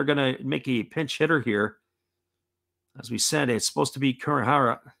see if they're going to make a pinch hitter here. As we said, it's supposed to be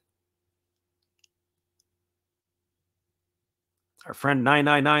Kurihara. Our friend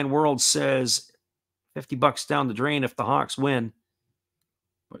 999 World says $50 down the drain if the Hawks win.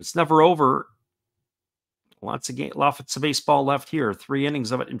 But it's never over. Lots of baseball left here. 3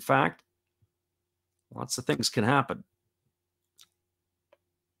 innings of it, in fact. Lots of things can happen.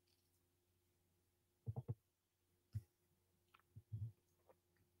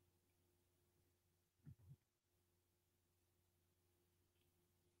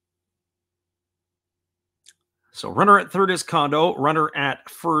 So runner at third is Kondo. Runner at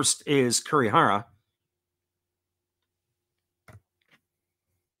first is Kurihara.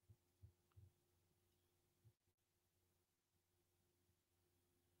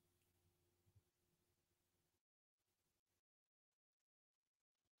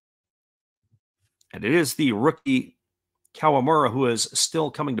 And it is the rookie Kawamura who is still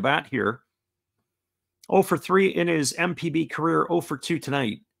coming to bat here. 0 for 3 in his NPB career, 0 for 2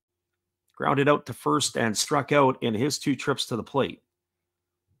 tonight. Grounded out to first and struck out in his 2 trips to the plate.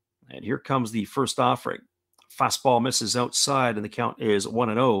 And here comes the first offering. Fastball misses outside, and the count is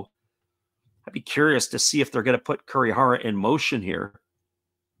 1-0. I'd be curious to see if they're going to put Kurihara in motion here.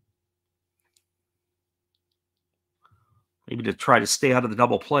 Maybe to try to stay out of the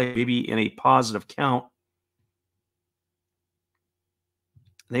double play, maybe in a positive count.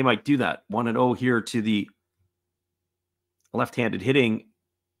 They might do that. 1-0 here to the left-handed hitting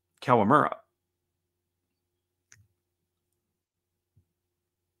Kawamura.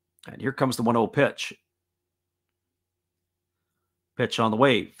 And here comes the 1-0 pitch. Pitch on the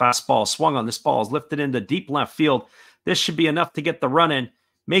way. Fastball swung on. This ball is lifted into deep left field. This should be enough to get the run in.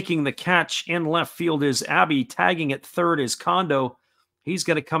 Making the catch in left field is Abbey. Tagging at third is Kondo. He's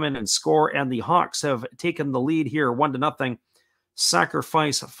going to come in and score, and the Hawks have taken the lead here 1-0.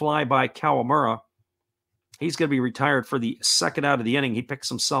 Sacrifice fly by Kawamura. He's going to be retired for the second out of the inning. He picks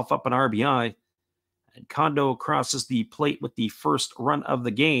himself up an RBI. And Kondo crosses the plate with the first run of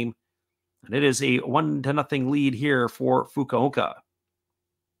the game. And it is a 1-0 lead here for Fukuoka.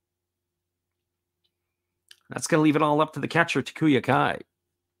 That's going to leave it all up to the catcher, Takuya Kai.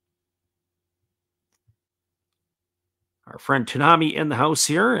 Our friend Tanami in the house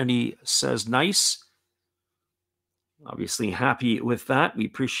here, and he says nice. Obviously happy with that. We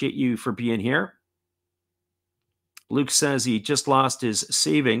appreciate you for being here. Luke says he just lost his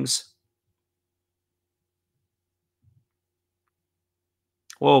savings.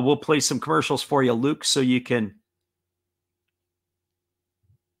 Well, we'll play some commercials for you, Luke, so you can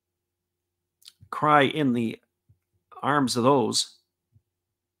cry in the arms of those.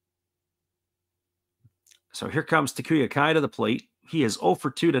 So here comes Takuya Kai to the plate. He is 0 for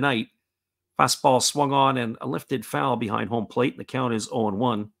 2 tonight. Fastball swung on and a lifted foul behind home plate. The count is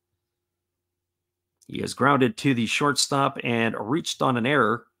 0-1. He is grounded to the shortstop and reached on an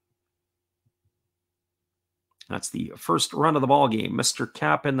error. That's the first run of the ball game. Mr.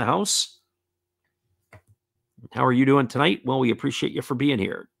 Cap in the house. How are you doing tonight? Well, we appreciate you for being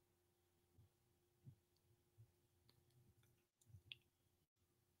here.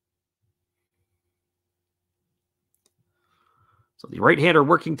 So the right-hander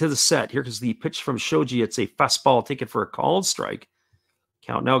working to the set. Here is the pitch from Shoji. It's a fastball taken for a called strike.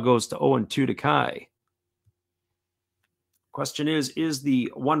 Count now goes to 0-2 to Kai. Question is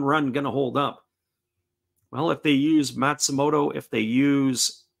the one run going to hold up? Well, if they use Matsumoto, if they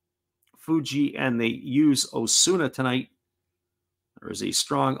use Fuji, and they use Osuna tonight, there is a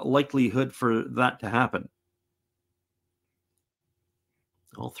strong likelihood for that to happen.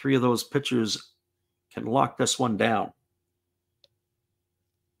 All three of those pitchers can lock this one down.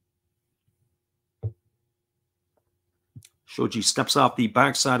 Shoji steps off the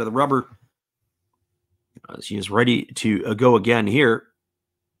backside of the rubber as he is ready to go again here.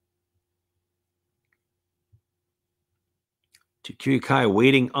 Takuya Kai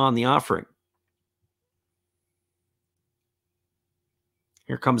waiting on the offering.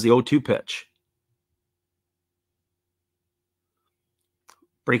 Here comes the 0-2 pitch.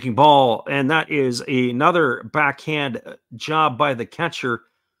 Breaking ball, and that is another backhand job by the catcher.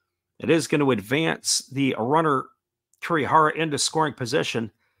 It is going to advance the runner Kurihara into scoring position.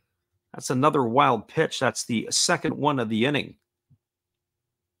 That's another wild pitch. That's the second one of the inning.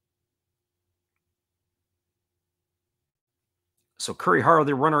 So Kurihara,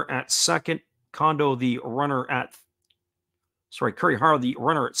 the runner at second. Kondo, the runner at... Kurihara, the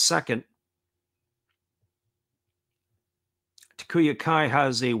runner at second. Takuya Kai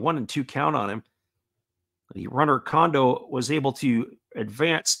has a 1-2 count on him. The runner Kondo was able to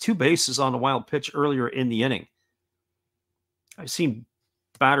advance 2 bases on a wild pitch earlier in the inning. I've seen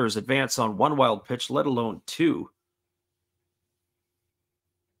batters advance on 1 wild pitch, let alone 2.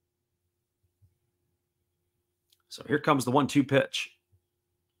 So here comes the 1-2 pitch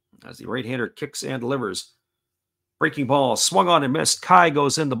as the right-hander kicks and delivers. Breaking ball, swung on and missed. Kai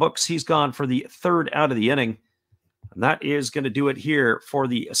goes in the books. He's gone for the 3rd out of the inning. And that is going to do it here for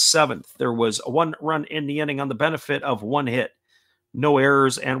the 7th. There was 1 run in the inning on the benefit of 1 hit. No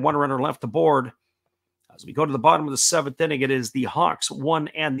errors and 1 runner left aboard. As we go to the bottom of the 7th inning, it is the Hawks 1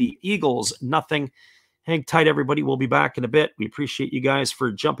 and the Eagles 0. Hang tight, everybody. We'll be back in a bit. We appreciate you guys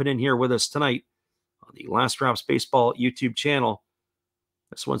for jumping in here with us tonight on the Last Drops Baseball YouTube channel.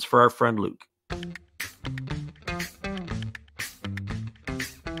 This one's for our friend Luke.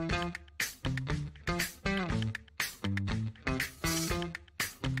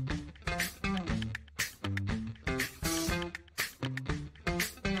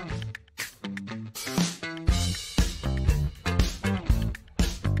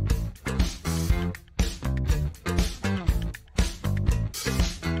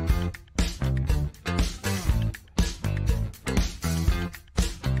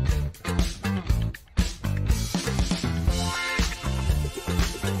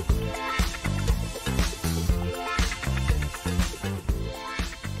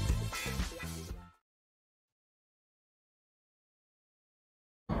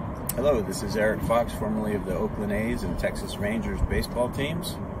 Hello, this is Eric Fox, formerly of the Oakland A's and Texas Rangers baseball teams.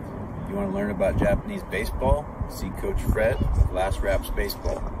 If you want to learn about Japanese baseball, see Coach Fred of Last Raps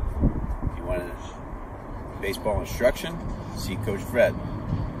Baseball. If you want baseball instruction, see Coach Fred.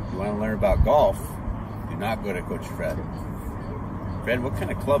 If you want to learn about golf, do not go to Coach Fred. Fred, what kind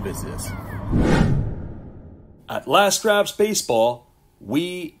of club is this? At Last Raps Baseball,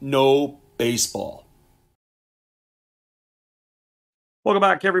 we know baseball. Welcome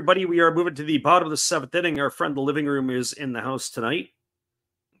back, everybody. We are moving to the bottom of the 7th inning. Our friend the living room is in the house tonight,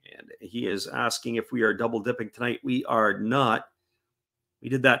 and he is asking if we are double dipping tonight. We are not. We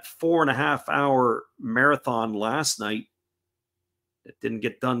did that 4.5-hour marathon last night. It didn't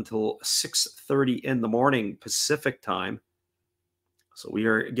get done till 6:30 in the morning Pacific time. So we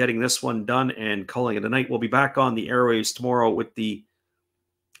are getting this one done and calling it a night. We'll be back on the airwaves tomorrow with the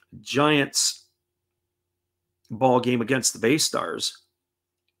Giants ball game against the Bay Stars.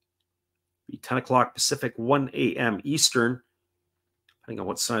 10 o'clock Pacific, 1 a.m. Eastern, depending on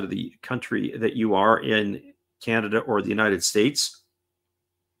what side of the country that you are in, Canada or the United States.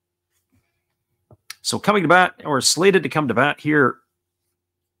 So coming to bat, or slated to come to bat here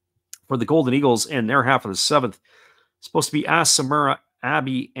for the Golden Eagles in their half of the 7th, supposed to be Asamura,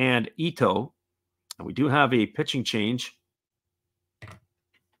 Abbey, and Ito. And we do have a pitching change.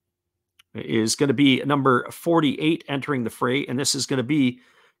 It is going to be number 48 entering the fray, and this is going to be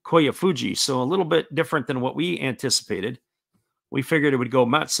Koya Fuji. So a little bit different than what we anticipated. We figured it would go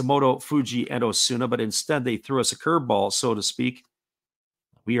Matsumoto, Fuji, and Osuna, but instead they threw us a curveball, so to speak.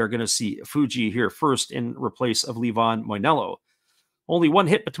 We are going to see Fuji here first in replace of Levon Moinello. Only one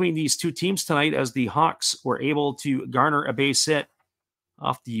hit between these two teams tonight as the Hawks were able to garner a base hit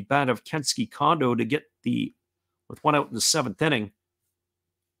off the bat of Kensuke Kondo to get with one out in the 7th inning.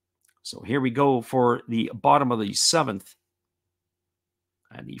 So here we go for the bottom of the 7th.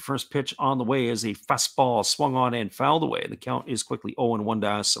 And the first pitch on the way is a fastball swung on and fouled away. The count is quickly 0-1 to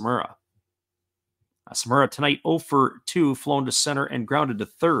Asamura. Asamura tonight 0 for 2, flown to center and grounded to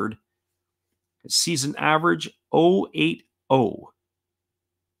third. His season average 0.80.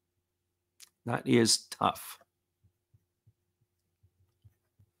 That is tough.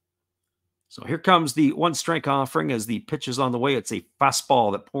 So here comes the 1-strike offering as the pitch is on the way. It's a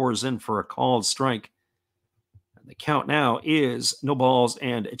fastball that pours in for a called strike. And the count now is no balls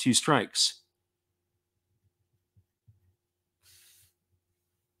and 2 strikes.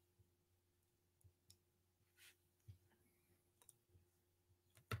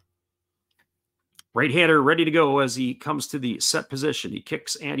 Right-hander ready to go as he comes to the set position. He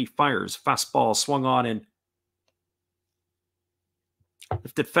kicks and he fires. Fastball swung on and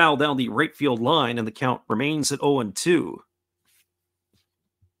lifted foul down the right field line, and the count remains at 0-2.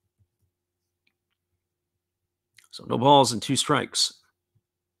 So no balls and 2 strikes.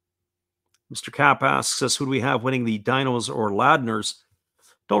 Mr. Cap asks us, who do we have winning the Dinos or Ladners?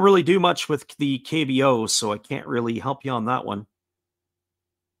 Don't really do much with the KBO, so I can't really help you on that one.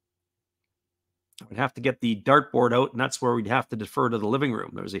 We'd have to get the dartboard out, and that's where we'd have to defer to the living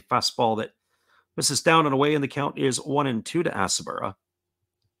room. There's a fastball that misses down and away, and the count is 1-2 to Asamura.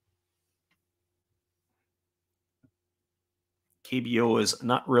 KBO is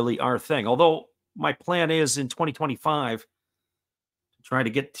not really our thing, although my plan is in 2025 to try to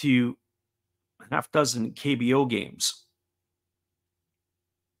get to a half dozen KBO games.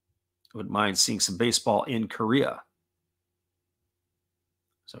 I wouldn't mind seeing some baseball in Korea.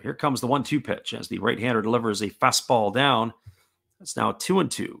 So here comes the 1-2 pitch as the right-hander delivers a fastball down. That's now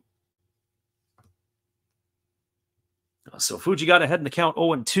 2-2. So Fuji got ahead in the count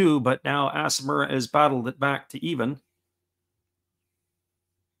 0-2, but now Asamura has battled it back to even.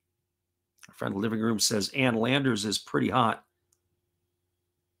 Our friend in the living room says Ann Landers is pretty hot.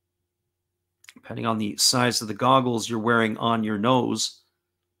 Depending on the size of the goggles you're wearing on your nose,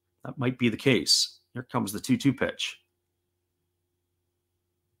 that might be the case. Here comes the 2-2 pitch.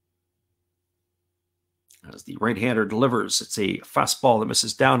 As the right-hander delivers, it's a fastball that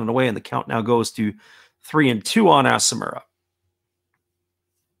misses down and away, and the count now goes to 3-2 on Asamura.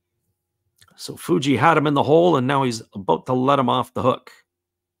 So Fuji had him in the hole, and now he's about to let him off the hook.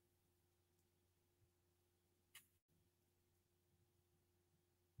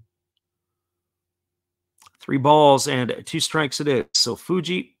 Three balls and 2 strikes it is. So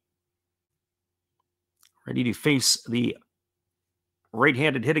Fuji ready to face the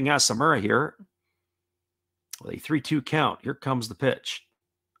right-handed hitting Asamura here. With a 3-2 count, here comes the pitch.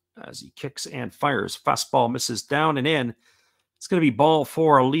 As he kicks and fires, fastball misses down and in. It's going to be ball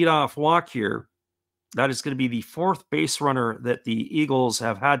 4, a leadoff walk here. That is going to be the 4th base runner that the Eagles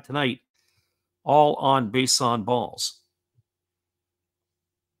have had tonight, all on base on balls.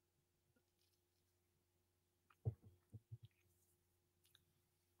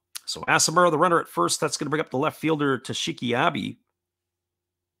 So Asamura, the runner at first, that's going to bring up the left fielder Toshiki Abe.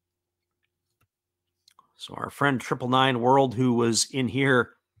 So our friend 999 World, who was in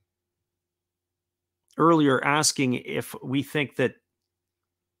here earlier asking if we think that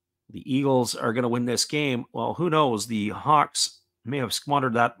the Eagles are going to win this game. Well, who knows? The Hawks may have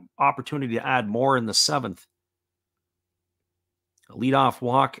squandered that opportunity to add more in the 7th. A leadoff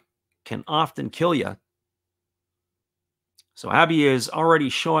walk can often kill you. So Abe is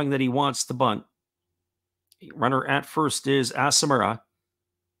already showing that he wants to bunt. Runner at first is Asamura.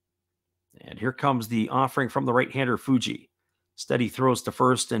 And here comes the offering from the right-hander Fuji. Steady throws to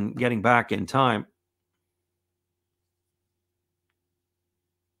first and getting back in time.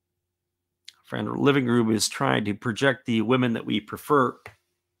 Friend living room is trying to project the women that we prefer.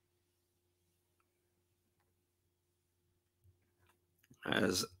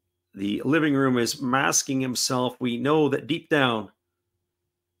 As the living room is masking himself, we know that deep down,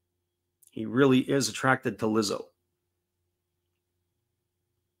 he really is attracted to Lizzo.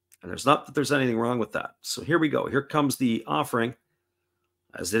 And there's not that there's anything wrong with that. So here we go. Here comes the offering,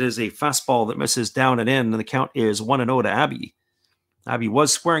 as it is a fastball that misses down and in, and the count is 1-0 to Abe. Abe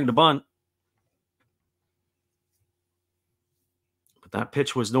was squaring to bunt, but that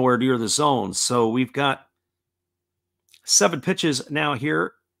pitch was nowhere near the zone. So we've got 7 pitches now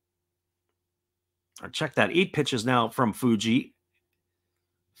here. Or check that, 8 pitches now from Fuji.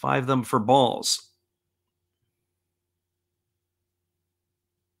 5 of them for balls.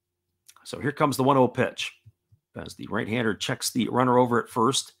 So here comes the 1-0 pitch. As the right-hander checks the runner over at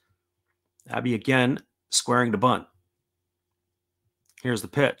first. Abbey again squaring to bunt. Here's the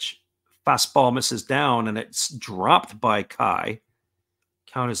pitch. Fastball misses down, and it's dropped by Kai.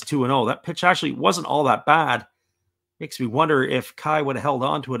 Count is 2-0. That pitch actually wasn't all that bad. Makes me wonder if Kai would have held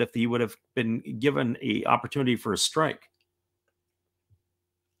on to it if he would have been given an opportunity for a strike.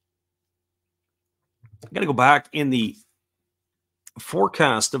 I got to go back in the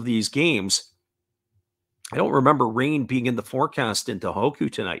forecast of these games. I don't remember rain being in the forecast in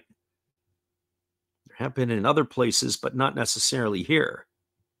Tohoku tonight. There have been in other places, but not necessarily here.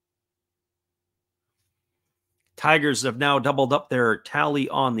 Tigers have now doubled up their tally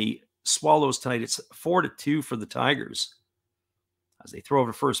on the Swallows tonight. It's 4-2 for the Tigers. As they throw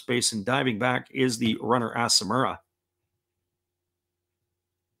over to first base, and diving back is the runner Asamura.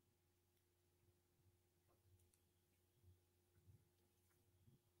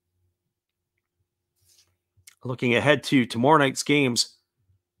 Looking ahead to tomorrow night's games,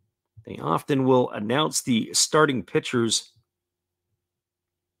 they often will announce the starting pitchers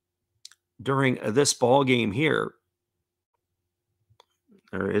during this ball game here.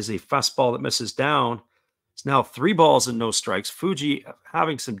 There is a fastball that misses down. It's now 3 balls and no strikes. Fuji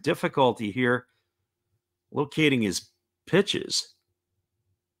having some difficulty here locating his pitches.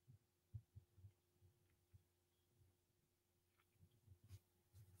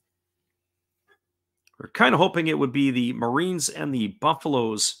 We're kind of hoping it would be the Marines and the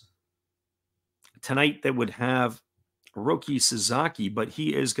Buffaloes tonight that would have Roki Sasaki, but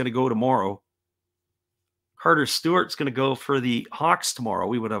he is going to go tomorrow. Carter Stewart's going to go for the Hawks tomorrow.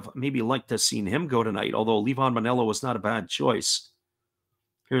 We would have maybe liked to have seen him go tonight, although Levon Manello was not a bad choice.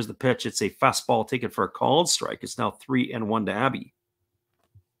 Here's the pitch. It's a fastball taken for a called strike. It's now 3-1 to Abbey.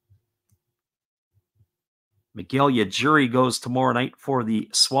 Miguel Yajuri goes tomorrow night for the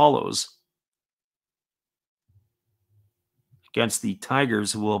Swallows against the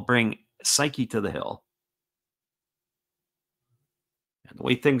Tigers, who will bring Psyche to the hill. And the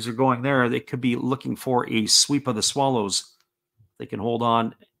way things are going there, they could be looking for a sweep of the Swallows. They can hold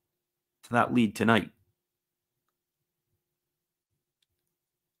on to that lead tonight.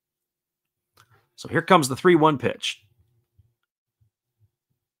 So here comes the 3-1 pitch.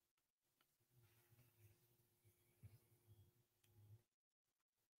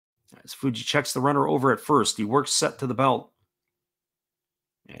 As Fuji checks the runner over at first, he works set to the belt.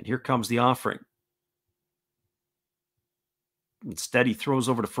 And here comes the offering. Instead, he throws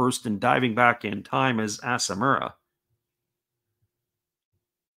over to first, and diving back in time is Asamura.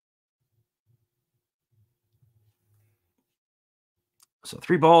 So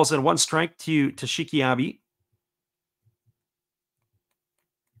 3 balls and 1 strike to Toshiki Abbey.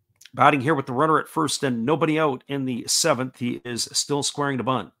 Batting here with the runner at first and nobody out in the 7th. He is still squaring to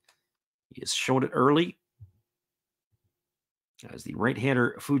bunt. He has shown it early as the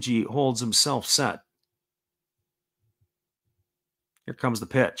right-hander Fuji holds himself set. Here comes the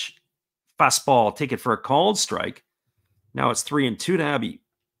pitch. Fastball, take it for a called strike. Now it's 3-2 to Abbey.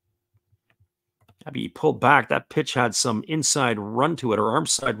 Abbey pulled back. That pitch had some inside run to it, or arm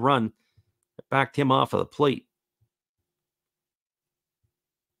side run, that backed him off of the plate.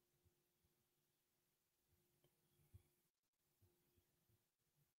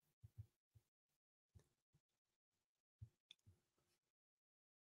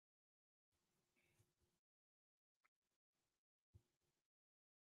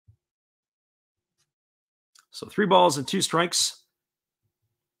 So 3 balls and 2 strikes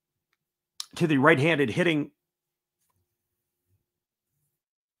to the right-handed hitting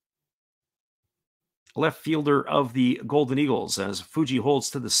left fielder of the Golden Eagles as Fuji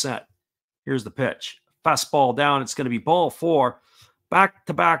holds to the set. Here's the pitch. Fastball down. It's going to be ball 4.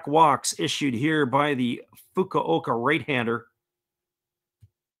 Back-to-back walks issued here by the Fukuoka right-hander.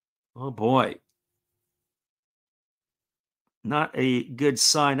 Oh, boy. Not a good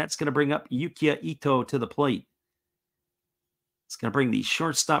sign. That's going to bring up Yukiya Ito to the plate. It's going to bring the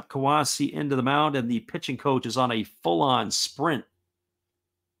shortstop Kawase into the mound, and the pitching coach is on a full-on sprint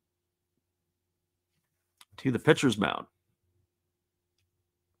to the pitcher's mound.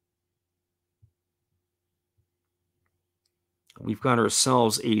 We've got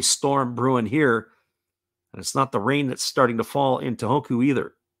ourselves a storm brewing here, and it's not the rain that's starting to fall in Tohoku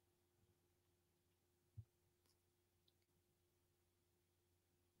either.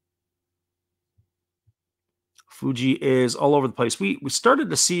 Fuji is all over the place. We started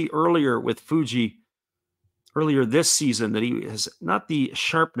to see earlier with Fuji, earlier this season, that he has not the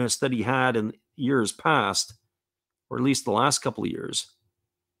sharpness that he had in years past, or at least the last couple of years.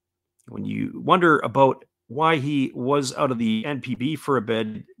 When you wonder about why he was out of the NPB for a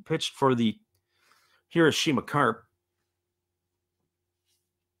bit, pitched for the Hiroshima Carp.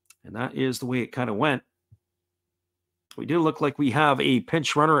 And that is the way it kind of went. We do look like we have a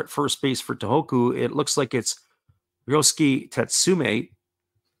pinch runner at first base for Tohoku. It looks like it's Ryosuke Tatsume.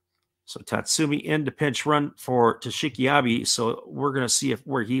 So Tatsumi in to pinch run for Toshiki Abe. So we're going to see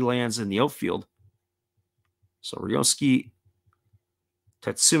where he lands in the outfield. So Ryosuke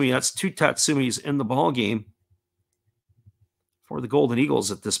Tatsumi, that's 2 Tatsumis in the ball game for the Golden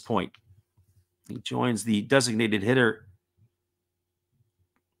Eagles at this point. He joins the designated hitter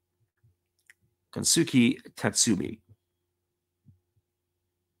Kansuki Tatsumi.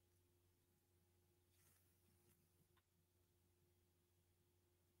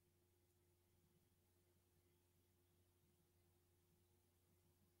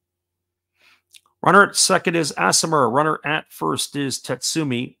 Runner at second is Asamura. Runner at first is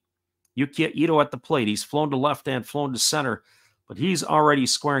Tatsumi. Yukiya Ito at the plate. He's flown to left and flown to center, but he's already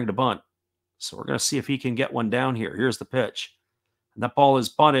squaring to bunt. So we're going to see if he can get one down here. Here's the pitch. And that ball is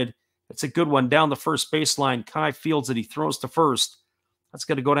bunted. It's a good one down the first baseline. Kai fields it. He throws to first. That's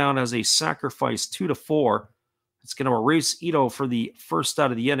going to go down as a sacrifice, 2-4. It's going to erase Ito for the first out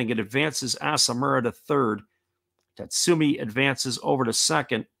of the inning. It advances Asamura to third. Tatsumi advances over to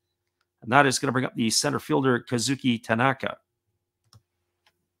second. And that is going to bring up the center fielder, Kazuki Tanaka.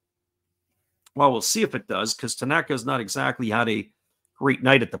 Well, we'll see if it does, because Tanaka has not exactly had a great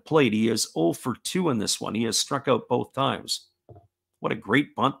night at the plate. He is 0 for 2 in this one. He has struck out both times. What a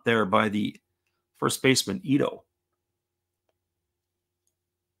great bunt there by the first baseman, Ito.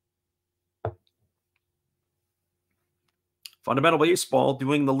 Fundamental baseball,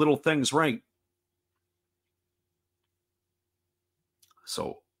 doing the little things right.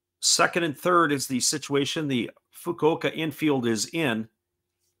 So second and third is the situation. The Fukuoka infield is in,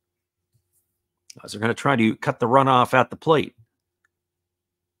 as they're going to try to cut the runoff at the plate.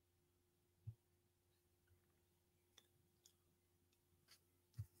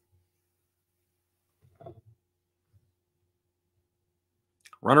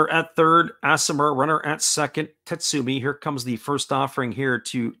 Runner at third, Asamura. Runner at second, Tatsumi. Here comes the first offering here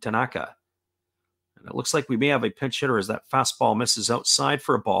to Tanaka. And it looks like we may have a pinch hitter as that fastball misses outside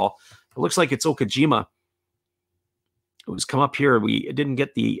for a ball. It looks like it's Okajima who's come up here. We didn't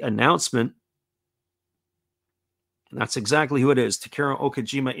get the announcement. And that's exactly who it is. Takeru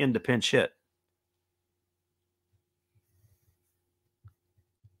Okajima in to pinch hit.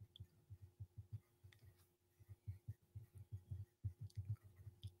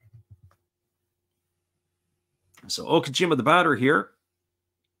 So Okajima, the batter here,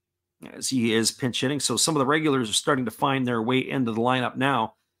 as he is pinch hitting. So some of the regulars are starting to find their way into the lineup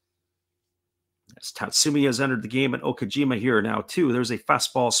now. As Tatsumi has entered the game, and Okajima here now too. There's a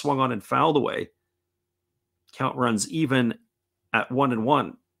fastball swung on and fouled away. Count runs even at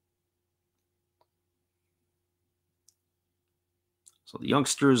 1-1. So the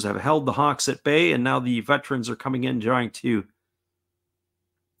youngsters have held the Hawks at bay, and now the veterans are coming in trying to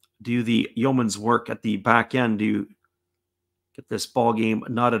do the yeoman's work at the back end to get this ball game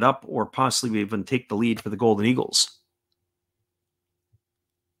knotted up or possibly even take the lead for the Golden Eagles.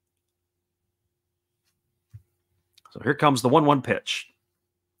 So here comes the 1-1 pitch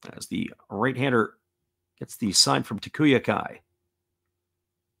as the right-hander gets the sign from Takuya Kai.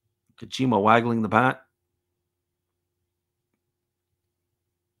 Kojima waggling the bat.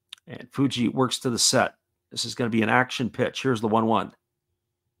 And Fuji works to the set. This is going to be an action pitch. Here's the 1-1.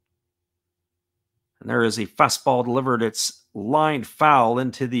 And there is a fastball delivered. It's lined foul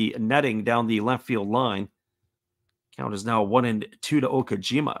into the netting down the left field line. Count is now 1-2 to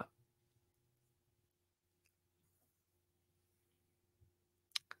Okajima.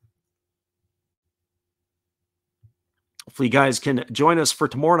 Hopefully you guys can join us for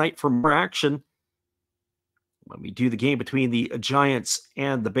tomorrow night for more action when we do the game between the Giants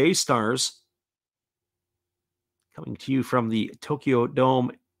and the Bay Stars. Coming to you from the Tokyo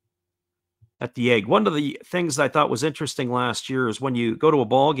Dome at the Egg. One of the things I thought was interesting last year is when you go to a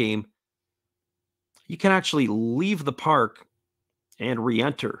ball game, you can actually leave the park and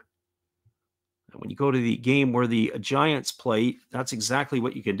re-enter. And when you go to the game where the Giants play, that's exactly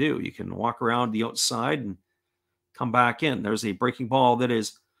what you can do. You can walk around the outside and come back in. There's a breaking ball that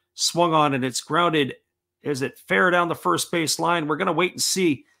is swung on and it's grounded. Is it fair down the first base line? We're going to wait and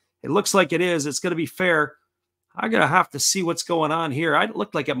see. It looks like it is. It's going to be fair. I'm going to have to see what's going on here. It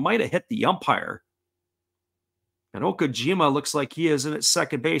looked like it might have hit the umpire. And Okajima looks like he is in at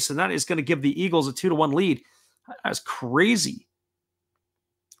second base, and that is going to give the Eagles a 2-1 lead. That's crazy.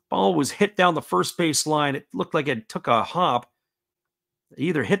 Ball was hit down the first base line. It looked like it took a hop. It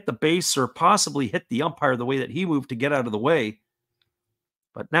either hit the base or possibly hit the umpire the way that he moved to get out of the way.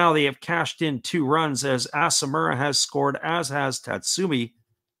 But now they have cashed in 2 runs as Asamura has scored, as has Tatsumi.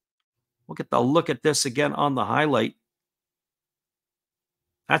 We'll get the look at this again on the highlight.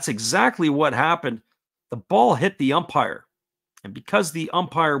 That's exactly what happened. The ball hit the umpire. And because the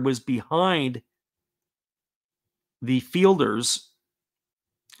umpire was behind the fielders,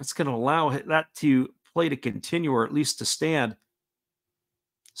 it's going to allow that to play to continue, or at least to stand.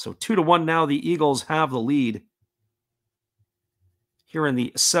 So 2-1 now, the Eagles have the lead here in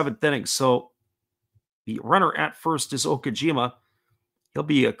the 7th inning. So the runner at first is Okajima. He'll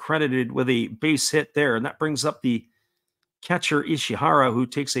be accredited with a base hit there, and that brings up the catcher Ishihara, who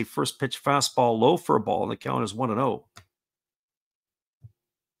takes a first pitch fastball low for a ball, and the count is 1-0.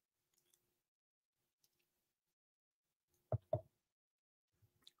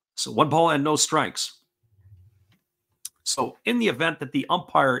 So 1 ball and no strikes. So in the event that the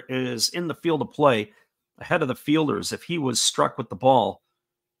umpire is in the field of play ahead of the fielders, if he was struck with the ball,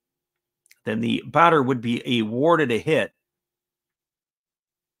 then the batter would be awarded a hit,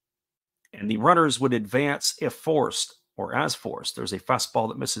 and the runners would advance if forced, or as forced. There's a fastball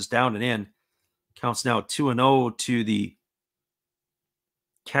that misses down and in. Counts now 2-0 to the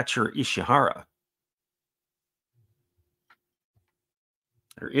catcher Ishihara.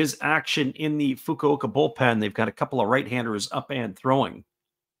 There is action in the Fukuoka bullpen. They've got a couple of right-handers up and throwing.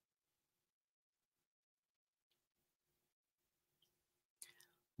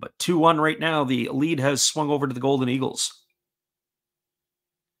 But 2-1 right now. The lead has swung over to the Golden Eagles.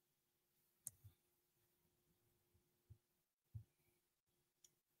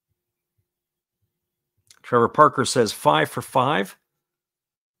 Trevor Parker says 5 for 5.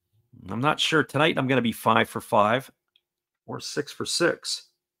 I'm not sure tonight I'm going to be 5 for 5 or 6 for 6.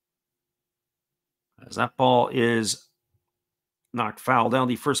 As that ball is knocked foul down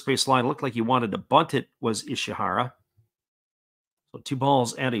the first base line. Looked like he wanted to bunt it, was Ishihara. So 2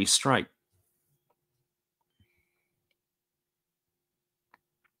 balls and a strike.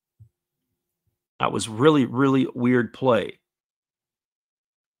 That was really, really weird play.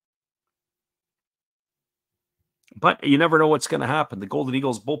 But you never know what's going to happen. The Golden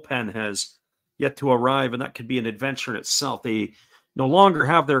Eagles bullpen has yet to arrive, and that could be an adventure in itself. They no longer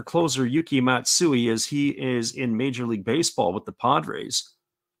have their closer, Yuki Matsui, as he is in Major League Baseball with the Padres.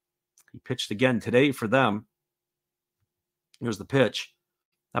 He pitched again today for them. Here's the pitch.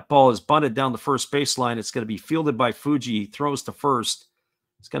 That ball is bunted down the first baseline. It's going to be fielded by Fuji. Throws to first.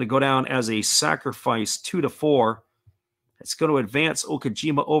 It's going to go down as a sacrifice, 2-4. It's going to advance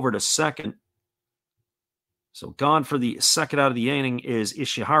Okajima over to second. So gone for the second out of the inning is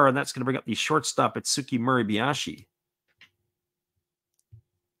Ishihara, and that's going to bring up the shortstop, Itsuki Muribayashi.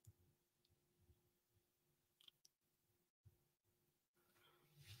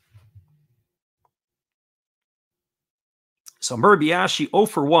 So Muribayashi 0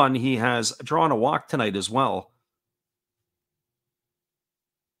 for 1. He has drawn a walk tonight as well.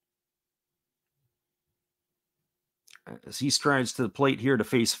 As he strides to the plate here to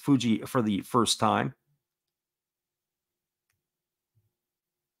face Fuji for the first time.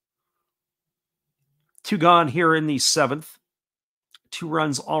 Two gone here in the 7th. 2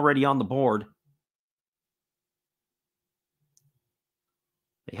 runs already on the board.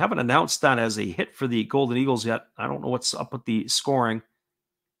 They haven't announced that as a hit for the Golden Eagles yet. I don't know what's up with the scoring.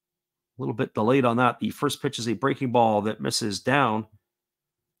 A little bit delayed on that. The first pitch is a breaking ball that misses down.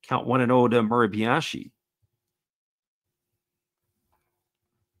 Count 1-0 to Muribayashi.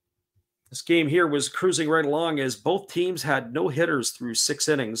 This game here was cruising right along as both teams had no hitters through 6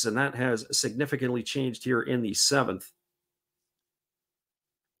 innings, and that has significantly changed here in the 7th.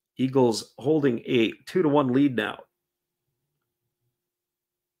 Eagles holding a 2-1 lead now.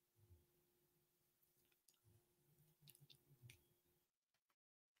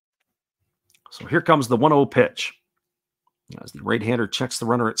 So here comes the 1-0 pitch. As the right-hander checks the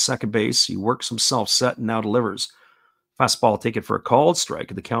runner at second base, he works himself set and now delivers. Fastball taken for a called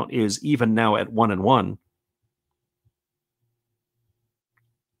strike. The count is even now at 1-1.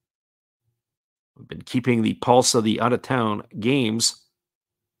 We've been keeping the pulse of the out-of-town games.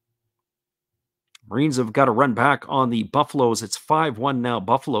 Marines have got to run back on the Buffaloes. It's 5-1 now,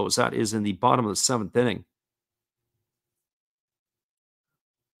 Buffaloes. That is in the bottom of the 7th inning.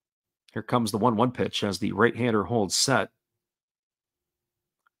 Here comes the 1-1 pitch as the right-hander holds set.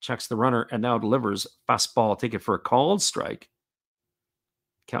 Checks the runner and now delivers. Fastball taken for a called strike.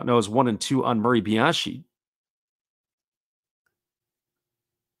 Count now is 1-2 on Muribayashi.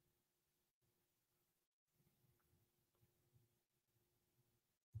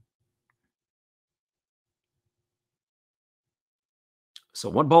 So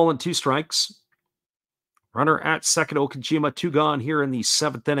 1 ball and 2 strikes. Runner at second, Okajima, 2 gone here in the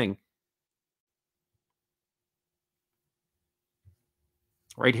 7th inning.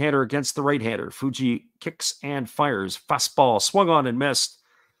 Right-hander against the right-hander. Fuji kicks and fires. Fastball swung on and missed.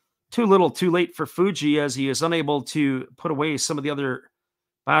 Too little, too late for Fuji as he is unable to put away some of the other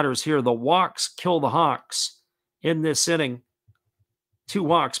batters here. The walks kill the Hawks in this inning. 2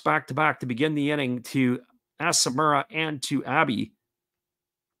 walks back-to-back to begin the inning to Asamura and to Abbey.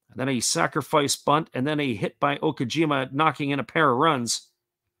 And then a sacrifice bunt and then a hit by Okajima knocking in a pair of runs.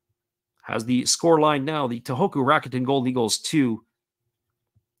 Has the score line now, the Tohoku Rakuten Golden Eagles 2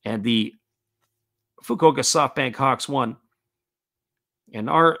 and the Fukuoka SoftBank Hawks 1. In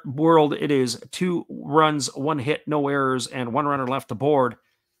our world, it is 2 runs, 1 hit, no errors, and 1 runner left aboard.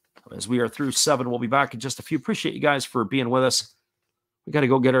 As we are through 7, we'll be back in just a few. Appreciate you guys for being with us. We got to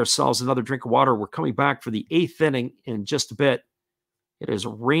go get ourselves another drink of water. We're coming back for the 8th inning in just a bit. It is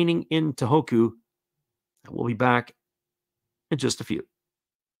raining in Tohoku, and we'll be back in just a few.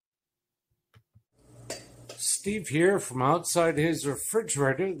 Steve here from outside his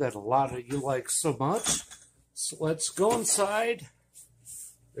refrigerator that a lot of you like so much. So let's go inside.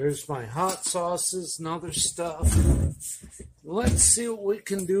 There's my hot sauces and other stuff. Let's see what we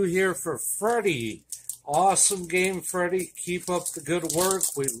can do here for Freddie. Awesome game, Freddie. Keep up the good work.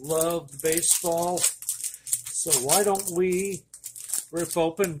 We love the baseball. So why don't we rip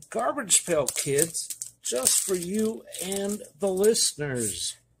open Garbage Pail Kids just for you and the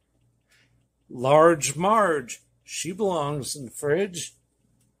listeners. Large Marge, she belongs in the fridge.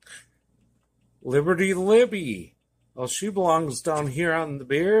 Liberty Libby, well, she belongs down here on the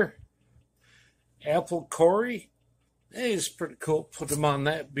beer. Apple Corey, hey, he's pretty cool. Put him on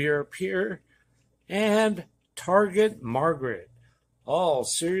that beer up here. And Target Margaret. All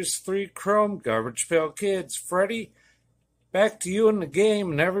Series 3 Chrome Garbage Pail Kids. Freddie, back to you in the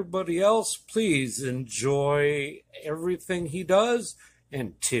game, and everybody else, please enjoy everything he does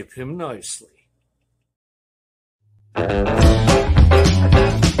and tip him nicely.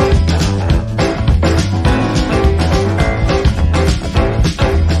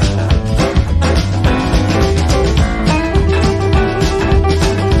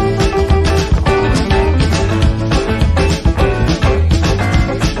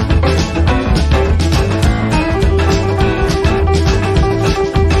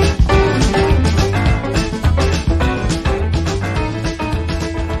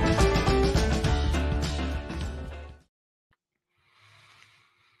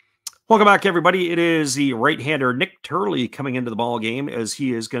 Welcome back, everybody. It is the right-hander Nick Turley coming into the ball game as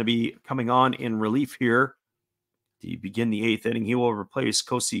he is going to be coming on in relief here to begin the 8th inning. He will replace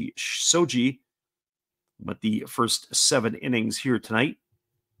Kosi Soji with the first 7 innings here tonight.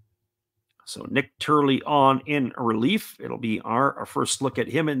 So Nick Turley on in relief. It'll be our first look at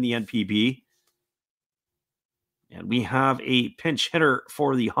him in the NPB. And we have a pinch hitter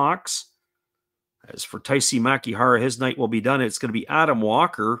for the Hawks. As for Taisi Makihara, his night will be done. It's going to be Adam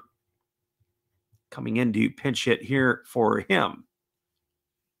Walker coming in to pinch hit here for him.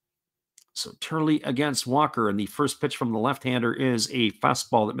 So Turley against Walker, and the first pitch from the left-hander is a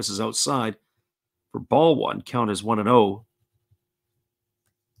fastball that misses outside for ball 1. Count is 1-0.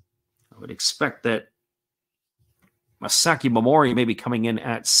 I would expect that Masaki Momori may be coming in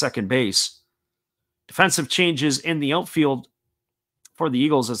at second base. Defensive changes in the outfield for the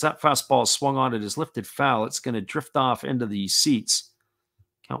Eagles as that fastball swung on. It is lifted foul. It's going to drift off into the seats.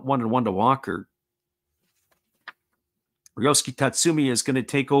 Count 1-1 to Walker. Ryosuke Tatsumi is going to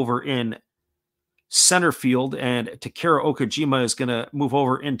take over in center field, and Takara Okajima is going to move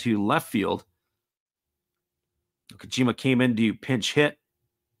over into left field. Okajima came in to pinch hit,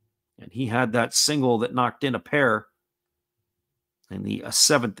 and he had that single that knocked in a pair. In the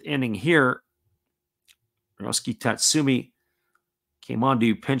 7th inning here, Ryosuke Tatsumi came on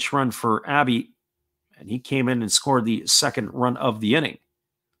to pinch run for Abbey, and he came in and scored the 2nd run of the inning.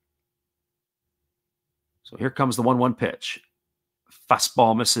 So here comes the 1-1 pitch.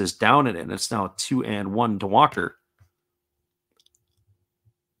 Fastball misses down and in. It's now 2-1 to Walker.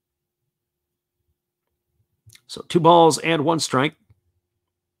 So 2 balls and 1 strike.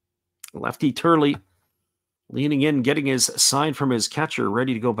 Lefty Turley leaning in, getting his sign from his catcher,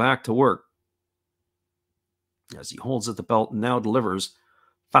 ready to go back to work. As he holds at the belt and now delivers.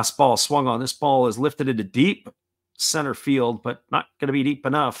 Fastball swung on. This ball is lifted into deep center field, but not going to be deep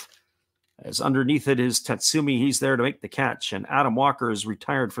enough. As underneath it is Tatsumi, he's there to make the catch. And Adam Walker is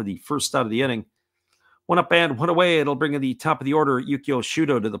retired for the first out of the inning. 1 up and 1 away. It'll bring in the top of the order, Yukio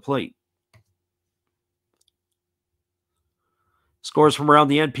Shudo, to the plate. Scores from around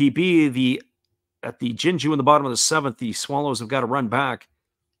the NPB. At the Jinju in the bottom of the 7th, the Swallows have got to run back.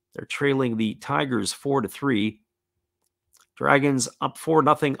 They're trailing the Tigers 4-3. Dragons up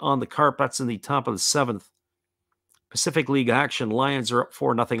 4-0 on the Carp. That's in the top of the 7th. Pacific League action. Lions are up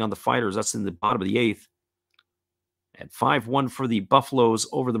 4-0 on the Fighters. That's in the bottom of the 8th. And 5-1 for the Buffaloes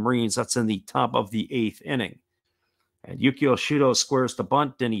over the Marines. That's in the top of the 8th inning. And Yukio Shudo squares the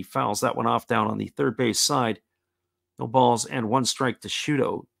bunt, and he fouls that one off down on the third base side. No balls and 1 strike to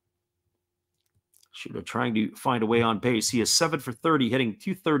Shudo. Shudo trying to find a way on base. He is 7 for 30, hitting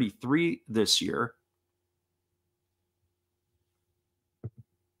 .233 this year.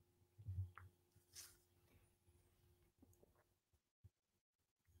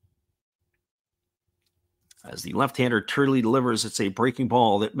 As the left-hander Turley delivers, it's a breaking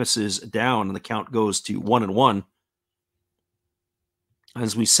ball that misses down, and the count goes to 1-1.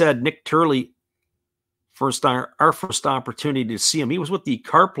 As we said, Nick Turley, our first opportunity to see him. He was with the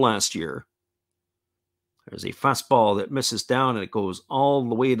Carp last year. There's a fastball that misses down, and it goes all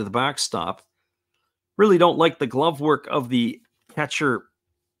the way to the backstop. Really don't like the glove work of the catcher,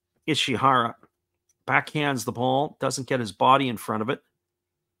 Ishihara. Backhands the ball, doesn't get his body in front of it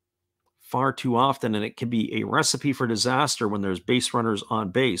far too often, and it can be a recipe for disaster when there's base runners on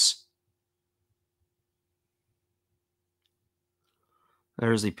base.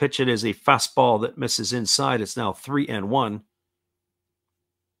 There's the pitch. It is a fastball that misses inside. It's now 3-1.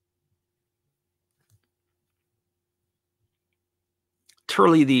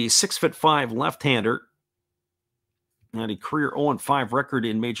 Turley, the 6'5" left-hander, had a career 0-5 record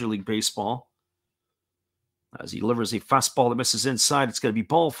in Major League Baseball. As he delivers a fastball that misses inside, it's going to be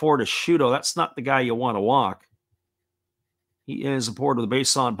ball 4 to Shudo. That's not the guy you want to walk. He is aboard with the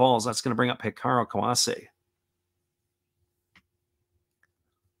base on balls. That's going to bring up Hikaru Kawase.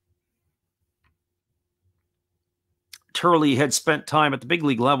 Turley had spent time at the big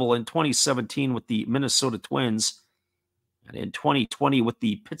league level in 2017 with the Minnesota Twins and in 2020 with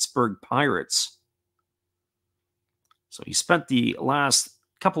the Pittsburgh Pirates. So he spent the last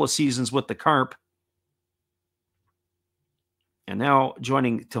couple of seasons with the Carp, and now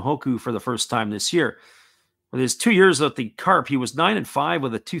joining Tohoku for the first time this year. With his 2 years at the Carp, he was 9-5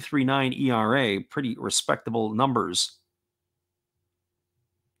 with a 2.39 ERA. Pretty respectable numbers.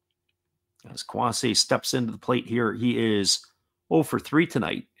 As Kawase steps into the plate here, he is 0 for 3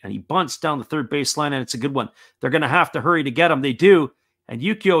 tonight, and he bunts down the third baseline, and it's a good one. They're going to have to hurry to get him. They do, and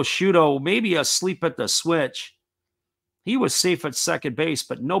Yukio Shudo maybe asleep at the switch. He was safe at second base,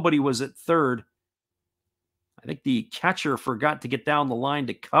 but nobody was at third. I think the catcher forgot to get down the line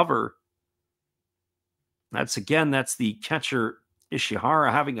to cover. That's the catcher,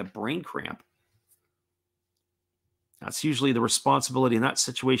 Ishihara, having a brain cramp. That's usually the responsibility in that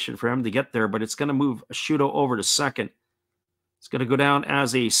situation for him to get there, but it's going to move Shudo over to second. It's going to go down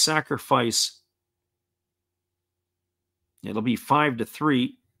as a sacrifice. It'll be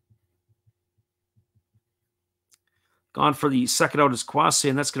 5-3. Gone for the second out is Kawase,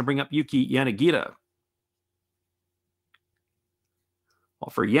 and that's going to bring up Yuki Yanagita. Well,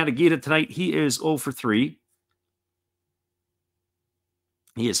 for Yanagita tonight, he is 0 for 3.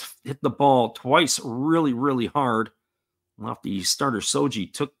 He has hit the ball twice really, really hard. Off the starter,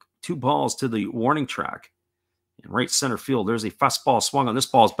 Soji took 2 balls to the warning track in right center field. There's a fastball swung on. This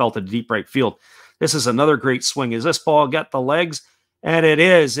ball is belted to deep right field. This is another great swing. Is this ball got the legs? And it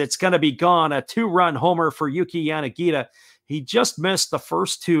is. It's going to be gone. A 2-run homer for Yuki Yanagita. He just missed the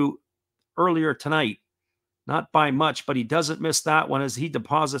first 2 earlier tonight. Not by much, but he doesn't miss that one as he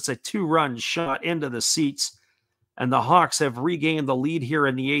deposits a 2-run shot into the seats. And the Hawks have regained the lead here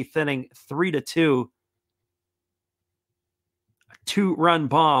in the 8th inning, 3-2. A 2-run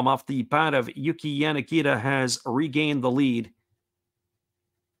bomb off the bat of Yuki Yanagita has regained the lead.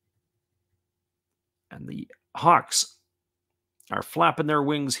 And the Hawks are flapping their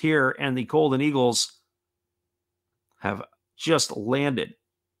wings here, and the Golden Eagles have just landed.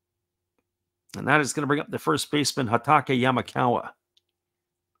 And that is going to bring up the first baseman, Hatake Yamakawa.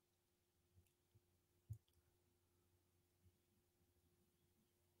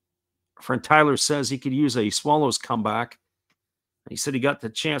 Friend Tyler says he could use a Swallows comeback. He said he got the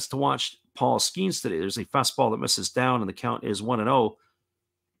chance to watch Paul Skeens today. There's a fastball that misses down, and the count is 1-0.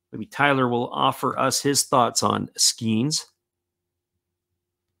 Maybe Tyler will offer us his thoughts on Skeens,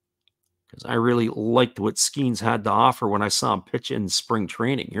 because I really liked what Skeens had to offer when I saw him pitch in spring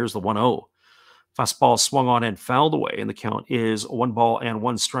training. Here's the 1-0. Fastball swung on and fouled away, and the count is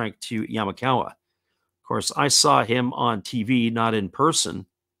 1 strike to Yamakawa. Of course, I saw him on TV, not in person,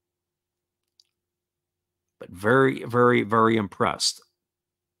 but very, very, very impressed.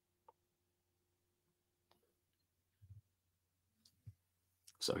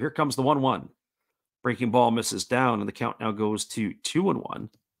 So here comes the 1-1. Breaking ball misses down, and the count now goes to 2-1.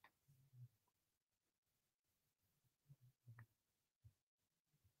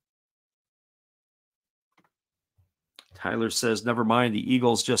 Tyler says, never mind. The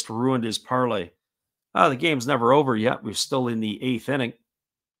Eagles just ruined his parlay. The game's never over yet. We're still in the 8th inning.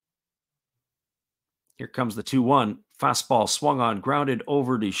 Here comes the 2-1. Fastball swung on, grounded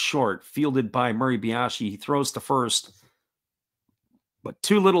over to short, fielded by Murray Biashi. He throws to first, but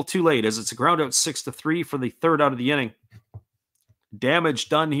too little too late, as it's a ground out 6-3 for the 3rd out of the inning. Damage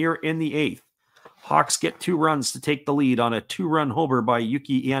done here in the 8th. Hawks get 2 runs to take the lead on a 2-run homer by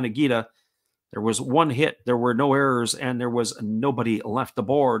Yuki Yanagita. There was 1 hit, there were no errors, and there was nobody left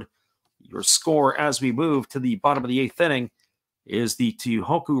aboard. Your score as we move to the bottom of the 8th inning is the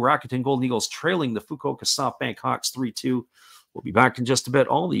Tohoku Rakuten Golden Eagles trailing the Fukuoka SoftBank Hawks 3-2. We'll be back in just a bit.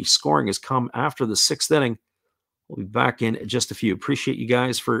 All the scoring has come after the 6th inning. We'll be back in just a few. Appreciate you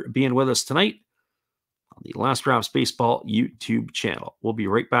guys for being with us tonight on the Last Drops Baseball YouTube channel. We'll be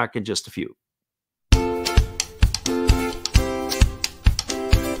right back in just a few.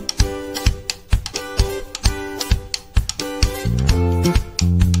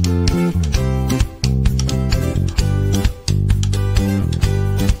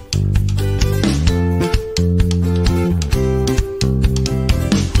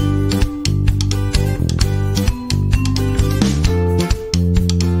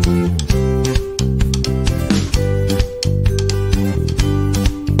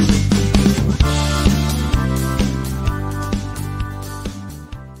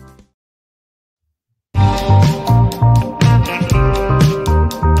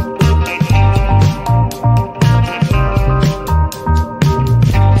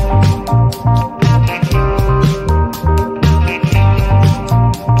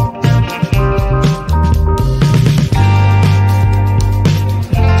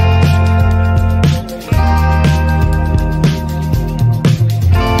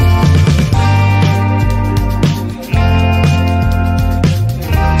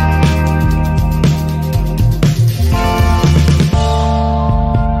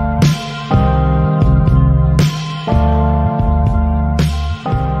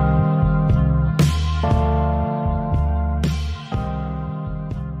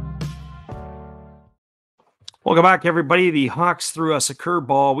 Welcome back, everybody. The Hawks threw us a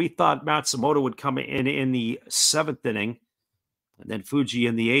curveball. We thought Matsumoto would come in the 7th inning and then Fuji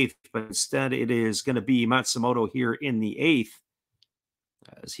in the 8th, but instead it is going to be Matsumoto here in the 8th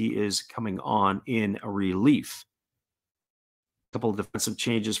as he is coming on in a relief. A couple of defensive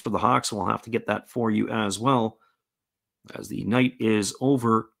changes for the Hawks. We'll have to get that for you as well as the night is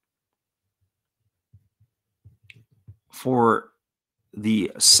over for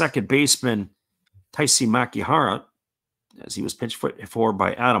the second baseman, Taisi Makihara, as he was pinch hit for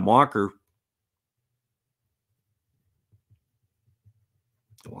by Adam Walker.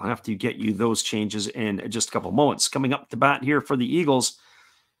 We'll have to get you those changes in just a couple of moments. Coming up to bat here for the Eagles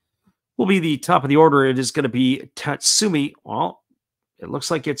will be the top of the order. It is going to be Tatsumi. Well, it looks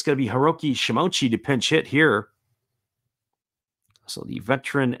like it's going to be Hiroki Shimouchi to pinch hit here. So the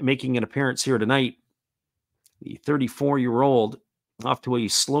veteran making an appearance here tonight, the 34-year-old, off to a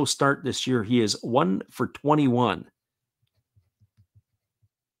slow start this year. He is 1 for 21.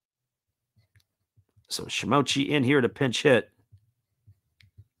 So Shimouchi in here to pinch hit.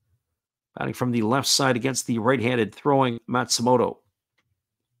 Batting from the left side against the right-handed throwing Matsumoto.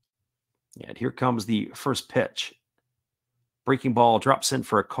 And here comes the first pitch. Breaking ball drops in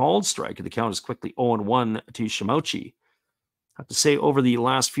for a called strike, and the count is quickly 0-1 to Shimouchi. I have to say, over the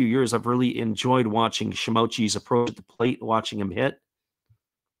last few years, I've really enjoyed watching Shimouchi's approach at the plate, watching him hit.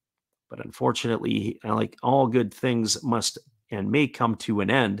 But unfortunately, like all good things must and may come to an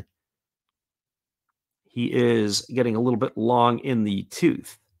end, he is getting a little bit long in the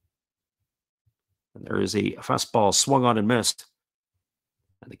tooth. And there is a fastball swung on and missed.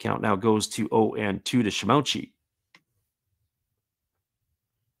 And the count now goes to 0-2 to Shimouchi.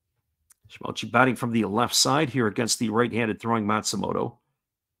 Shimouchi batting from the left side here against the right-handed throwing Matsumoto,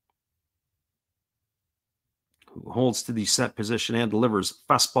 who holds to the set position and delivers.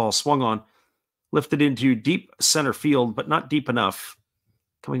 Fastball swung on, lifted into deep center field, but not deep enough.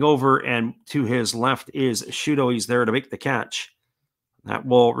 Coming over and to his left is Shudo. He's there to make the catch. That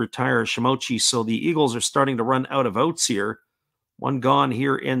will retire Shimouchi. So the Eagles are starting to run out of outs here. One gone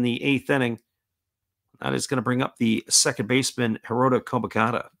here in the 8th inning. That is going to bring up the second baseman, Hirota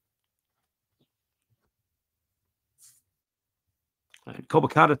Kobakata. And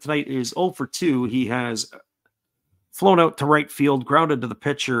Kobakata tonight is 0 for 2. He has flown out to right field, grounded to the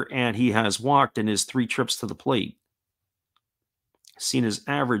pitcher, and he has walked in his 3 trips to the plate. Seen his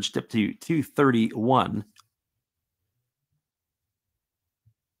average dip to 231.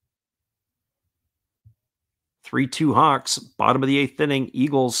 Three-two Hawks, bottom of the 8th inning.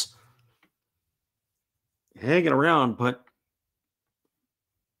 Eagles hanging around, but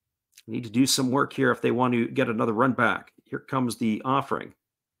need to do some work here if they want to get another run back. Here comes the offering.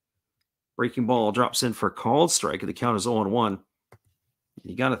 Breaking ball drops in for a called strike, and the count is 0-1.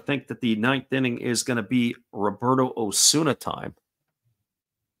 You got to think that the ninth inning is going to be Roberto Osuna time.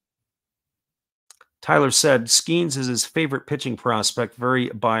 Tyler said Skeens is his favorite pitching prospect, very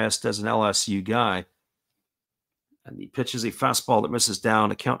biased as an LSU guy. And he pitches a fastball that misses down.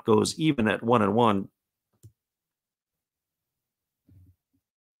 The count goes even at 1-1.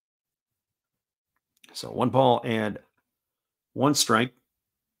 So 1 ball and 1 strike.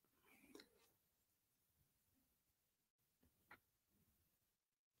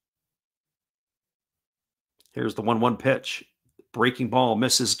 Here's the 1-1 pitch. Breaking ball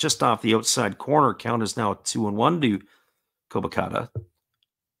misses just off the outside corner. Count is now 2-1 to Kobakata.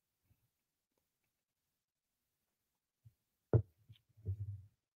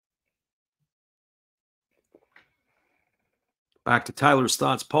 Back to Tyler's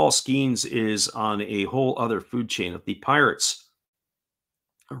thoughts. Paul Skeens is on a whole other food chain. If the Pirates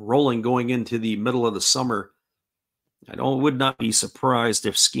are rolling going into the middle of the summer, would not be surprised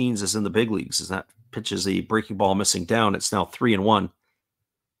if Skeens is in the big leagues, as that pitch is a breaking ball missing down. It's now 3-1.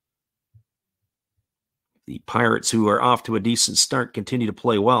 The Pirates, who are off to a decent start, continue to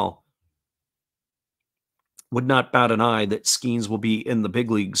play well. Would not bat an eye that Skeens will be in the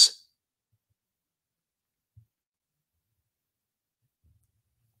big leagues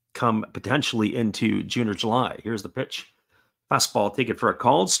come potentially into June or July. Here's the pitch. Fastball taken for a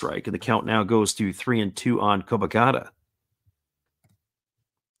called strike, and the count now goes to 3-2 on Kobakata.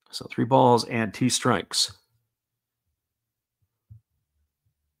 So 3 balls and 2 strikes.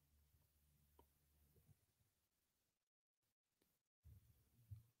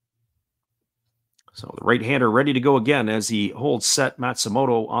 So the right-hander ready to go again as he holds set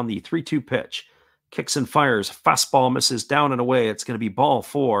Matsumoto on the 3-2 pitch. Kicks and fires. Fastball misses down and away. It's going to be ball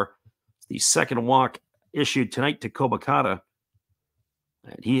 4. The second walk issued tonight to Kobakata.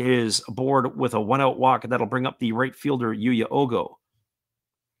 And he is aboard with a 1-out walk, and that'll bring up the right fielder, Yuya Ogo.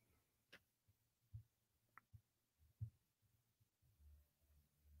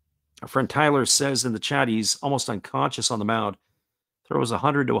 Our friend Tyler says in the chat he's almost unconscious on the mound. Throws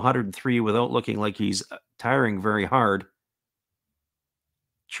 100 to 103 without looking like he's tiring very hard.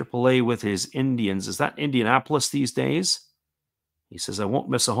 AAA with his Indians. Is that Indianapolis these days? He says, I won't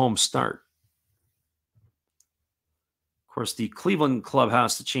miss a home start. Of course, the Cleveland club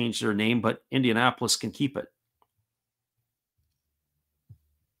has to change their name, but Indianapolis can keep it.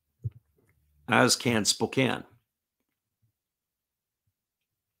 As can Spokane.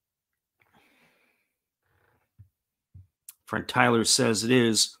 Friend Tyler says it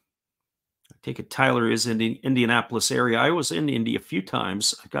is. I take it Tyler is in the Indianapolis area. I was in Indy a few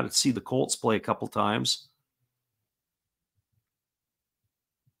times. I got to see the Colts play a couple times.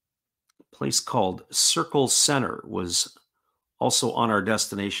 A place called Circle Center was also on our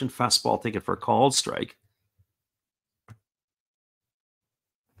destination. Fastball taken for a called strike.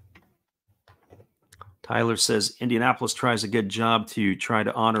 Tyler says Indianapolis tries a good job to try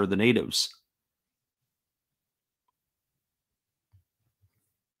to honor the natives.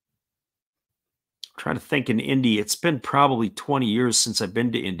 Trying to think in Indy, it's been probably 20 years since I've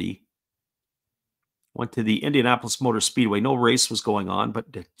been to Indy. Went to the Indianapolis Motor Speedway. No race was going on, but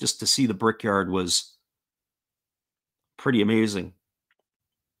just to see the Brickyard was pretty amazing.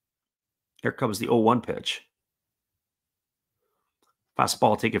 Here comes the 0-1 pitch.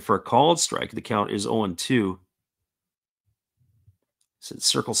 Fastball taken for a called strike. The count is 0-2. Since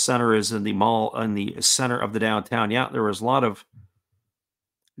Circle Center is in the mall in the center of the downtown. Yeah, there was a lot of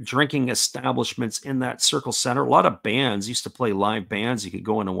drinking establishments in that Circle Center. A lot of bands used to play live bands. You could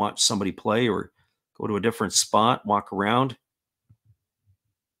go in and watch somebody play or go to a different spot, walk around.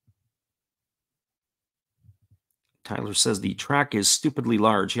 Tyler says the track is stupidly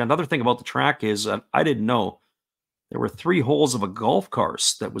large. Yeah, another thing about the track is I didn't know there were 3 holes of a golf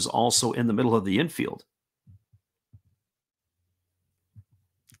course that was also in the middle of the infield.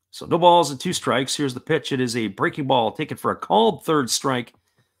 So no balls and 2 strikes. Here's the pitch. It is a breaking ball taken for a called third strike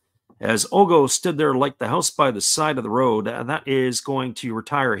as Ogo stood there like the house by the side of the road. And that is going to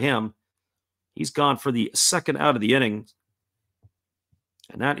retire him. He's gone for the second out of the inning.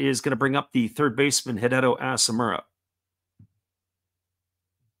 And that is going to bring up the third baseman, Hideo Asamura.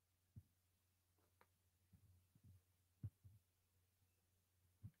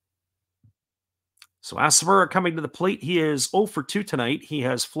 So Asamura coming to the plate. He is 0 for 2 tonight. He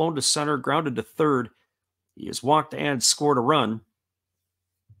has flown to center, grounded to third. He has walked and scored a run.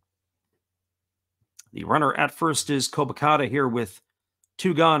 The runner at first is Kobakata here with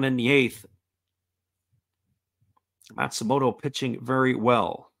 2 gone in the 8th. Matsumoto pitching very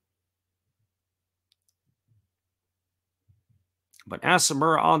well. But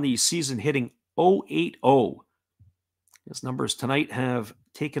Asamura on the season hitting 0.80. His numbers tonight have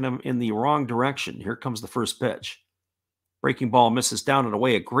taken him in the wrong direction. Here comes the first pitch. Breaking ball misses down and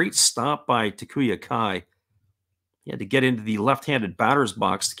away. A great stop by Takuya Kai. He had to get into the left-handed batter's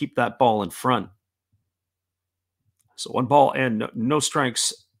box to keep that ball in front. So 1 ball and no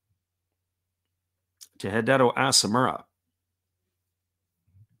strikes to Hideto Asamura.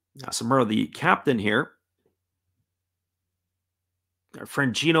 Asamura, the captain here. Our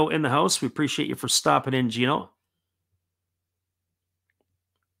friend Gino in the house. We appreciate you for stopping in, Gino.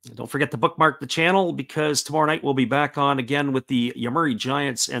 And don't forget to bookmark the channel, because tomorrow night we'll be back on again with the Yomiuri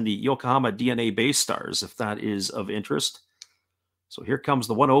Giants and the Yokohama DNA Bay Stars, if that is of interest. So here comes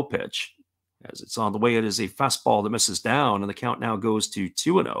the 1-0 pitch. As it's on the way, it is a fastball that misses down, and the count now goes to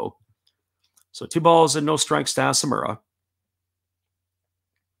 2-0. So 2 balls and no strikes to Asamura.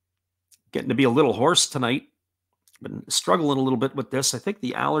 Getting to be a little hoarse tonight. Been struggling a little bit with this. I think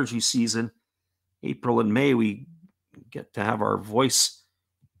the allergy season, April and May, we get to have our voice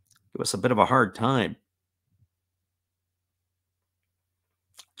give us a bit of a hard time.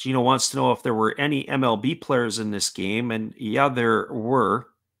 Gino wants to know if there were any MLB players in this game, and yeah, there were.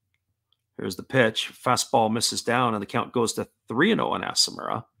 Here's the pitch. Fastball misses down, and the count goes to 3-0 on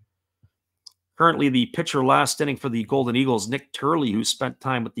Asamura. Currently, the pitcher last inning for the Golden Eagles, Nick Turley, who spent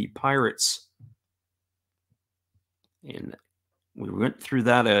time with the Pirates. And we went through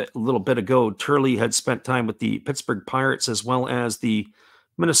that a little bit ago. Turley had spent time with the Pittsburgh Pirates as well as the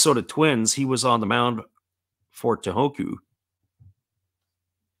Minnesota Twins. He was on the mound for Tohoku.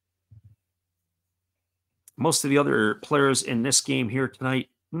 Most of the other players in this game here tonight,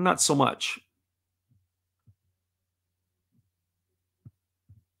 not so much.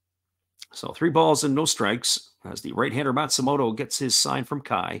 So 3 balls and no strikes as the right-hander Matsumoto gets his sign from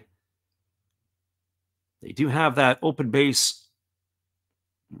Kai. They do have that open base.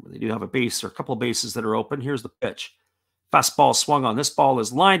 They do have a base or a couple of bases that are open. Here's the pitch. Fastball swung on. This ball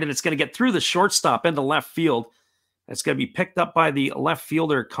is lined, and it's going to get through the shortstop into left field. It's going to be picked up by the left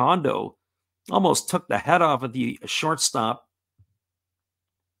fielder, Kondo. Almost took the head off of the shortstop,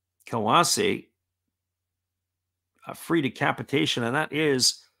 Kawase. A free decapitation, and that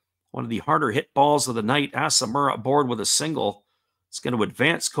is one of the harder hit balls of the night. Asamura aboard with a single. It's going to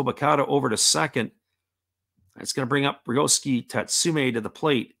advance Kobakata over to second. It's going to bring up Ryosuke Tatsume to the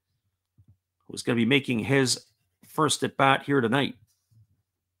plate, who's going to be making his first at bat here tonight.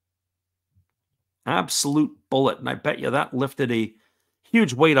 Absolute bullet, and I bet you that lifted a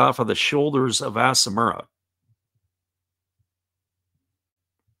huge weight off of the shoulders of Asamura.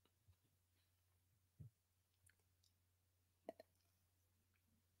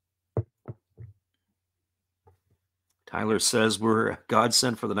 Tyler says we're a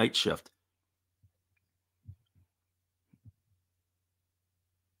godsend for the night shift.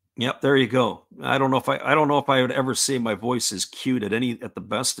 Yep, there you go. I don't know if I would ever say my voice is cute at the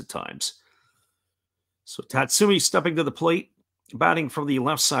best of times. So Tatsumi stepping to the plate, batting from the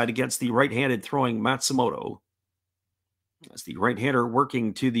left side against the right-handed throwing Matsumoto. As the right-hander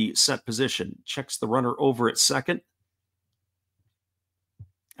working to the set position, checks the runner over at second.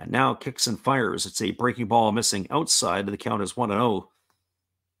 And now kicks and fires. It's a breaking ball missing outside. The count is 1-0.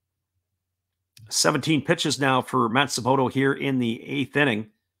 17 pitches now for Matsumoto here in the 8th inning.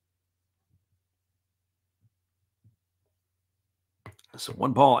 So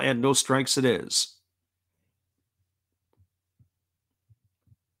 1 ball and no strikes it is.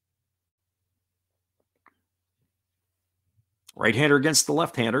 Right-hander against the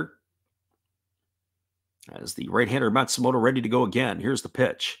left-hander. As the right-hander Matsumoto ready to go again. Here's the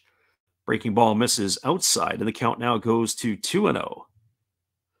pitch. Breaking ball misses outside, and the count now goes to 2-0.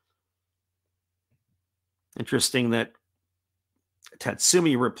 Interesting that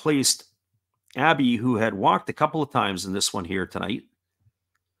Tatsumi replaced Abbey, who had walked a couple of times in this one here tonight.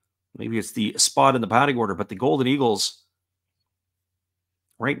 Maybe it's the spot in the batting order, but the Golden Eagles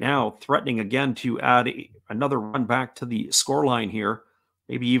right now threatening again to add another run back to the scoreline here,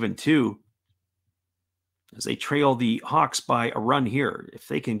 maybe even 2, as they trail the Hawks by a run here. If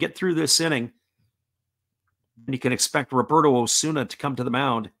they can get through this inning, then you can expect Roberto Osuna to come to the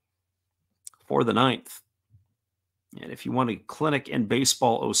mound for the 9th. And if you want a clinic in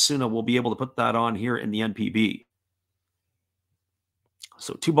baseball, Osuna will be able to put that on here in the NPB.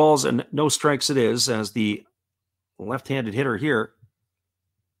 So 2 balls and no strikes it is, as the left-handed hitter here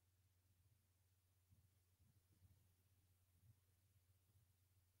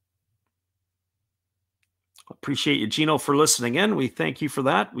Appreciate you, Gino, for listening in. We thank you for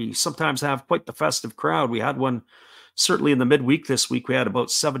that. We sometimes have quite the festive crowd. We had one certainly in the midweek this week. We had about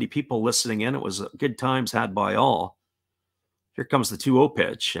 70 people listening in. It was good times had by all. Here comes the 2-0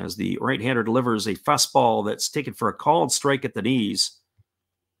 pitch as the right-hander delivers a fastball that's taken for a called strike at the knees.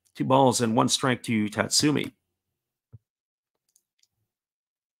 2 balls and 1 strike to Tatsumi.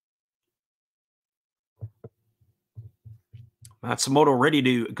 Matsumoto ready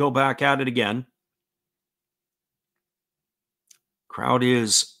to go back at it again. Crowd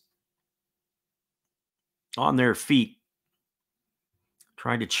is on their feet,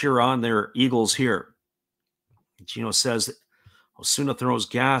 trying to cheer on their Eagles here. Gino says Osuna throws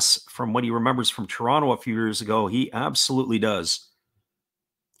gas from what he remembers from Toronto a few years ago. He absolutely does.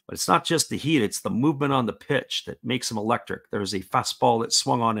 But it's not just the heat, it's the movement on the pitch that makes him electric. There's a fastball that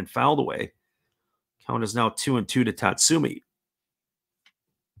swung on and fouled away. Count is now 2-2 to Tatsumi.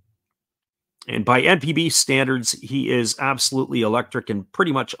 And by NPB standards, he is absolutely electric and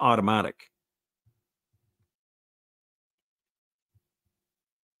pretty much automatic.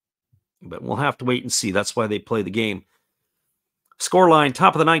 But we'll have to wait and see. That's why they play the game. Scoreline,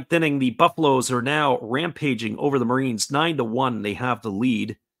 top of the 9th inning, the Buffaloes are now rampaging over the Marines. 9-1, they have the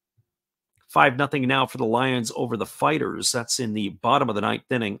lead. 5-0 now for the Lions over the Fighters. That's in the bottom of the 9th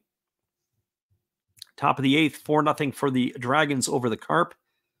inning. Top of the 8th, 4-0 for the Dragons over the Carp.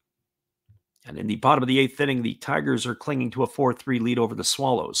 And in the bottom of the 8th inning, the Tigers are clinging to a 4-3 lead over the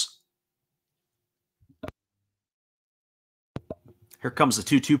Swallows. Here comes the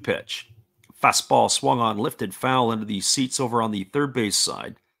 2-2 pitch. Fastball swung on, lifted foul into the seats over on the third base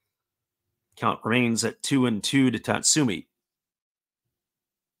side. Count remains at 2-2 to Tatsumi.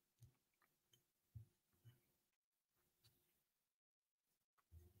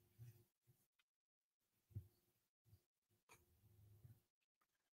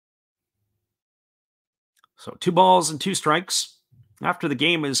 So 2 balls and 2 strikes. After the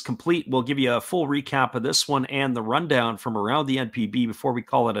game is complete, we'll give you a full recap of this one and the rundown from around the NPB before we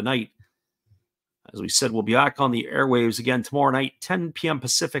call it a night. As we said, we'll be back on the airwaves again tomorrow night, 10 p.m.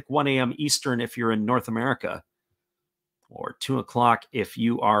 Pacific, 1 a.m. Eastern if you're in North America, or 2 o'clock if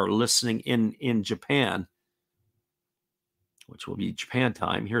you are listening in Japan, which will be Japan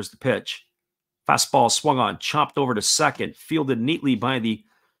time. Here's the pitch. Fastball swung on, chopped over to second, fielded neatly by the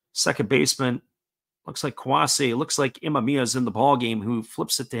second baseman. Looks like Kawase, looks like Imamiya's in the ballgame, who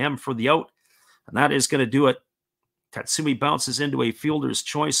flips it to him for the out. And that is going to do it. Tatsumi bounces into a fielder's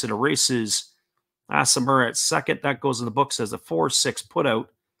choice and erases Asamura at second. That goes in the books as a 4-6 putout.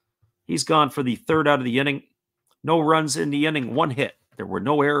 He's gone for the 3rd out of the inning. No runs in the inning, 1 hit. There were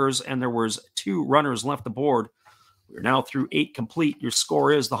no errors, and there was 2 runners left aboard. We're now through 8 complete. Your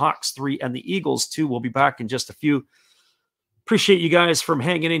score is the Hawks 3 and the Eagles 2. We'll be back in just a few. Appreciate you guys from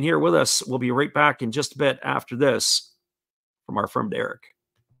hanging in here with us. We'll be right back in just a bit after this from our friend Eric.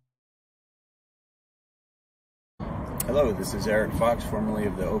 Hello, this is Eric Fox, formerly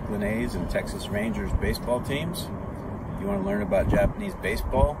of the Oakland A's and Texas Rangers baseball teams. If you want to learn about Japanese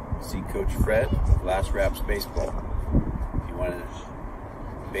baseball, see Coach Fred of Last Raps Baseball. If you want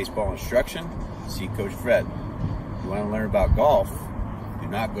baseball instruction, see Coach Fred. If you want to learn about golf, do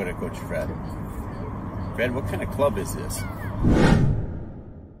not go to Coach Fred. Fred, what kind of club is this?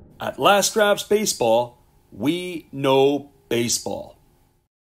 At Last Raps Baseball, we know baseball.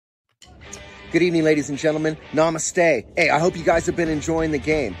 Good evening, ladies and gentlemen. Namaste. Hey, I hope you guys have been enjoying the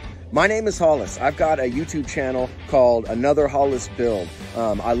game. My name is Hollis. I've got a YouTube channel called Another Hollis Build.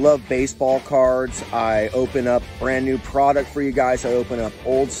 I love baseball cards. I open up brand new product for you guys. I open up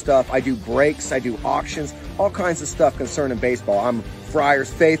old stuff. I do breaks. I do auctions. All kinds of stuff concerning baseball. I'm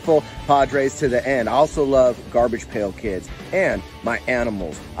Friars faithful, Padres to the end. I also love Garbage Pail Kids and my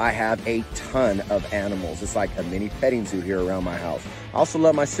animals. I have a ton of animals. It's like a mini petting zoo here around my house. I also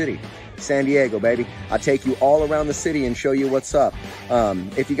love my city. San Diego, baby. I take you all around the city and show you what's up.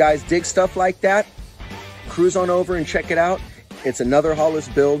 If you guys dig stuff like that, cruise on over and check it out. It's Another Hollis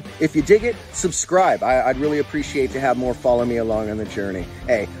Build. If you dig it, subscribe. I'd really appreciate to have more follow me along on the journey.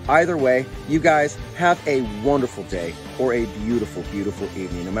 Hey, either way, you guys have a wonderful day or a beautiful, beautiful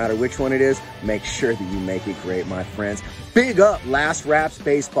evening. No matter which one it is, make sure that you make it great, my friends. Big up Last Raps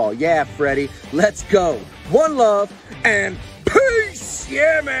Baseball. Yeah, Freddie, let's go. One love and peace.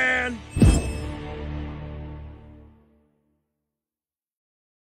 Yeah, man.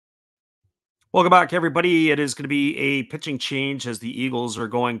 Welcome back, everybody. It is going to be a pitching change as the Eagles are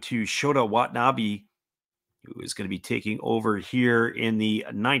going to Shota Watanabe, who is going to be taking over here in the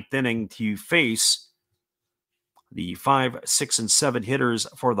 9th inning to face the 5, 6, and 7 hitters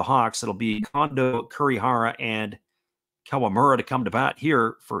for the Hawks. It'll be Kondo, Kurihara, and Kawamura to come to bat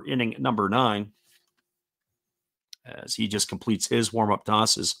here for inning number 9. as he just completes his warm-up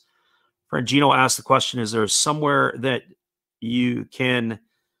tosses. Friend Gino asked the question, is there somewhere that you can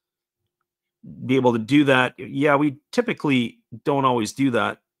be able to do that? Yeah, we typically don't always do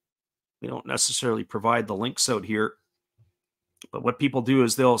that. We don't necessarily provide the links out here. But what people do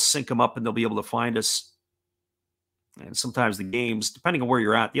is they'll sync them up and they'll be able to find us. And sometimes the games, depending on where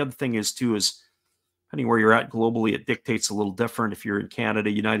you're at. The other thing is, too, is depending where you're at globally, it dictates a little different. If you're in Canada,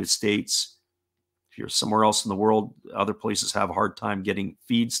 United States, if you're somewhere else in the world, other places have a hard time getting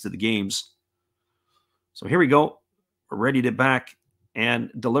feeds to the games. So here we go. We're ready to back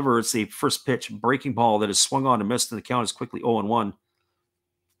and deliver. It's the first pitch breaking ball that is swung on and missed, and the count is quickly 0-1.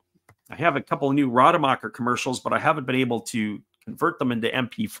 I have a couple of new Rademacher commercials, but I haven't been able to convert them into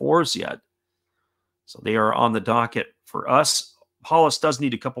MP4s yet. So they are on the docket for us. Hollis does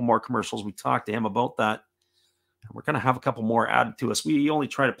need a couple more commercials. We talked to him about that. And we're going to have a couple more added to us. We only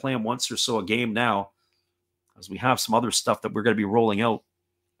try to play them once or so a game now, as we have some other stuff that we're going to be rolling out.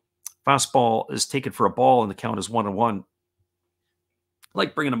 Fastball is taken for a ball, and the count is 1-1. I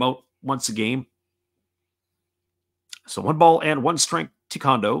like bringing them out once a game. So 1 ball and 1 strike to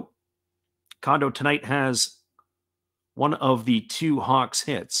Kondo. Kondo tonight has one of the 2 Hawks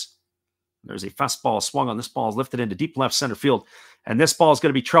hits. There's a fastball swung on. This ball is lifted into deep left center field. And this ball is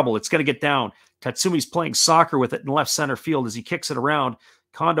going to be trouble. It's going to get down. Tatsumi's playing soccer with it in left center field as he kicks it around.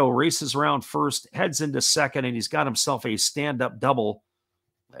 Kondo races around first, heads into second, and he's got himself a stand-up double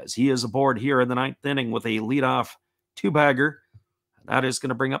as he is aboard here in the 9th inning with a leadoff 2-bagger. That is going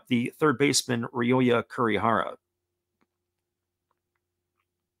to bring up the third baseman, Ryoya Kurihara.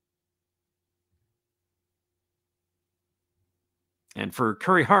 And for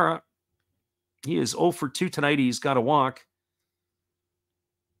Kurihara, he is 0 for 2 tonight. He's got a walk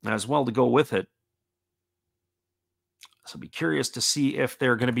as well to go with it. So be curious to see if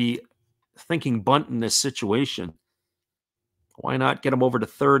they're going to be thinking bunt in this situation. Why not get him over to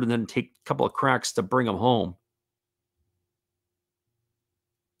third and then take a couple of cracks to bring him home?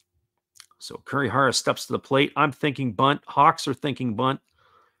 So Kurihara steps to the plate. I'm thinking bunt. Hawks are thinking bunt.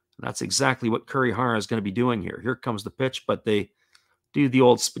 And that's exactly what Kurihara is going to be doing here. Here comes the pitch, but they do the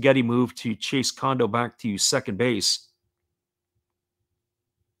old spaghetti move to chase Kondo back to second base.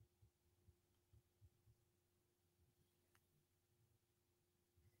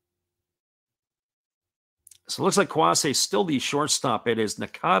 So it looks like Kawase is still the shortstop. It is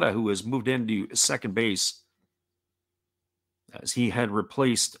Nakata who has moved into second base, as he had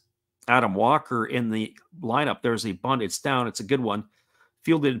replaced Adam Walker in the lineup. There's a bunt. It's down. It's a good one.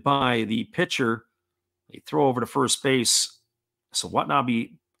 Fielded by the pitcher. They throw over to first base. So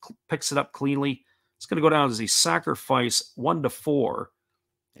Watanabe picks it up cleanly. It's going to go down as a sacrifice, 1-4.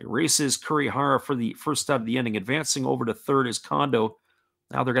 It races Kurihara for the first out of the inning. Advancing over to third is Kondo.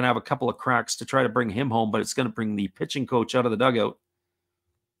 Now they're going to have a couple of cracks to try to bring him home, but it's going to bring the pitching coach out of the dugout.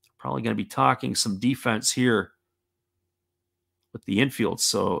 Probably going to be talking some defense here with the infield.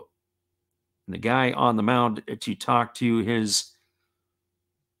 So the guy on the mound to talk to his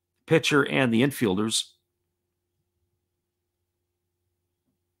pitcher and the infielders.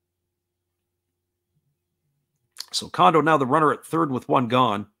 So Kondo now the runner at third with 1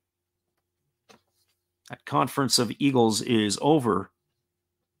 gone. That conference of Eagles is over.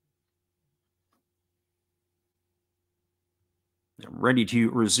 They're ready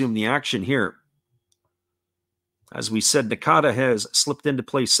to resume the action here. As we said, Nakata has slipped into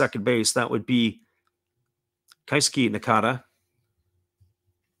play second base. That would be Keisuke Nakata.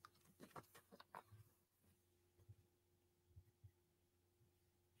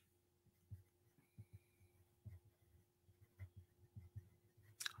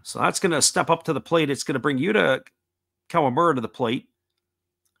 So that's going to step up to the plate. It's going to bring Yuta Kawamura to the plate.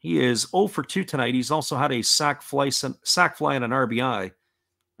 He is 0 for 2 tonight. He's also had a sac fly and an RBI.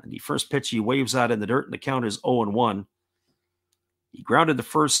 And the first pitch he waves out in the dirt, and the count is 0-1. He grounded the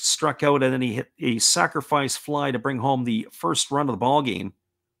first, struck out, and then he hit a sacrifice fly to bring home the first run of the ball game,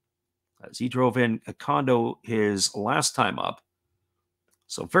 as he drove in Kondo his last time up.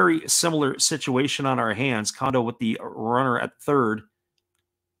 So very similar situation on our hands. Kondo with the runner at third,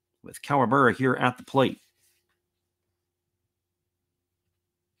 with Kawamura here at the plate.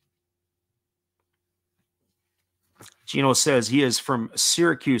 Gino says he is from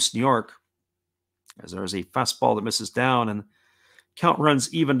Syracuse, New York, as there is a fastball that misses down, and count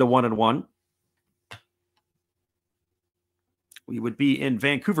runs even to 1-1. We would be in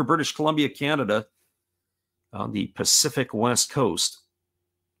Vancouver, British Columbia, Canada, on the Pacific West Coast.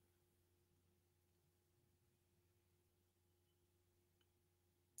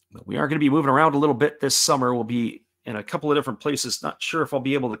 But we are going to be moving around a little bit this summer. We'll be in a couple of different places. Not sure if I'll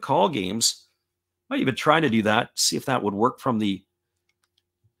be able to call games Might even try to do that, see if that would work from the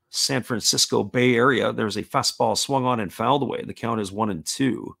San Francisco Bay Area. There's a fastball swung on and fouled away. The count is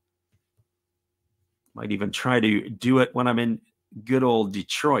 1-2. Might even try to do it when I'm in good old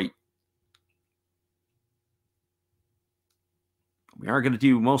Detroit. We are going to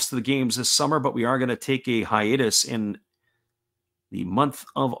do most of the games this summer, but we are going to take a hiatus in the month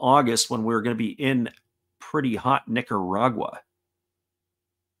of August when we're going to be in pretty hot Nicaragua.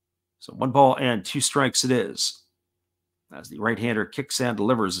 So 1-2 strikes it is. As the right-hander kicks and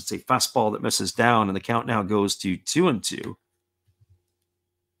delivers, it's a fastball that misses down, and the count now goes to 2-2.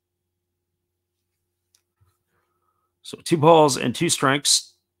 So 2-2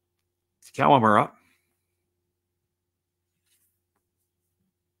 strikes to Kawamura.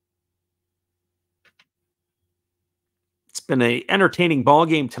 It's been an entertaining ball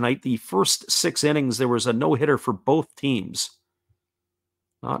game tonight. The first 6 innings, there was a no-hitter for both teams.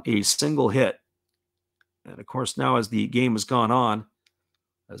 Not a single hit. And of course, now as the game has gone on,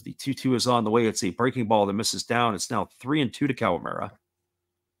 as the 2-2 is on the way, it's a breaking ball that misses down. It's now 3-2 to Kawamura.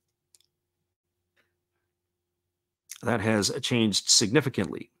 That has changed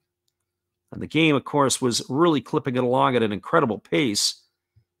significantly. And the game, of course, was really clipping it along at an incredible pace.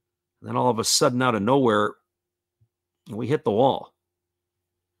 And then all of a sudden, out of nowhere, we hit the wall.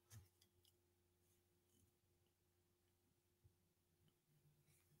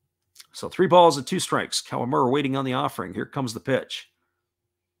 So 3-2 strikes. Kawamura waiting on the offering. Here comes the pitch.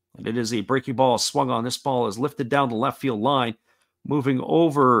 And it is a breaking ball swung on. This ball is lifted down the left field line. Moving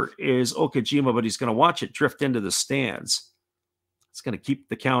over is Okajima, but he's going to watch it drift into the stands. It's going to keep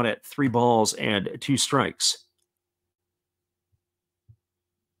the count at 3-2 strikes.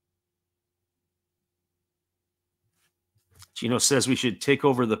 Gino says we should take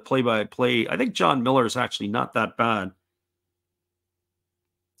over the play-by-play. I think John Miller is actually not that bad.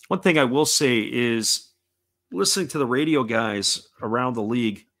 One thing I will say is listening to the radio guys around the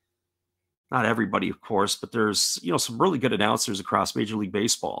league, not everybody, of course, but there's, some really good announcers across Major League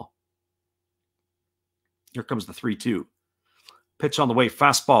Baseball. Here comes the 3-2. Pitch on the way,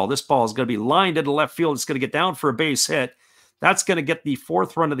 fastball. This ball is going to be lined into left field. It's going to get down for a base hit. That's going to get the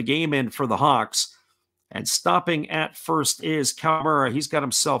 4th run of the game in for the Hawks. And stopping at first is Kawamura. He's got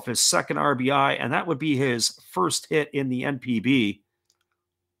himself his 2nd RBI, and that would be his first hit in the NPB.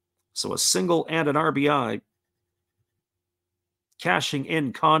 So a single and an RBI. Cashing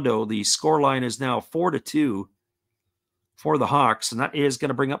in Kondo. The scoreline is now 4-2 for the Hawks, and that is going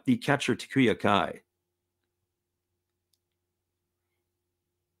to bring up the catcher, Takuya Kai.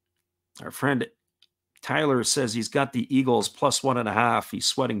 Our friend Tyler says he's got the Eagles plus 1.5. He's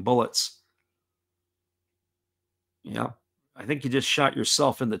sweating bullets. Yeah, I think you just shot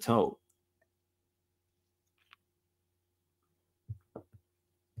yourself in the toe.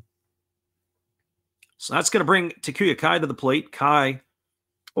 So that's going to bring Takuya Kai to the plate. Kai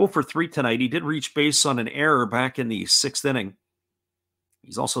 0 for 3 tonight. He did reach base on an error back in the 6th inning.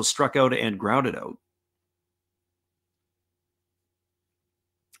 He's also struck out and grounded out.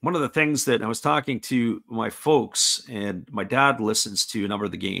 One of the things that I was talking to my folks, and my dad listens to a number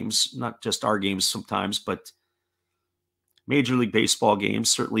of the games, not just our games sometimes, but Major League Baseball games,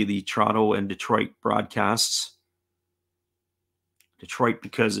 certainly the Toronto and Detroit broadcasts. Detroit,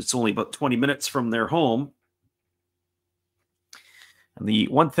 because it's only about 20 minutes from their home. And the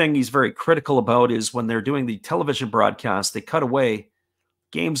one thing he's very critical about is when they're doing the television broadcast, they cut away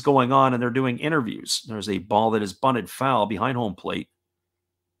games going on and they're doing interviews. There's a ball that is bunted foul behind home plate.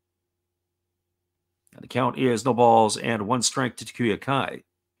 And the count is 0-1 strike to Takuya Kai.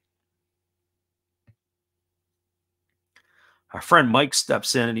 Our friend Mike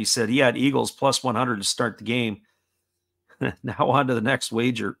steps in and he said he had Eagles plus 100 to start the game. Now on to the next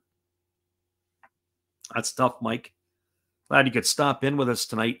wager. That's tough, Mike. Glad you could stop in with us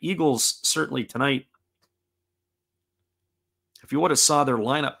tonight. Eagles, certainly tonight. If you would have saw their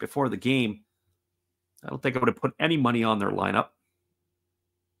lineup before the game, I don't think I would have put any money on their lineup.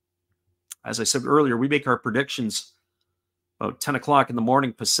 As I said earlier, we make our predictions about 10 o'clock in the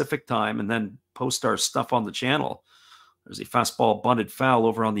morning Pacific time and then post our stuff on the channel. There's a fastball bunted foul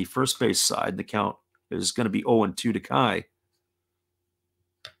over on the first base side. The count is going to be 0-2 to Kai.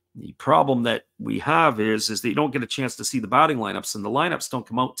 The problem that we have is that you don't get a chance to see the batting lineups, and the lineups don't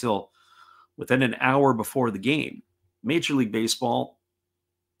come out till within an hour before the game. Major League Baseball,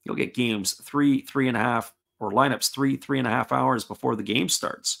 you'll get games 3.5, or lineups 3.5 hours before the game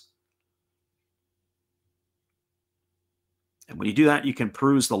starts. And when you do that, you can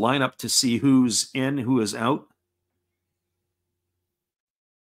peruse the lineup to see who's in, who is out.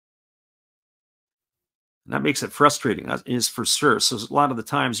 And that makes it frustrating, that is for sure. So a lot of the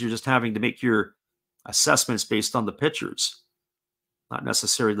times you're just having to make your assessments based on the pitchers, not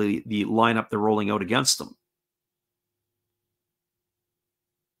necessarily the lineup they're rolling out against them.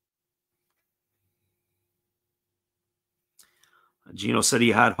 Gino said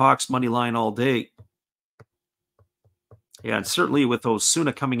he had Hawks money line all day. Yeah, and certainly with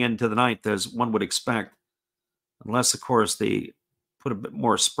Osuna coming into the ninth, as one would expect, unless, of course, they put a bit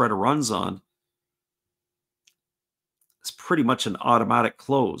more spread of runs on, it's pretty much an automatic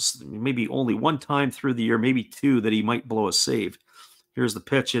close. Maybe only one time through the year, maybe two, that he might blow a save. Here's the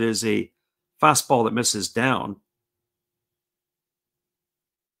pitch. It is a fastball that misses down.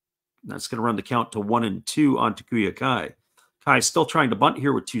 That's going to run the count to 1-2 on Takuya Kai. Kai still trying to bunt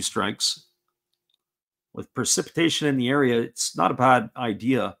here with 2 strikes. With precipitation in the area, it's not a bad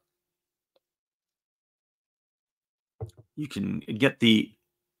idea. You can get the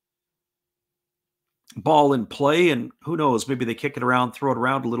ball in play, and who knows, maybe they kick it around, throw it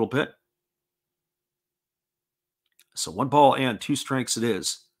around a little bit. So 1 ball and 2 strikes it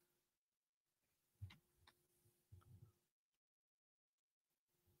is.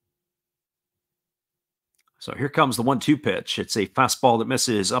 So here comes the 1-2 pitch. It's a fastball that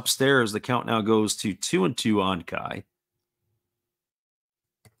misses upstairs. The count now goes to 2-2 on Kai.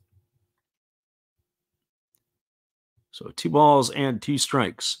 So 2 balls and 2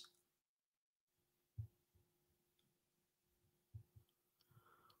 strikes.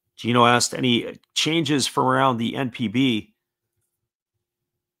 Gino asked any changes from around the NPB.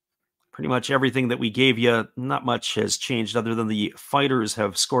 Pretty much everything that we gave you, not much has changed other than the Fighters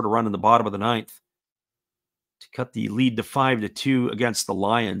have scored a run in the bottom of the ninth to cut the lead to 5-2 against the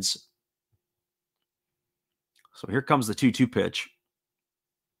Lions. So here comes the 2-2 pitch.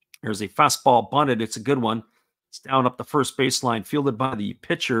 There's a fastball bunted. It's a good one. It's down up the first baseline, fielded by the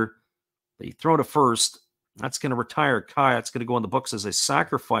pitcher. They throw to first. That's going to retire Kai. That's going to go in the books as a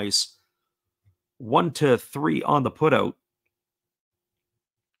sacrifice. 1-3 on the putout.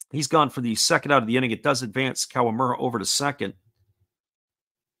 He's gone for the second out of the inning. It does advance Kawamura over to second.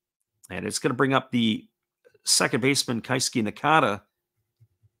 And it's going to bring up the second baseman, Keisuke Nakata,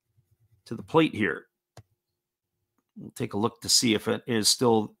 to the plate here. We'll take a look to see if it is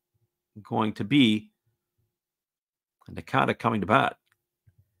still going to be Nakata coming to bat.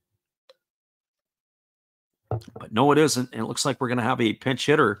 But no, it isn't. And it looks like we're going to have a pinch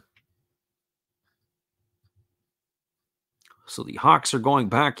hitter. So the Hawks are going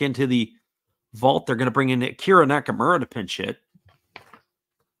back into the vault. They're going to bring in Akira Nakamura to pinch hit.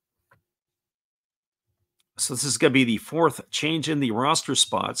 So this is going to be the 4th change in the roster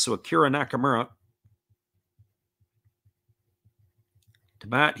spot. So Akira Nakamura to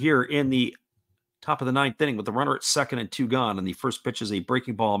bat here in the top of the 9th inning with the runner at second and 2 gone. And the first pitch is a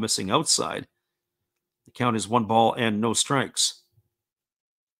breaking ball missing outside. The count is 1 ball and no strikes.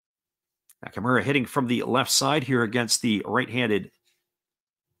 Nakamura hitting from the left side here against the right-handed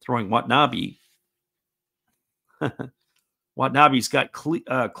throwing Watanabe. Watanabe's got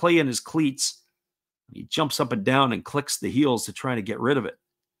clay in his cleats. He jumps up and down and clicks the heels to try to get rid of it.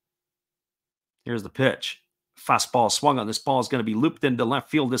 Here's the pitch. Fastball swung on. This ball is going to be looped into left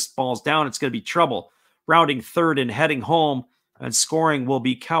field. This ball's down. It's going to be trouble. Rounding third and heading home and scoring will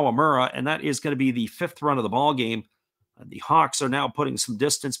be Kawamura, and that is going to be the 5th run of the ball game. The Hawks are now putting some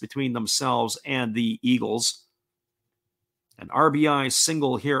distance between themselves and the Eagles. An RBI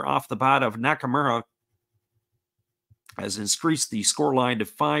single here off the bat of Nakamura has increased the scoreline to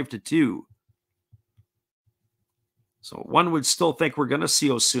 5-2. So one would still think we're going to see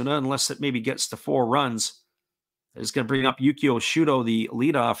Osuna unless it maybe gets to 4 runs. It's going to bring up Yukio Shudo, the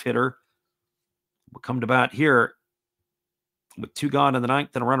leadoff hitter. Will come to bat here with 2 gone in the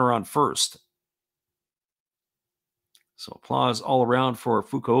 9th and a runner on first. So applause all around for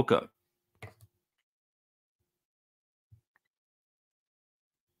Fukuoka.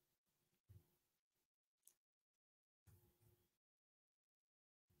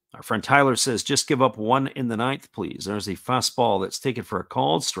 Our friend Tyler says, just give up 1 in the 9th, please. There's a fastball that's taken for a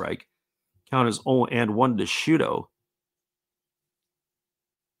called strike. Count is 0-1 to Shudo.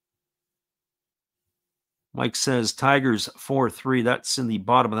 Mike says Tigers 4-3. That's in the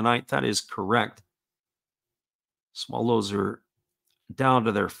bottom of the 9th. That is correct. Swallows are down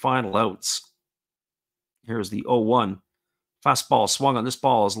to their final outs. Here's the 0-1. Fastball swung on. This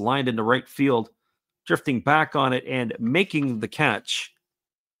ball is lined into right field. Drifting back on it and making the catch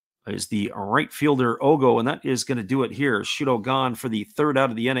is the right fielder Ogo, and that is going to do it here. Shudo gone for the 3rd out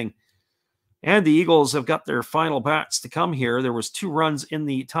of the inning. And the Eagles have got their final bats to come here. There was 2 runs in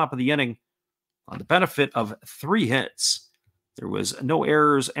the top of the inning on the benefit of 3 hits. There was no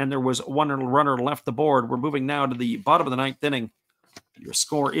errors, and there was 1 runner left the board. We're moving now to the bottom of the 9th inning. Your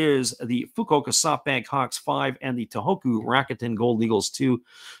score is the Fukuoka SoftBank Hawks 5 and the Tohoku Rakuten Gold Eagles 2.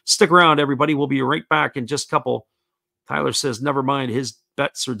 Stick around, everybody. We'll be right back in just a couple. Tyler says, never mind, his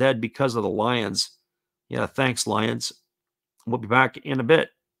bets are dead because of the Lions. Yeah, thanks, Lions. We'll be back in a bit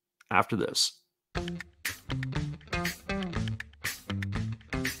after this.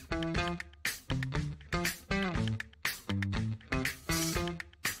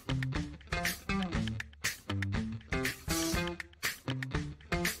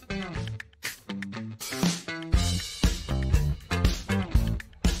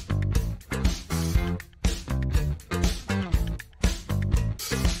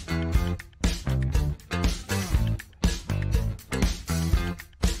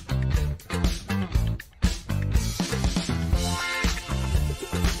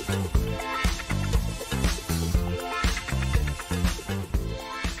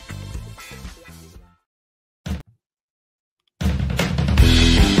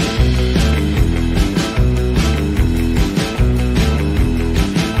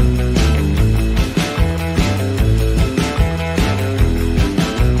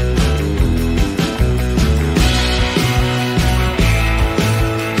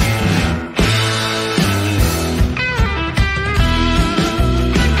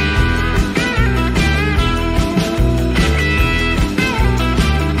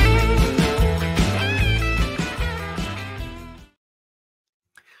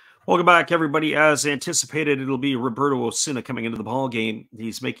 Welcome back, everybody. As anticipated, it'll be Roberto Osuna coming into the ball game.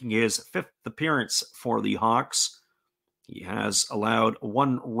 He's making his 5th appearance for the Hawks. He has allowed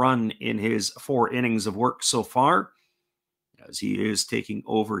 1 run in his 4 innings of work so far. As he is taking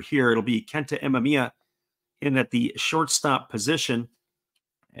over here, it'll be Kenta Imamiya in at the shortstop position.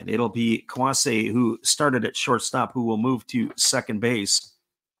 And it'll be Kawase, who started at shortstop, who will move to second base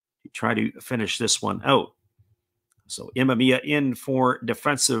to try to finish this one out. So Imamiya in for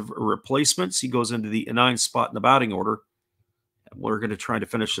defensive replacements. He goes into the 9th spot in the batting order. And we're going to try to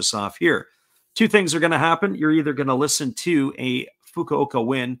finish this off here. 2 things are going to happen. You're either going to listen to a Fukuoka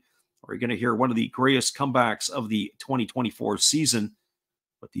win, or you're going to hear one of the greatest comebacks of the 2024 season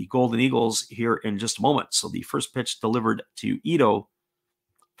with the Golden Eagles here in just a moment. So the first pitch delivered to Ito.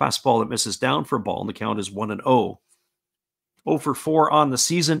 Fastball that misses down for a ball, and the count is 1-0. 0 for 4 on the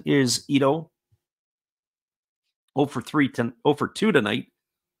season is Ito. 0 for 2 tonight.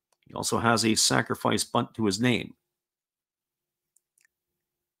 He also has a sacrifice bunt to his name.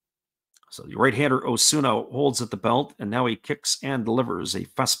 So the right-hander Osuna holds at the belt, and now he kicks and delivers a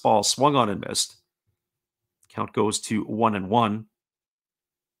fastball swung on and missed. Count goes to 1-1.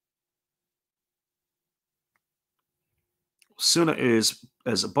 Osuna is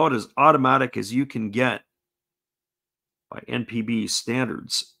about as automatic as you can get by NPB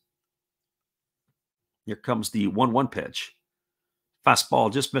standards. Here comes the 1-1 pitch.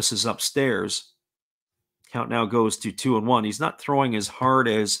 Fastball just misses upstairs. Count now goes to 2-1. He's not throwing as hard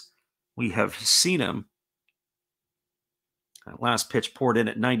as we have seen him. That last pitch poured in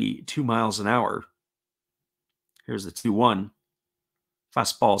at 92 miles an hour. Here's the 2-1.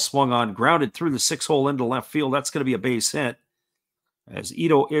 Fastball swung on, grounded through the 6-hole into left field. That's going to be a base hit, as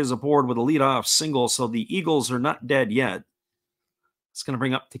Ito is aboard with a leadoff single, so the Eagles are not dead yet. It's going to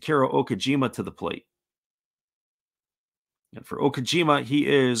bring up Takeru Okajima to the plate. And for Okajima, he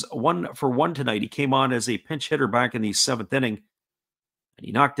is 1 for 1 tonight. He came on as a pinch hitter back in the 7th inning, and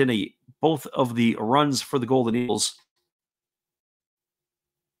he knocked in both of the runs for the Golden Eagles.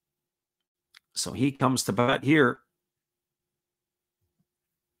 So he comes to bat here,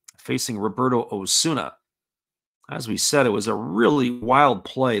 facing Roberto Osuna. As we said, it was a really wild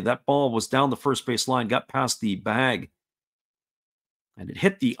play. That ball was down the first base line, got past the bag, and it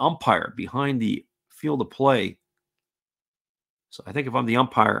hit the umpire behind the field of play. So I think if I'm the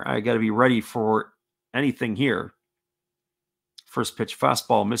umpire, I got to be ready for anything here. First pitch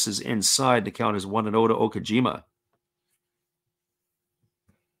fastball misses inside. The count is 1-0 to Okajima.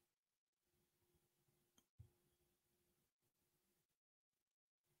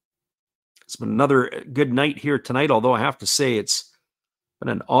 It's been another good night here tonight, although I have to say it's been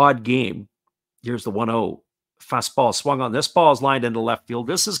an odd game. Here's the 1-0. Fastball swung on. This ball is lined into left field.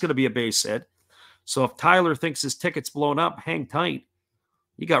 This is going to be a base hit. So if Tyler thinks his ticket's blown up, hang tight.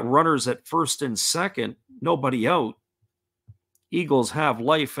 You got runners at first and second, nobody out. Eagles have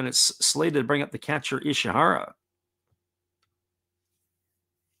life, and it's slated to bring up the catcher Ishihara.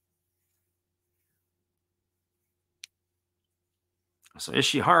 So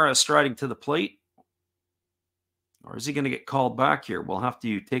Ishihara striding to the plate. Or is he going to get called back here? We'll have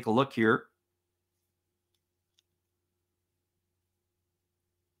to take a look here.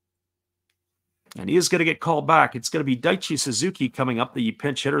 And he is going to get called back. It's going to be Daichi Suzuki coming up, the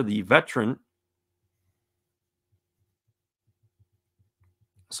pinch hitter, the veteran.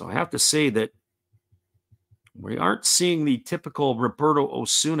 So I have to say that we aren't seeing the typical Roberto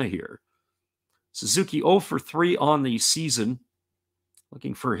Osuna here. Suzuki 0 for 3 on the season,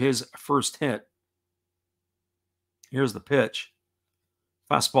 looking for his first hit. Here's the pitch.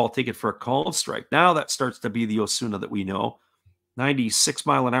 Fastball taken for a called strike. Now that starts to be the Osuna that we know.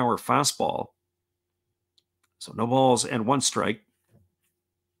 96-mile-an-hour fastball. So no balls and 1 strike.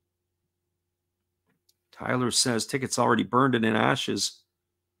 Tyler says tickets already burned and in ashes.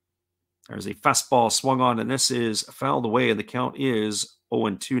 There's a fastball swung on, and this is fouled away, and the count is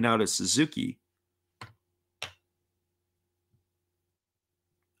 0-2 now to Suzuki.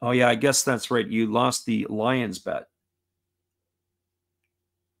 Oh, yeah, I guess that's right. You lost the Lions bet.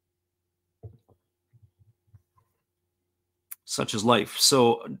 Such is life.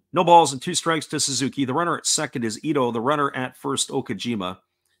 So no balls and 2 strikes to Suzuki. The runner at second is Ito. The runner at first, Okajima.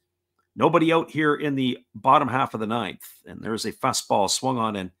 Nobody out here in the bottom half of the 9th. And there's a fastball swung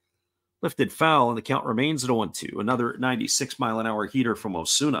on and lifted foul, and the count remains at 0-2. Another 96-mile-an-hour heater from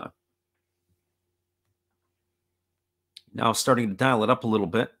Osuna. Now starting to dial it up a little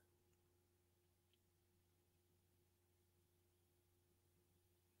bit.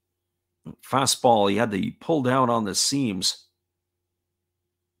 Fastball, he had to pull down on the seams.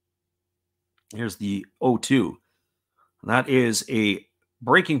 Here's the 0-2. That is a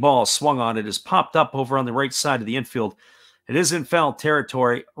breaking ball swung on. It is popped up over on the right side of the infield. It is in foul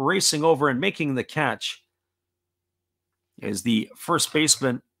territory. Racing over and making the catch is the first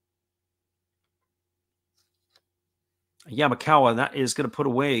baseman, Yamakawa. That is going to put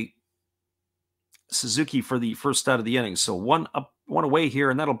away Suzuki for the first out of the inning. So 1 up, 1 away here,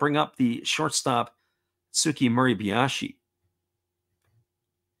 and that'll bring up the shortstop, Tsuki Muribayashi.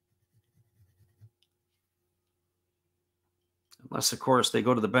 Unless, of course, they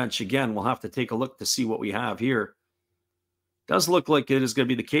go to the bench again. We'll have to take a look to see what we have here. Does look like it is going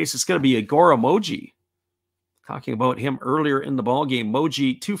to be the case. It's going to be Agora Moji. Talking about him earlier in the ballgame.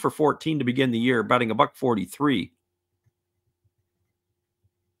 Moji, 2 for 14 to begin the year, batting $143.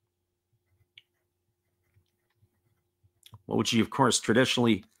 Moji, of course,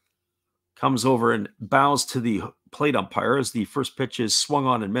 traditionally comes over and bows to the plate umpire as the first pitch is swung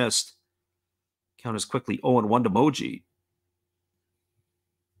on and missed. Count is quickly 0-1 to Moji.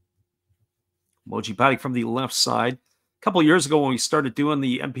 Moji batting from the left side. A couple years ago when we started doing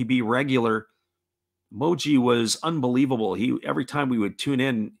the NPB regular, Moji was unbelievable. Every time we would tune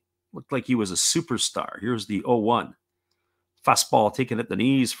in, looked like he was a superstar. Here's the 0-1. Fastball taken at the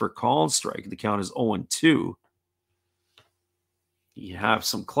knees for called strike. The count is 0-2. You have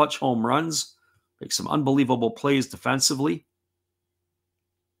some clutch home runs, make some unbelievable plays defensively.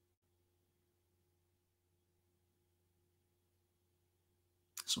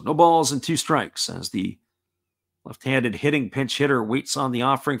 So no balls and 2 strikes as the left-handed hitting pinch hitter waits on the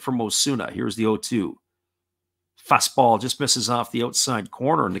offering from Osuna. Here's the 0-2. Fastball just misses off the outside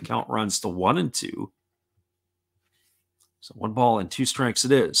corner, and the count runs to 1-2. So 1 ball and 2 strikes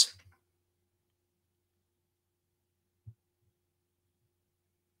it is.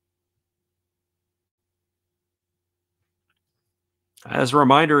 As a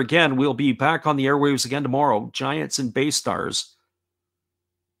reminder, again, we'll be back on the airwaves again tomorrow. Giants and Bay Stars.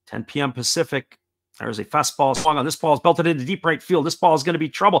 10 p.m. Pacific. There's a fastball swung on. This ball is belted into deep right field. This ball is going to be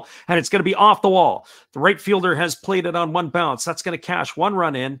trouble, and it's going to be off the wall. The right fielder has played it on 1 bounce. That's going to cash 1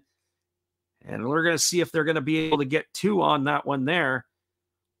 run in, and we're going to see if they're going to be able to get 2 on that one there.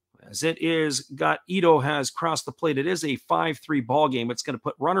 As it is, Ito has crossed the plate. It is a 5-3 ball game. It's going to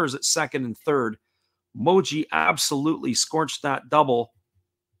put runners at second and third. Moji absolutely scorched that double.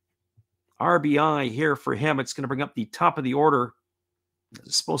 RBI here for him. It's going to bring up the top of the order.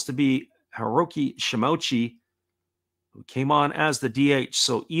 It's supposed to be Hiroki Shimouchi, who came on as the DH.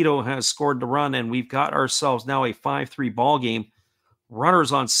 So Ito has scored the run, and we've got ourselves now a 5-3 ball game.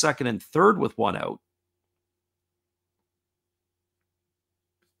 Runners on second and third with 1 out.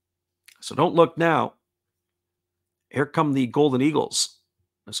 So don't look now. Here come the Golden Eagles.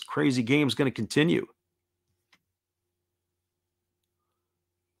 This crazy game is going to continue.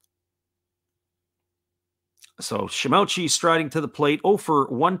 So Shimouchi striding to the plate, 0 for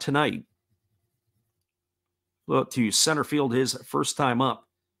 1 tonight. Flew out to center field his first time up.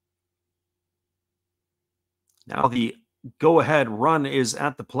 Now the go-ahead run is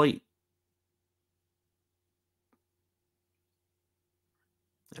at the plate.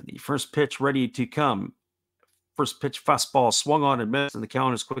 And the first pitch ready to come. First pitch fastball swung on and missed, and the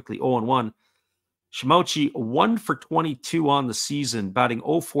count is quickly 0-1. Shimouchi 1 for 22 on the season, batting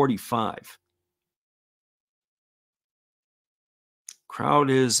 .045. Crowd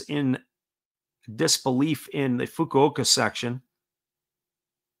is in disbelief in the Fukuoka section.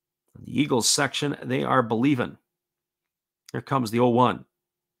 The Eagles section, they are believing. Here comes the 0-1.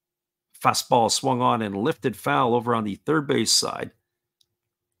 Fastball swung on and lifted foul over on the third base side.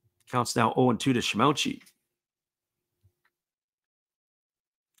 Counts now 0-2 to Shimouchi.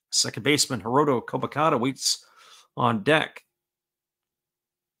 Second baseman Hiroto Kobakata waits on deck.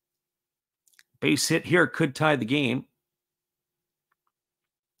 Base hit here could tie the game.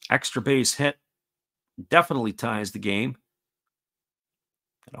 Extra base hit definitely ties the game.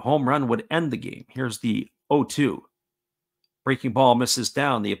 And a home run would end the game. Here's the 0-2. Breaking ball misses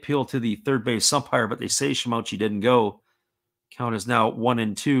down. The appeal to the third base umpire, but they say Shimouchi didn't go. Count is now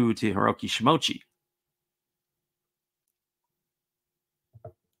 1-2 to Hiroki Shimouchi.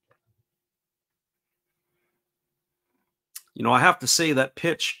 You know, I have to say that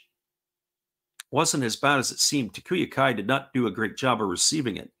pitch wasn't as bad as it seemed. Takuya Kai did not do a great job of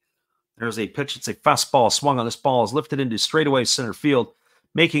receiving it. There's a pitch. It's a fastball swung on. This ball is lifted into straightaway center field.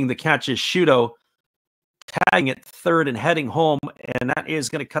 Making the catch is Shudo, tagging it third and heading home, and that is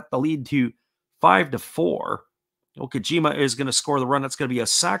going to cut the lead to 5-4. Okajima is going to score the run. That's going to be a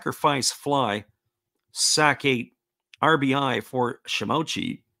sacrifice fly. Sack 8 RBI for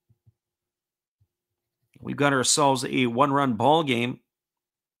Shimouchi. We've got ourselves a one-run ball game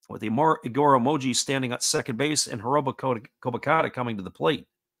with Igor Emoji standing at second base and Hiroto Kobakata coming to the plate.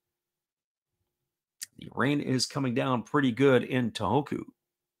 The rain is coming down pretty good in Tohoku.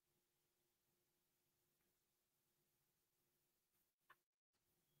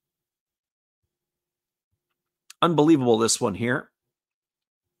 Unbelievable, this one here.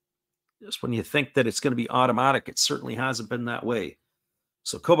 Just when you think that it's going to be automatic, it certainly hasn't been that way.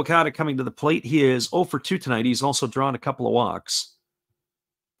 So Kobakata coming to the plate. He is 0 for 2 tonight. He's also drawn a couple of walks.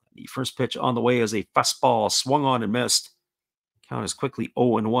 The first pitch on the way is a fastball swung on and missed. Count is quickly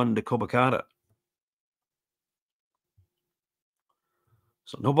 0-1 to Kobakata.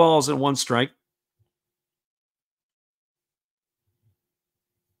 So no balls and 1 strike.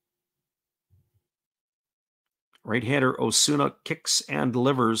 Right-hander Osuna kicks and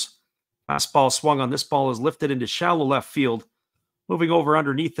delivers. Fastball swung on. This ball is lifted into shallow left field. Moving over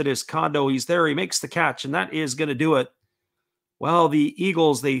underneath it is Kondo. He's there. He makes the catch, and that is going to do it. Well, the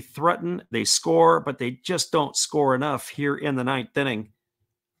Eagles, they threaten, they score, but they just don't score enough here in the 9th inning,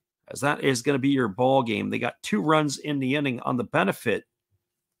 as that is going to be your ball game. They got 2 runs in the inning on the benefit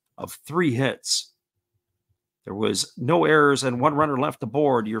of 3 hits. There was no errors and 1 runner left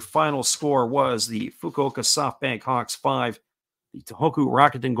aboard. Your final score was the Fukuoka SoftBank Hawks 5, the Tohoku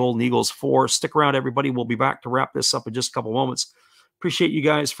Rakuten Golden Eagles 4. Stick around, everybody. We'll be back to wrap this up in just a couple moments. Appreciate you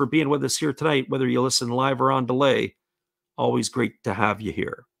guys for being with us here tonight, whether you listen live or on delay. Always great to have you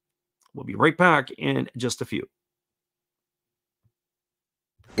here. We'll be right back in just a few.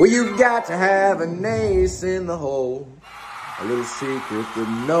 Well, you've got to have an ace in the hole, a little secret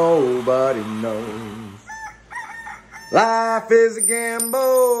that nobody knows. Life is a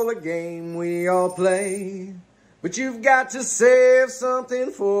gamble, a game we all play, but you've got to save something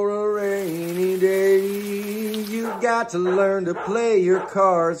for a rainy day. You've got to learn to play your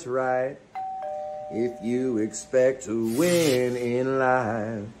cards right if you expect to win in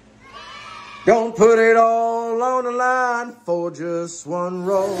life. Don't put it all on the line for just 1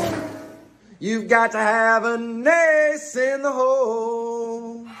 roll. You've got to have an ace in the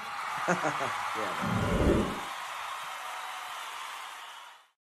hole.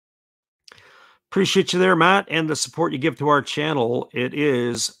 Appreciate you there, Matt, and the support you give to our channel. It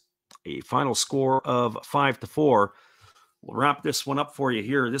is a final score of 5-4. We'll wrap this one up for you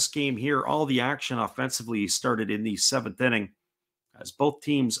here. This game here, all the action offensively started in the 7th inning, as both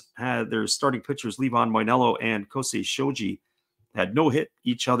teams had their starting pitchers, Levon Moinello and Kosei Shoji, had no hit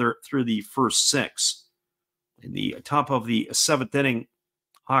each other through the first 6. In the top of the 7th inning,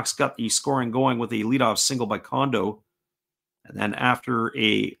 Hawks got the scoring going with a leadoff single by Kondo. And then after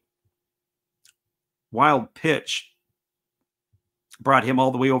a wild pitch brought him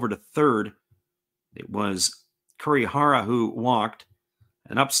all the way over to third, it was Kurihara who walked,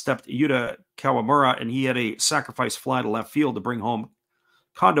 and up stepped Yuta Kawamura, and he had a sacrifice fly to left field to bring home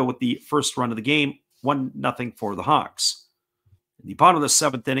Kondo with the first run of the game, 1-0 for the Hawks. In the bottom of the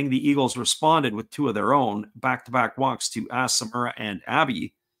 7th inning, the Eagles responded with 2 of their own, back-to-back walks to Asamura and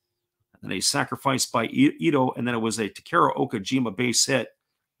Abbey, and then a sacrifice by Ito, and then it was a Takeru Okajima base hit.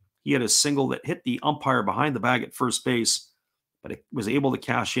 He had a single that hit the umpire behind the bag at first base, but it was able to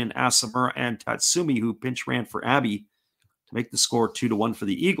cash in Asamura and Tatsumi, who pinch ran for Abbey, to make the score 2-1 for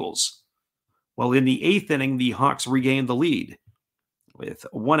the Eagles. Well, in the 8th inning, the Hawks regained the lead. With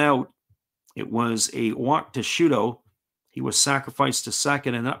 1 out, it was a walk to Shudo, He was sacrificed to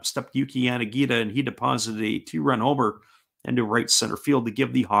second, and up stepped Yuki Yanagita, and he deposited a 2-run homer into right center field to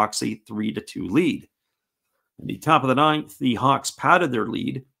give the Hawks a 3-2 lead. In the top of the ninth, the Hawks padded their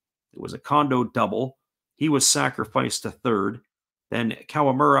lead. It was a Kondo double. He was sacrificed to third. Then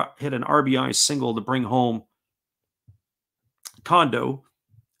Kawamura hit an RBI single to bring home Kondo.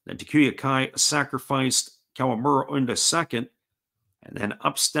 Then Takuya Kai sacrificed Kawamura into second. And then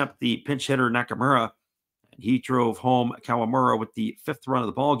up stepped the pinch hitter Nakamura. And he drove home Kawamura with the 5th run of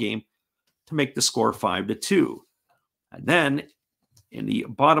the ball game to make the score 5-2. And then in the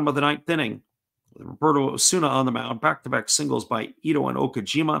bottom of the 9th inning, with Roberto Osuna on the mound, back-to-back singles by Ito and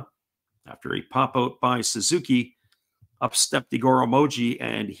Okajima. After a pop-out by Suzuki, up stepped Igoro Moji,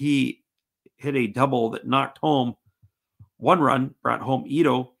 and he hit a double that knocked home 1 run, brought home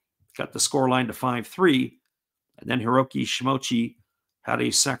Ito, got the scoreline to 5-3. And then Hiroki Shimochi had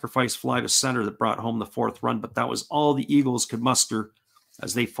a sacrifice fly to center that brought home the 4th run, but that was all the Eagles could muster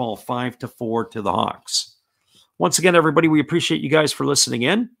as they fall 5-4 to the Hawks. Once again, everybody, we appreciate you guys for listening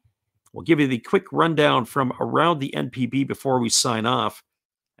in. We'll give you the quick rundown from around the NPB before we sign off,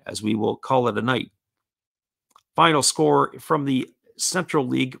 as we will call it a night. Final score from the Central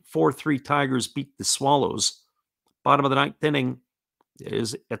League, 4-3 Tigers beat the Swallows. Bottom of the 9th inning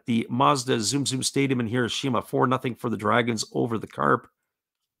is at the Mazda Zoom Zoom Stadium in Hiroshima, 4-0 for the Dragons over the Carp.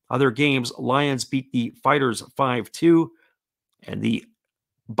 Other games, Lions beat the Fighters 5-2, and the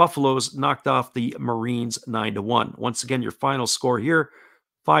Buffaloes knocked off the Marines 9-1. Once again, your final score here,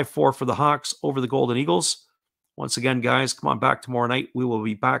 5-4 for the Hawks over the Golden Eagles. Once again, guys, come on back tomorrow night. We will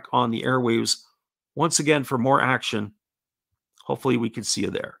be back on the airwaves once again for more action. Hopefully we can see you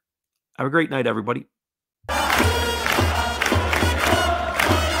there. Have a great night, everybody.